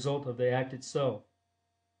by the result of the act itself.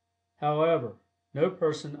 However, no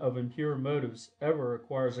person of impure motives ever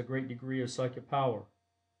acquires a great degree of psychic power,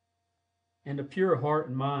 and a pure heart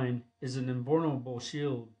and mind is an invulnerable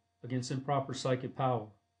shield against improper psychic power.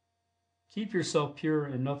 Keep yourself pure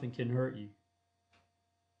and nothing can hurt you.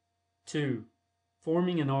 2.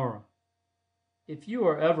 Forming an aura. If you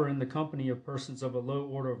are ever in the company of persons of a low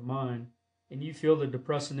order of mind, and you feel the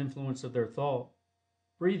depressing influence of their thought,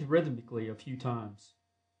 breathe rhythmically a few times,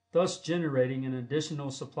 thus generating an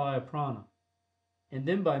additional supply of prana, and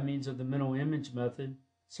then by means of the mental image method,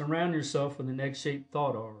 surround yourself with an egg-shaped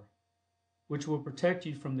thought aura, which will protect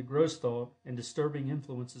you from the gross thought and disturbing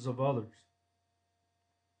influences of others.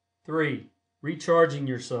 3. Recharging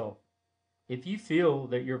yourself. If you feel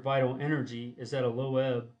that your vital energy is at a low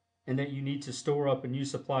ebb and that you need to store up a new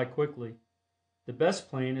supply quickly, the best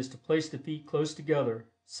plan is to place the feet close together,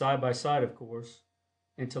 side by side of course,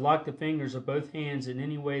 and to lock the fingers of both hands in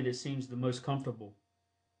any way that seems the most comfortable.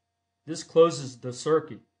 This closes the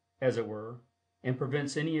circuit, as it were, and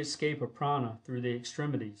prevents any escape of prana through the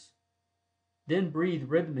extremities. Then breathe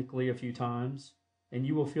rhythmically a few times, and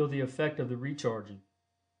you will feel the effect of the recharging.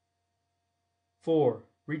 4.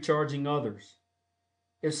 Recharging others.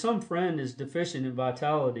 If some friend is deficient in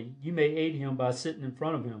vitality, you may aid him by sitting in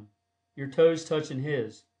front of him, your toes touching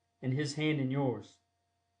his, and his hand in yours.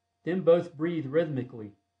 Then both breathe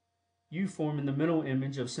rhythmically, you forming the mental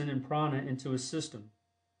image of sending prana into his system,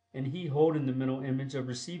 and he holding the mental image of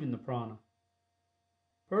receiving the prana.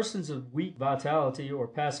 Persons of weak vitality or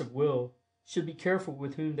passive will should be careful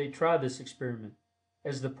with whom they try this experiment,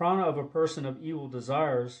 as the prana of a person of evil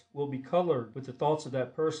desires will be colored with the thoughts of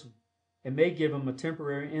that person, and may give him a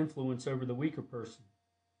temporary influence over the weaker person.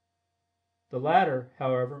 The latter,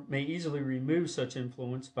 however, may easily remove such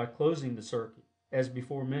influence by closing the circuit, as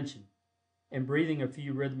before mentioned, and breathing a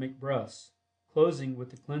few rhythmic breaths, closing with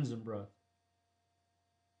the cleansing breath.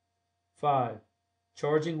 5.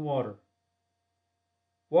 Charging water.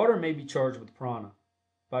 Water may be charged with prana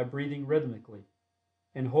by breathing rhythmically,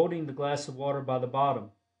 and holding the glass of water by the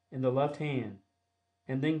bottom in the left hand,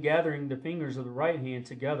 and then gathering the fingers of the right hand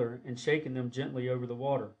together and shaking them gently over the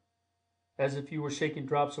water, as if you were shaking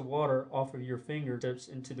drops of water off of your fingertips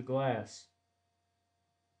into the glass.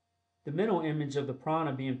 The mental image of the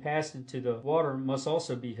prana being passed into the water must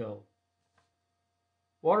also be held.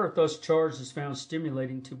 Water thus charged is found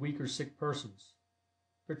stimulating to weak or sick persons,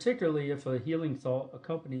 particularly if a healing thought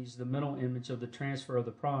accompanies the mental image of the transfer of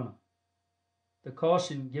the prana. The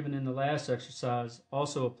caution given in the last exercise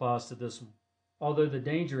also applies to this one, although the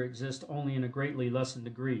danger exists only in a greatly lessened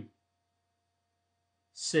degree.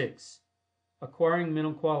 6. Acquiring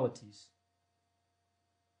mental qualities.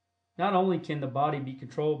 Not only can the body be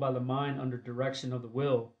controlled by the mind under direction of the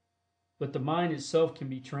will, but the mind itself can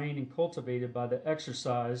be trained and cultivated by the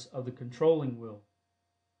exercise of the controlling will.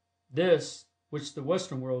 This, which the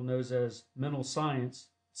Western world knows as mental science,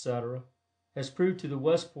 etc., has proved to the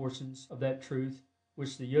West portions of that truth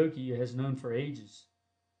which the Yogi has known for ages.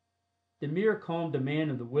 The mere calm demand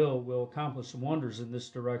of the will accomplish wonders in this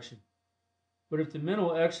direction, but if the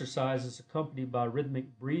mental exercise is accompanied by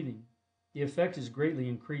rhythmic breathing, the effect is greatly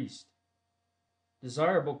increased.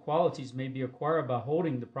 Desirable qualities may be acquired by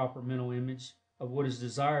holding the proper mental image of what is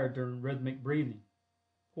desired during rhythmic breathing.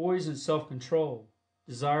 Poise and self-control,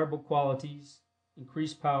 desirable qualities,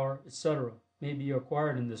 increased power, etc., may be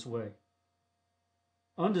acquired in this way.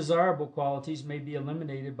 Undesirable qualities may be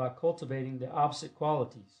eliminated by cultivating the opposite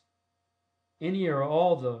qualities. Any or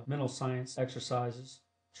all the mental science exercises,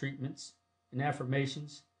 treatments, and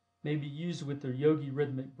affirmations may be used with the yogi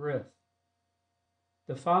rhythmic breath.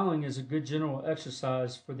 The following is a good general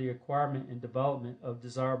exercise for the acquirement and development of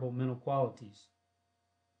desirable mental qualities.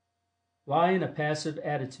 Lie in a passive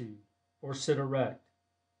attitude, or sit erect.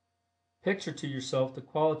 Picture to yourself the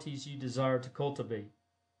qualities you desire to cultivate,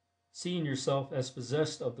 seeing yourself as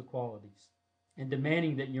possessed of the qualities, and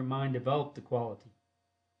demanding that your mind develop the quality.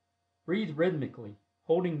 Breathe rhythmically,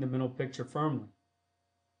 holding the mental picture firmly.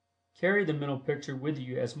 Carry the mental picture with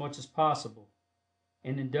you as much as possible,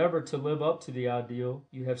 and endeavor to live up to the ideal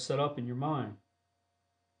you have set up in your mind.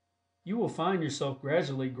 You will find yourself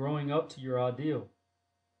gradually growing up to your ideal.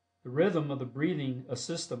 The rhythm of the breathing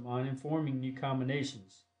assists the mind in forming new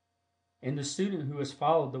combinations, and the student who has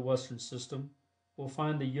followed the Western system will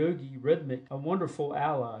find the yogi rhythmic a wonderful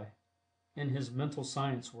ally in his mental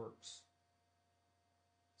science works.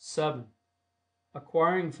 7.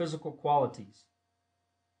 Acquiring physical qualities.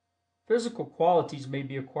 Physical qualities may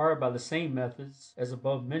be acquired by the same methods as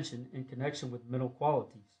above mentioned in connection with mental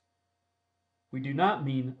qualities. We do not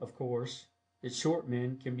mean, of course, that short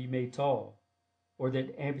men can be made tall, or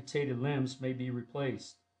that amputated limbs may be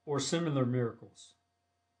replaced, or similar miracles.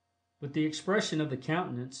 But the expression of the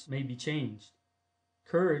countenance may be changed.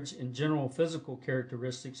 Courage and general physical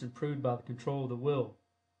characteristics improved by the control of the will,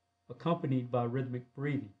 accompanied by rhythmic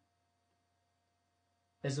breathing.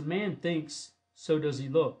 As a man thinks, so does he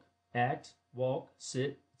look, act, walk,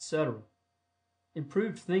 sit, etc.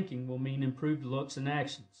 Improved thinking will mean improved looks and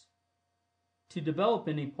actions. To develop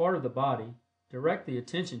any part of the body, direct the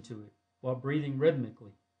attention to it while breathing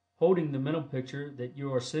rhythmically, holding the mental picture that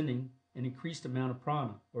you are sending an increased amount of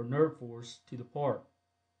prana or nerve force to the part,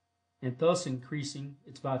 and thus increasing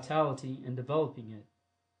its vitality and developing it.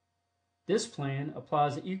 This plan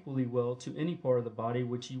applies equally well to any part of the body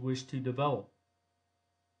which you wish to develop.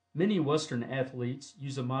 Many Western athletes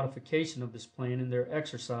use a modification of this plan in their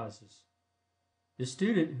exercises. The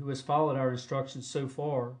student who has followed our instructions so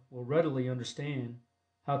far will readily understand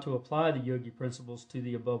how to apply the yogi principles to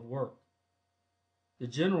the above work. The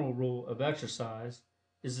general rule of exercise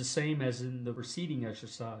is the same as in the preceding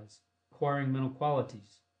exercise, acquiring mental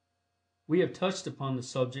qualities. We have touched upon the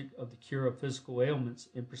subject of the cure of physical ailments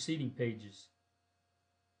in preceding pages.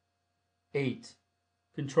 8.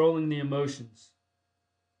 Controlling the emotions.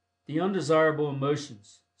 The undesirable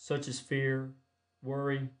emotions, such as fear,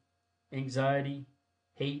 worry, anxiety,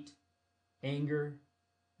 hate, anger,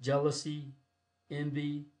 jealousy,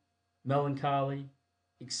 envy, melancholy,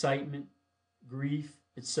 excitement, grief,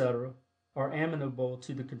 etc., are amenable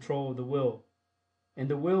to the control of the will, and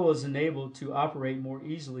the will is enabled to operate more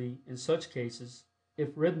easily in such cases if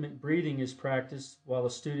rhythmic breathing is practiced while the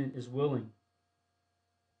student is willing.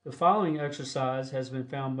 The following exercise has been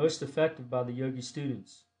found most effective by the yogi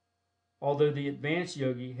students, although the advanced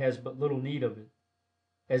yogi has but little need of it,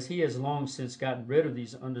 as he has long since gotten rid of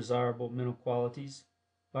these undesirable mental qualities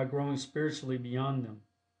by growing spiritually beyond them.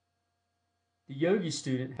 The yogi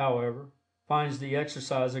student, however, finds the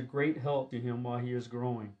exercise a great help to him while he is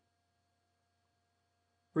growing.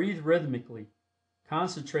 Breathe rhythmically,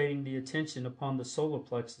 concentrating the attention upon the solar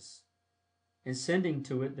plexus and sending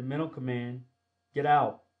to it the mental command, "Get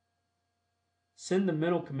out." Send the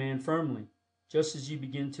mental command firmly, just as you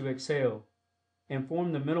begin to exhale, and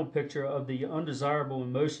form the mental picture of the undesirable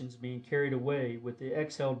emotions being carried away with the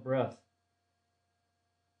exhaled breath.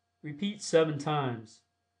 Repeat 7 times,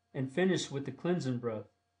 and finish with the cleansing breath,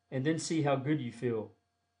 and then see how good you feel.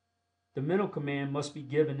 The mental command must be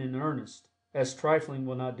given in earnest, as trifling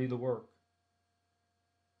will not do the work.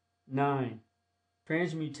 9.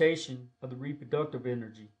 Transmutation of the reproductive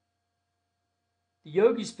energy. The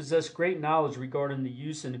yogis possess great knowledge regarding the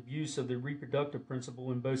use and abuse of the reproductive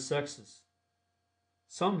principle in both sexes.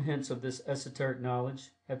 Some hints of this esoteric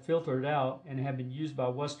knowledge have filtered out and have been used by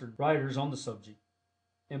Western writers on the subject,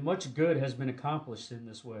 and much good has been accomplished in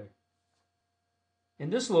this way. In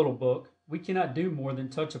this little book, we cannot do more than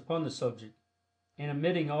touch upon the subject, and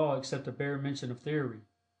omitting all except a bare mention of theory.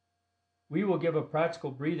 We will give a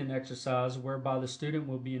practical breathing exercise whereby the student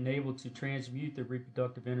will be enabled to transmute the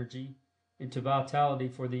reproductive energy into vitality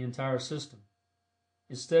for the entire system,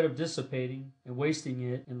 instead of dissipating and wasting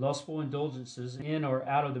it in lustful indulgences in or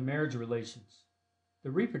out of the marriage relations. The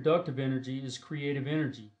reproductive energy is creative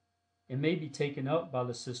energy, and may be taken up by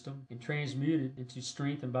the system and transmuted into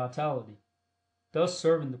strength and vitality, thus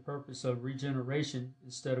serving the purpose of regeneration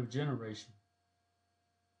instead of generation.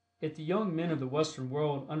 If the young men of the Western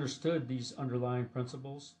world understood these underlying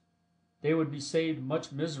principles, they would be saved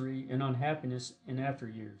much misery and unhappiness in after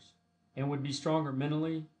years, and would be stronger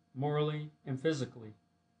mentally, morally, and physically.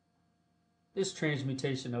 This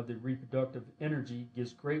transmutation of the reproductive energy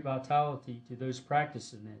gives great vitality to those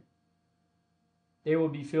practicing it. They will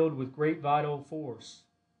be filled with great vital force,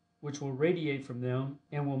 which will radiate from them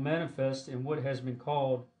and will manifest in what has been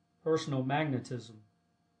called personal magnetism.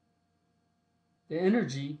 The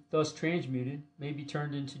energy, thus transmuted, may be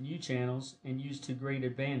turned into new channels and used to great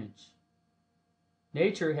advantage.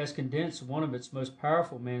 Nature has condensed one of its most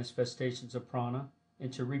powerful manifestations of prana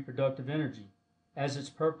into reproductive energy, as its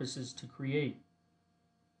purpose is to create.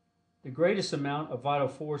 The greatest amount of vital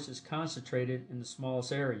force is concentrated in the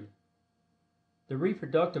smallest area. The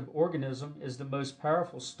reproductive organism is the most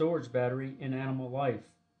powerful storage battery in animal life,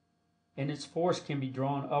 and its force can be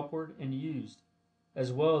drawn upward and used,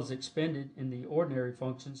 as well as expended in the ordinary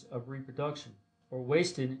functions of reproduction, or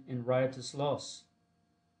wasted in riotous lusts.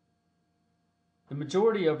 The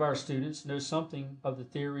majority of our students know something of the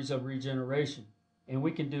theories of regeneration, and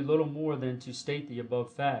we can do little more than to state the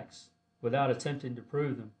above facts, without attempting to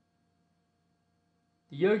prove them.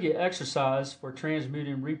 The yoga exercise for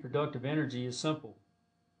transmuting reproductive energy is simple.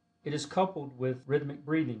 It is coupled with rhythmic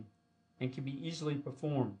breathing, and can be easily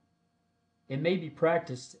performed. It may be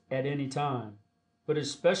practiced at any time, but is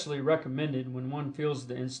especially recommended when one feels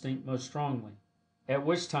the instinct most strongly, at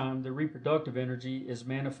which time the reproductive energy is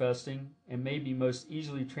manifesting and may be most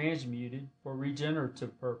easily transmuted for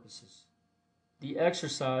regenerative purposes. The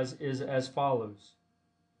exercise is as follows.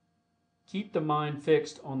 Keep the mind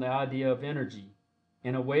fixed on the idea of energy,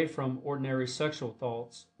 and away from ordinary sexual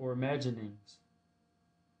thoughts or imaginings.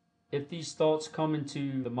 If these thoughts come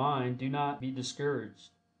into the mind, do not be discouraged,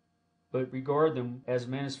 but regard them as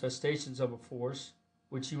manifestations of a force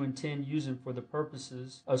which you intend using for the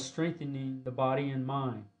purposes of strengthening the body and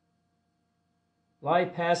mind. Lie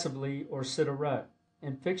passively or sit erect,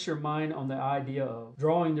 and fix your mind on the idea of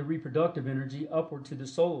drawing the reproductive energy upward to the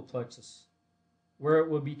solar plexus, where it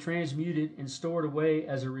will be transmuted and stored away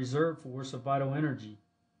as a reserve force of vital energy.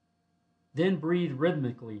 Then breathe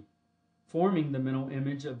rhythmically, forming the mental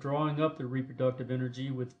image of drawing up the reproductive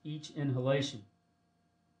energy with each inhalation.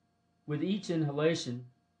 With each inhalation,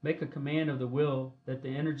 make a command of the will that the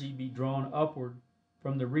energy be drawn upward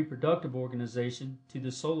from the reproductive organization to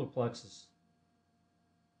the solar plexus.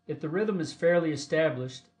 If the rhythm is fairly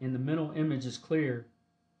established and the mental image is clear,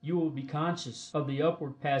 you will be conscious of the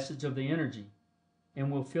upward passage of the energy, and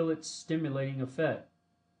will feel its stimulating effect.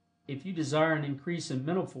 If you desire an increase in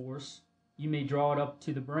mental force, you may draw it up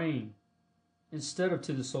to the brain, instead of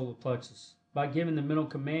to the solar plexus, by giving the mental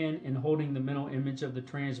command and holding the mental image of the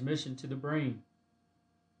transmission to the brain.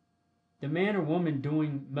 The man or woman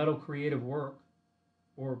doing mental creative work,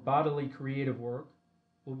 or bodily creative work,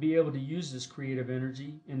 will be able to use this creative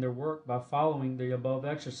energy in their work by following the above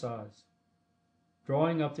exercise,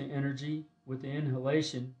 drawing up the energy with the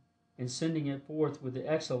inhalation and sending it forth with the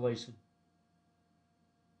exhalation.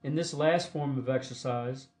 In this last form of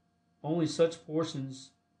exercise, only such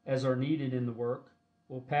portions as are needed in the work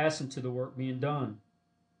will pass into the work being done,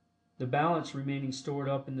 the balance remaining stored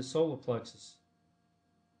up in the solar plexus.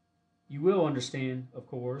 You will understand, of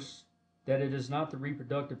course, that it is not the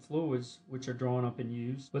reproductive fluids which are drawn up and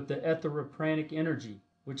used, but the etheric energy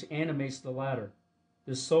which animates the latter,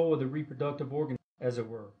 the soul of the reproductive organ, as it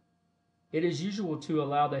were. It is usual to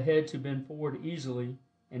allow the head to bend forward easily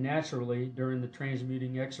and naturally during the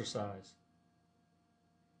transmuting exercise.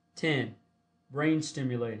 10. Brain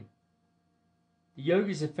stimulating. The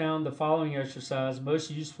yogis have found the following exercise most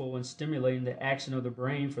useful in stimulating the action of the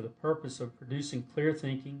brain for the purpose of producing clear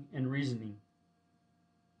thinking and reasoning.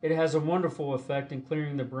 It has a wonderful effect in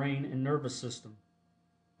clearing the brain and nervous system,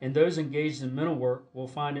 and those engaged in mental work will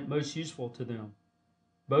find it most useful to them,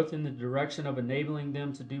 both in the direction of enabling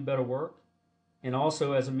them to do better work, and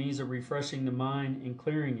also as a means of refreshing the mind and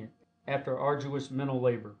clearing it after arduous mental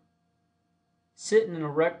labor. Sit in an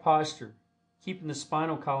erect posture, keeping the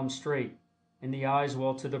spinal column straight and the eyes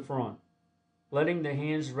well to the front. letting the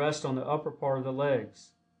hands rest on the upper part of the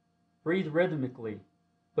legs. Breathe rhythmically,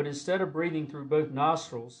 but instead of breathing through both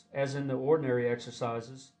nostrils, as in the ordinary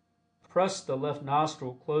exercises, press the left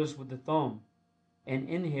nostril closed with the thumb and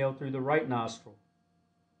inhale through the right nostril.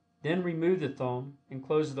 Then remove the thumb and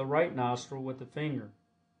close the right nostril with the finger,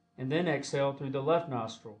 and then exhale through the left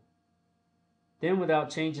nostril. Then, without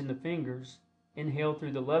changing the fingers, inhale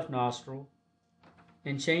through the left nostril,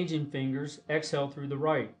 and changing fingers, exhale through the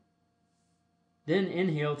right. Then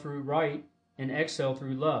inhale through right and exhale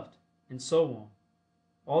through left, and so on,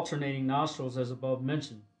 alternating nostrils as above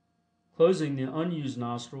mentioned, closing the unused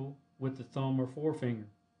nostril with the thumb or forefinger.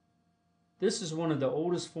 This is one of the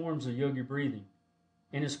oldest forms of yogi breathing,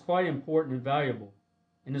 and is quite important and valuable,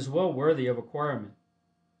 and is well worthy of acquirement.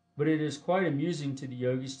 But it is quite amusing to the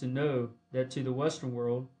yogis to know that to the Western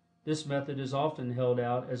world this method is often held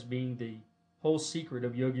out as being the whole secret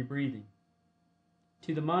of yogi breathing.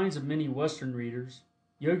 To the minds of many Western readers,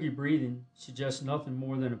 yogi breathing suggests nothing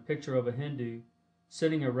more than a picture of a Hindu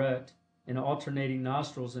sitting erect and alternating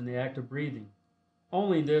nostrils in the act of breathing.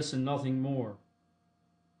 Only this and nothing more.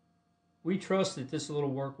 We trust that this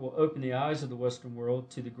little work will open the eyes of the Western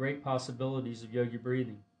world to the great possibilities of yogi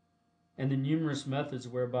breathing, and the numerous methods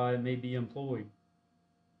whereby it may be employed.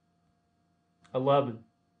 11.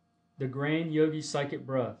 The Grand Yogi Psychic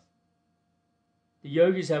Breath. The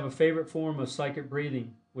yogis have a favorite form of psychic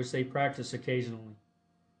breathing which they practice occasionally,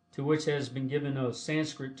 to which has been given a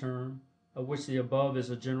Sanskrit term of which the above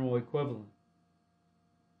is a general equivalent.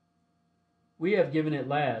 We have given it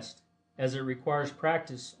last, as it requires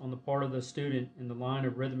practice on the part of the student in the line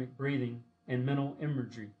of rhythmic breathing and mental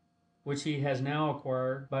imagery, which he has now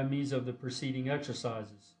acquired by means of the preceding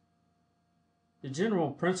exercises. The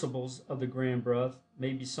general principles of the grand breath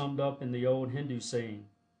may be summed up in the old Hindu saying,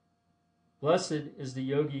 "Blessed is the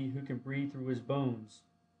yogi who can breathe through his bones."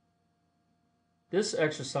 This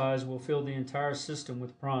exercise will fill the entire system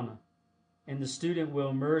with prana, and the student will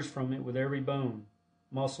emerge from it with every bone,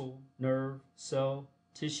 muscle, nerve, cell,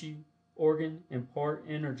 tissue, organ, and part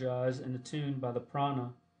energized and attuned by the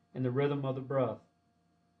prana and the rhythm of the breath.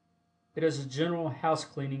 It is a general house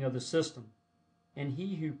cleaning of the system, and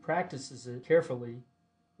he who practices it carefully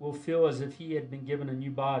will feel as if he had been given a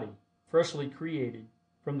new body, freshly created,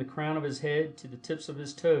 from the crown of his head to the tips of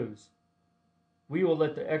his toes. We will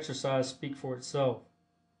let the exercise speak for itself.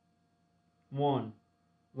 1.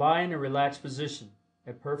 Lie in a relaxed position,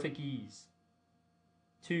 at perfect ease.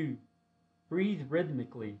 2. Breathe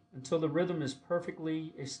rhythmically until the rhythm is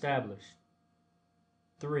perfectly established.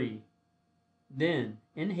 3. Then,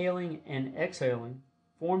 inhaling and exhaling,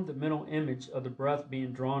 form the mental image of the breath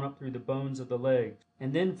being drawn up through the bones of the legs,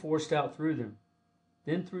 and then forced out through them,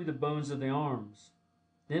 then through the bones of the arms,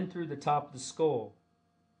 then through the top of the skull,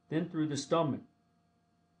 then through the stomach,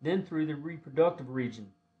 then through the reproductive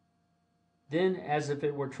region, then as if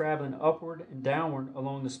it were traveling upward and downward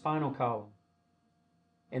along the spinal column,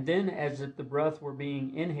 and then as if the breath were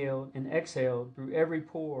being inhaled and exhaled through every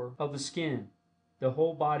pore of the skin, the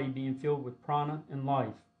whole body being filled with prana and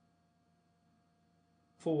life.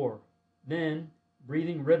 4. Then,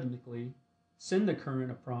 breathing rhythmically, send the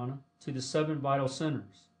current of prana to the 7 vital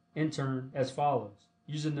centers, in turn as follows,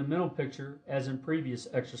 using the mental picture as in previous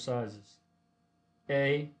exercises.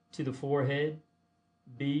 A. To the forehead,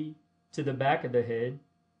 B. To the back of the head,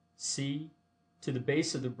 C. To the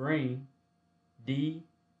base of the brain, D.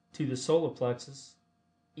 To the solar plexus,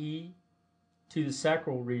 E. To the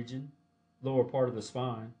sacral region, lower part of the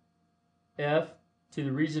spine, F. To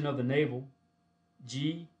the region of the navel,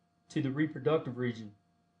 G. To the reproductive region.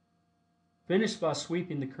 Finish by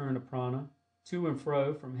sweeping the current of prana to and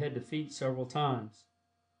fro from head to feet several times.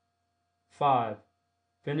 5.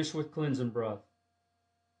 Finish with cleansing breath.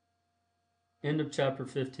 End of chapter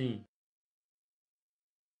 15.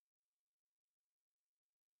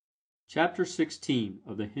 Chapter 16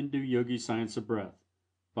 of the Hindu-Yogi Science of Breath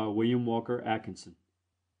by William Walker Atkinson.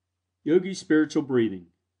 Yogi Spiritual Breathing.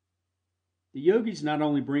 The yogis not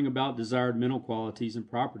only bring about desired mental qualities and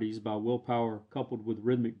properties by willpower coupled with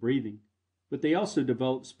rhythmic breathing, but they also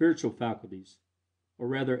develop spiritual faculties, or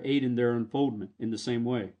rather aid in their unfoldment in the same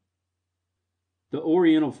way. The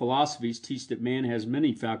Oriental philosophies teach that man has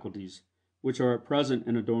many faculties which are at present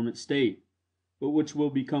in a dormant state, but which will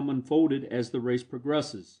become unfolded as the race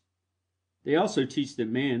progresses. They also teach that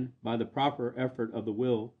man, by the proper effort of the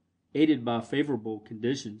will, aided by favorable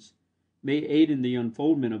conditions, may aid in the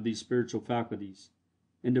unfoldment of these spiritual faculties,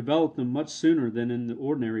 and develop them much sooner than in the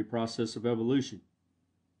ordinary process of evolution.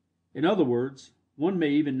 In other words, one may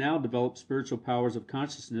even now develop spiritual powers of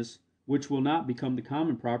consciousness which will not become the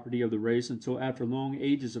common property of the race until after long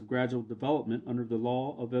ages of gradual development under the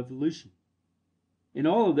law of evolution. In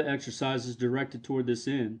all of the exercises directed toward this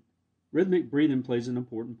end, rhythmic breathing plays an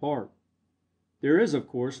important part. There is, of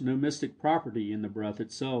course, no mystic property in the breath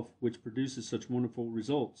itself which produces such wonderful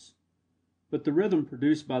results, but the rhythm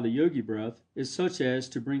produced by the Yogi breath is such as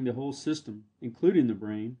to bring the whole system, including the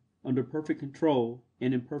brain, under perfect control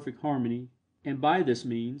and in perfect harmony, and by this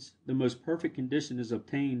means the most perfect condition is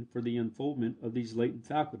obtained for the unfoldment of these latent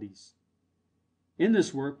faculties. In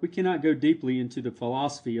this work we cannot go deeply into the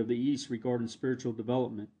philosophy of the East regarding spiritual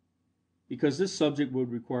development, because this subject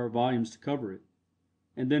would require volumes to cover it,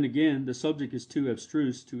 and then again the subject is too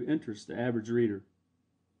abstruse to interest the average reader.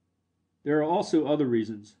 There are also other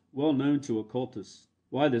reasons, well known to occultists,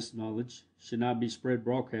 why this knowledge should not be spread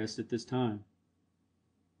broadcast at this time.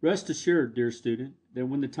 Rest assured, dear student, that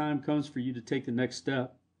when the time comes for you to take the next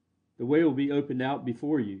step, the way will be opened out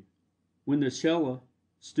before you. When the Chela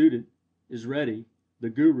student is ready, the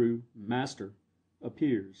Guru Master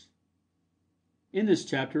appears. In this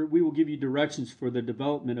chapter, we will give you directions for the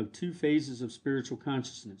development of two phases of spiritual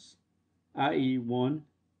consciousness, i.e., 1.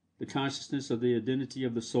 The consciousness of the identity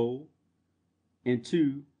of the soul, and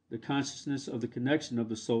 2. The consciousness of the connection of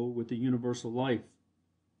the soul with the universal life.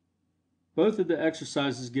 Both of the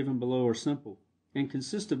exercises given below are simple, and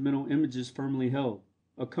consist of mental images firmly held,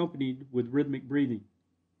 accompanied with rhythmic breathing.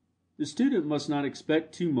 The student must not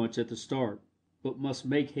expect too much at the start, but must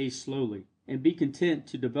make haste slowly, and be content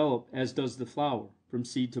to develop as does the flower, from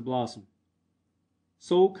seed to blossom.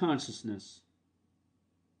 Soul consciousness.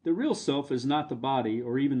 The real self is not the body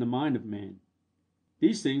or even the mind of man.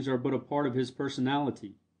 These things are but a part of his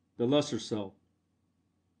personality, the lesser self.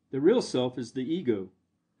 The real self is the ego,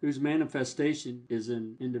 whose manifestation is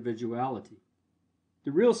in individuality.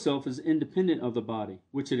 The real self is independent of the body,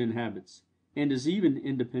 which it inhabits, and is even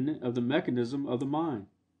independent of the mechanism of the mind,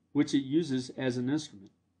 which it uses as an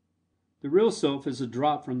instrument. The real self is a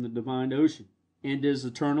drop from the divine ocean, and is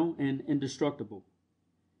eternal and indestructible.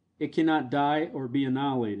 It cannot die or be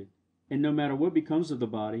annihilated, and no matter what becomes of the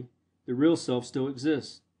body, the real self still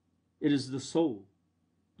exists. It is the soul.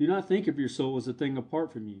 Do not think of your soul as a thing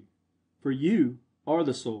apart from you, for you are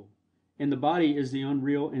the soul, and the body is the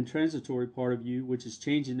unreal and transitory part of you which is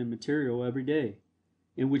changing in material every day,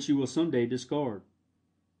 and which you will someday discard.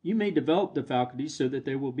 You may develop the faculties so that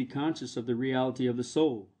they will be conscious of the reality of the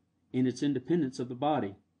soul, and its independence of the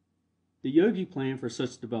body. The Yogi plan for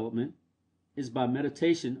such development is by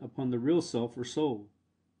meditation upon the real self or soul,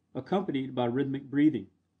 accompanied by rhythmic breathing.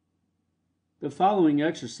 The following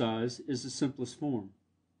exercise is the simplest form.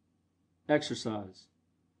 Exercise.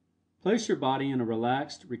 Place your body in a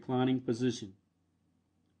relaxed, reclining position.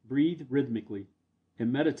 Breathe rhythmically,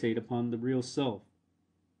 and meditate upon the real self,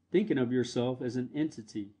 thinking of yourself as an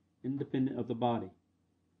entity independent of the body,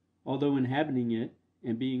 although inhabiting it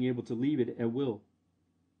and being able to leave it at will.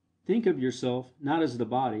 Think of yourself not as the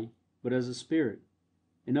body, but as a spirit,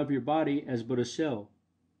 and of your body as but a shell,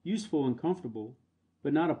 useful and comfortable,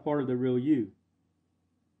 but not a part of the real you.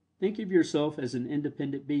 Think of yourself as an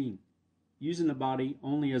independent being, using the body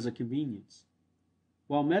only as a convenience.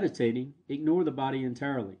 While meditating, ignore the body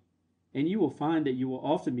entirely, and you will find that you will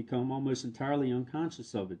often become almost entirely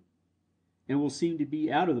unconscious of it, and will seem to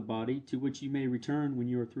be out of the body, to which you may return when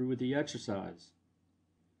you are through with the exercise.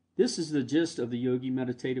 This is the gist of the Yogi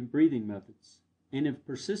meditative breathing methods, and if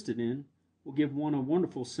persisted in, will give one a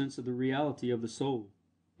wonderful sense of the reality of the soul,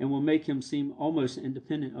 and will make him seem almost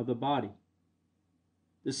independent of the body.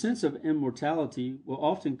 The sense of immortality will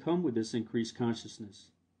often come with this increased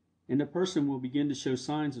consciousness, and the person will begin to show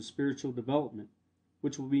signs of spiritual development,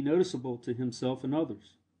 which will be noticeable to himself and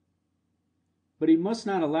others. But he must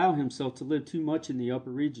not allow himself to live too much in the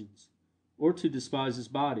upper regions, or to despise his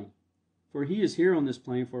body, for he is here on this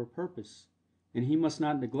plane for a purpose, and he must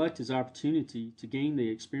not neglect his opportunity to gain the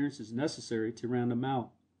experiences necessary to round him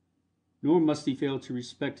out, nor must he fail to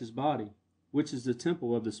respect his body, which is the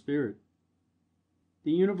temple of the spirit.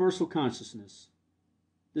 The universal consciousness.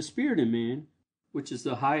 The spirit in man, which is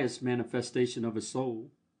the highest manifestation of a soul,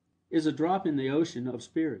 is a drop in the ocean of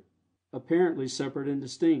spirit, apparently separate and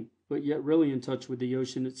distinct, but yet really in touch with the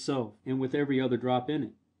ocean itself and with every other drop in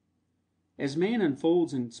it. As man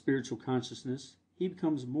unfolds in spiritual consciousness, he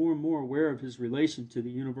becomes more and more aware of his relation to the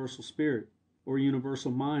universal spirit, or universal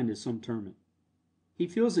mind as some term it. He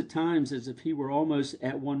feels at times as if he were almost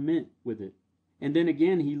at one ment with it, and then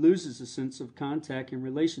again he loses a sense of contact and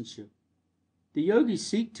relationship. The yogis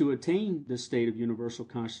seek to attain this state of universal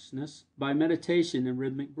consciousness by meditation and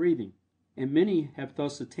rhythmic breathing, and many have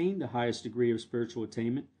thus attained the highest degree of spiritual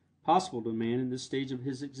attainment possible to man in this stage of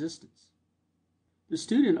his existence. The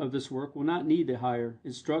student of this work will not need the higher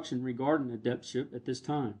instruction regarding adeptship at this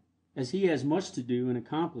time, as he has much to do and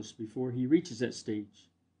accomplish before he reaches that stage.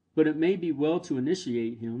 But it may be well to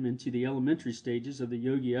initiate him into the elementary stages of the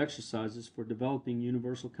Yogi exercises for developing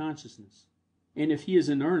universal consciousness, and if he is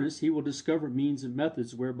in earnest he will discover means and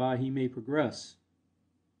methods whereby he may progress.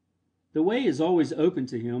 The way is always open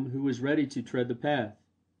to him who is ready to tread the path.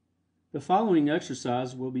 The following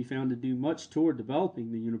exercise will be found to do much toward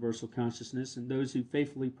developing the universal consciousness in those who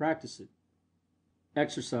faithfully practice it.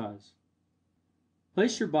 Exercise.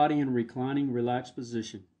 Place your body in a reclining, relaxed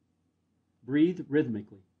position. Breathe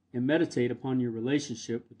rhythmically, and meditate upon your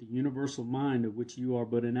relationship with the universal mind of which you are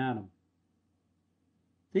but an atom.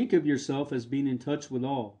 Think of yourself as being in touch with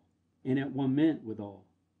all, and at one ment with all.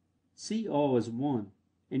 See all as one,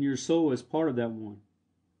 and your soul as part of that one.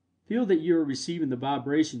 Feel that you are receiving the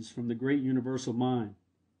vibrations from the great universal mind,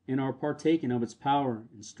 and are partaking of its power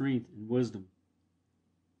and strength and wisdom.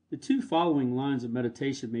 The two following lines of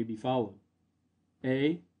meditation may be followed.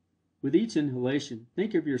 A. With each inhalation,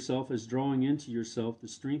 think of yourself as drawing into yourself the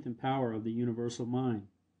strength and power of the universal mind.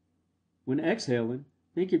 When exhaling,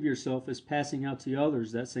 think of yourself as passing out to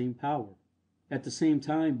others that same power, at the same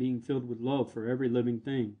time being filled with love for every living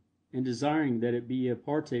thing, and desiring that it be a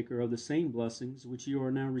partaker of the same blessings which you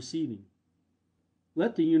are now receiving.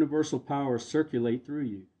 Let the universal power circulate through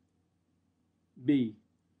you. B.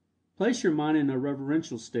 Place your mind in a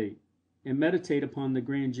reverential state, and meditate upon the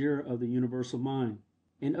grandeur of the universal mind,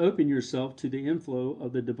 and open yourself to the inflow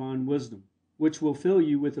of the divine wisdom, which will fill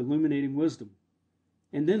you with illuminating wisdom,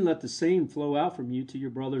 and then let the same flow out from you to your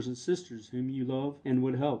brothers and sisters whom you love and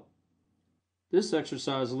would help. This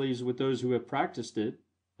exercise leaves with those who have practiced it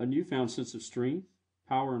a newfound sense of strength,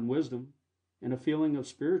 power, and wisdom, and a feeling of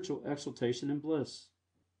spiritual exaltation and bliss.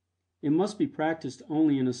 It must be practiced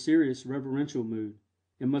only in a serious, reverential mood,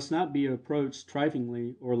 and must not be approached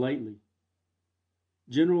triflingly or lightly.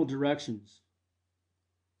 General directions.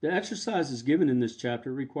 The exercises given in this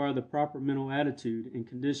chapter require the proper mental attitude and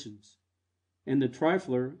conditions, and the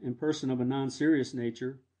trifler in person of a non-serious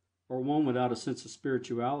nature, or one without a sense of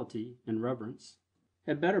spirituality and reverence,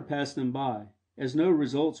 had better pass them by, as no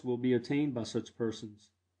results will be attained by such persons,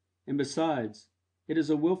 and besides, it is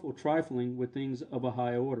a willful trifling with things of a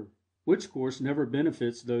high order, which course never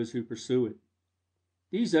benefits those who pursue it.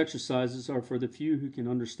 These exercises are for the few who can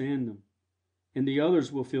understand them, and the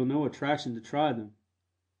others will feel no attraction to try them.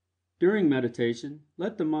 During meditation,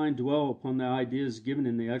 let the mind dwell upon the ideas given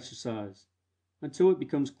in the exercise, until it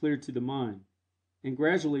becomes clear to the mind, and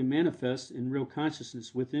gradually manifests in real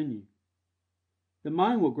consciousness within you. The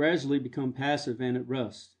mind will gradually become passive and at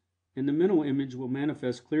rest, and the mental image will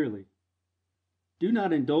manifest clearly. Do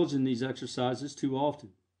not indulge in these exercises too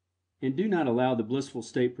often, and do not allow the blissful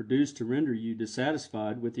state produced to render you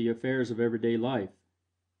dissatisfied with the affairs of everyday life,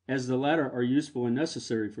 as the latter are useful and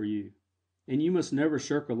necessary for you, and you must never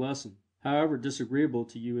shirk a lesson, however disagreeable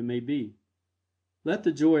to you it may be. Let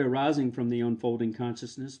the joy arising from the unfolding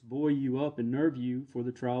consciousness buoy you up and nerve you for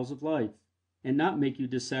the trials of life, and not make you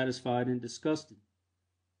dissatisfied and disgusted.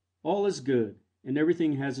 All is good, and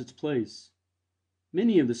everything has its place.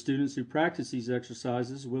 Many of the students who practice these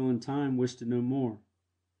exercises will in time wish to know more.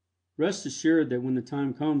 Rest assured that when the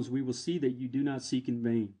time comes we will see that you do not seek in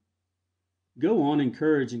vain. Go on in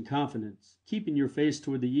courage and confidence, keeping your face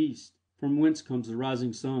toward the east, from whence comes the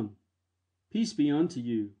rising sun. Peace be unto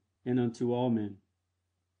you, and unto all men.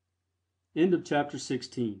 End of Chapter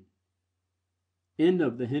 16. End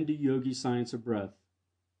of the Hindu-Yogi Science of Breath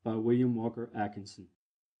by William Walker Atkinson.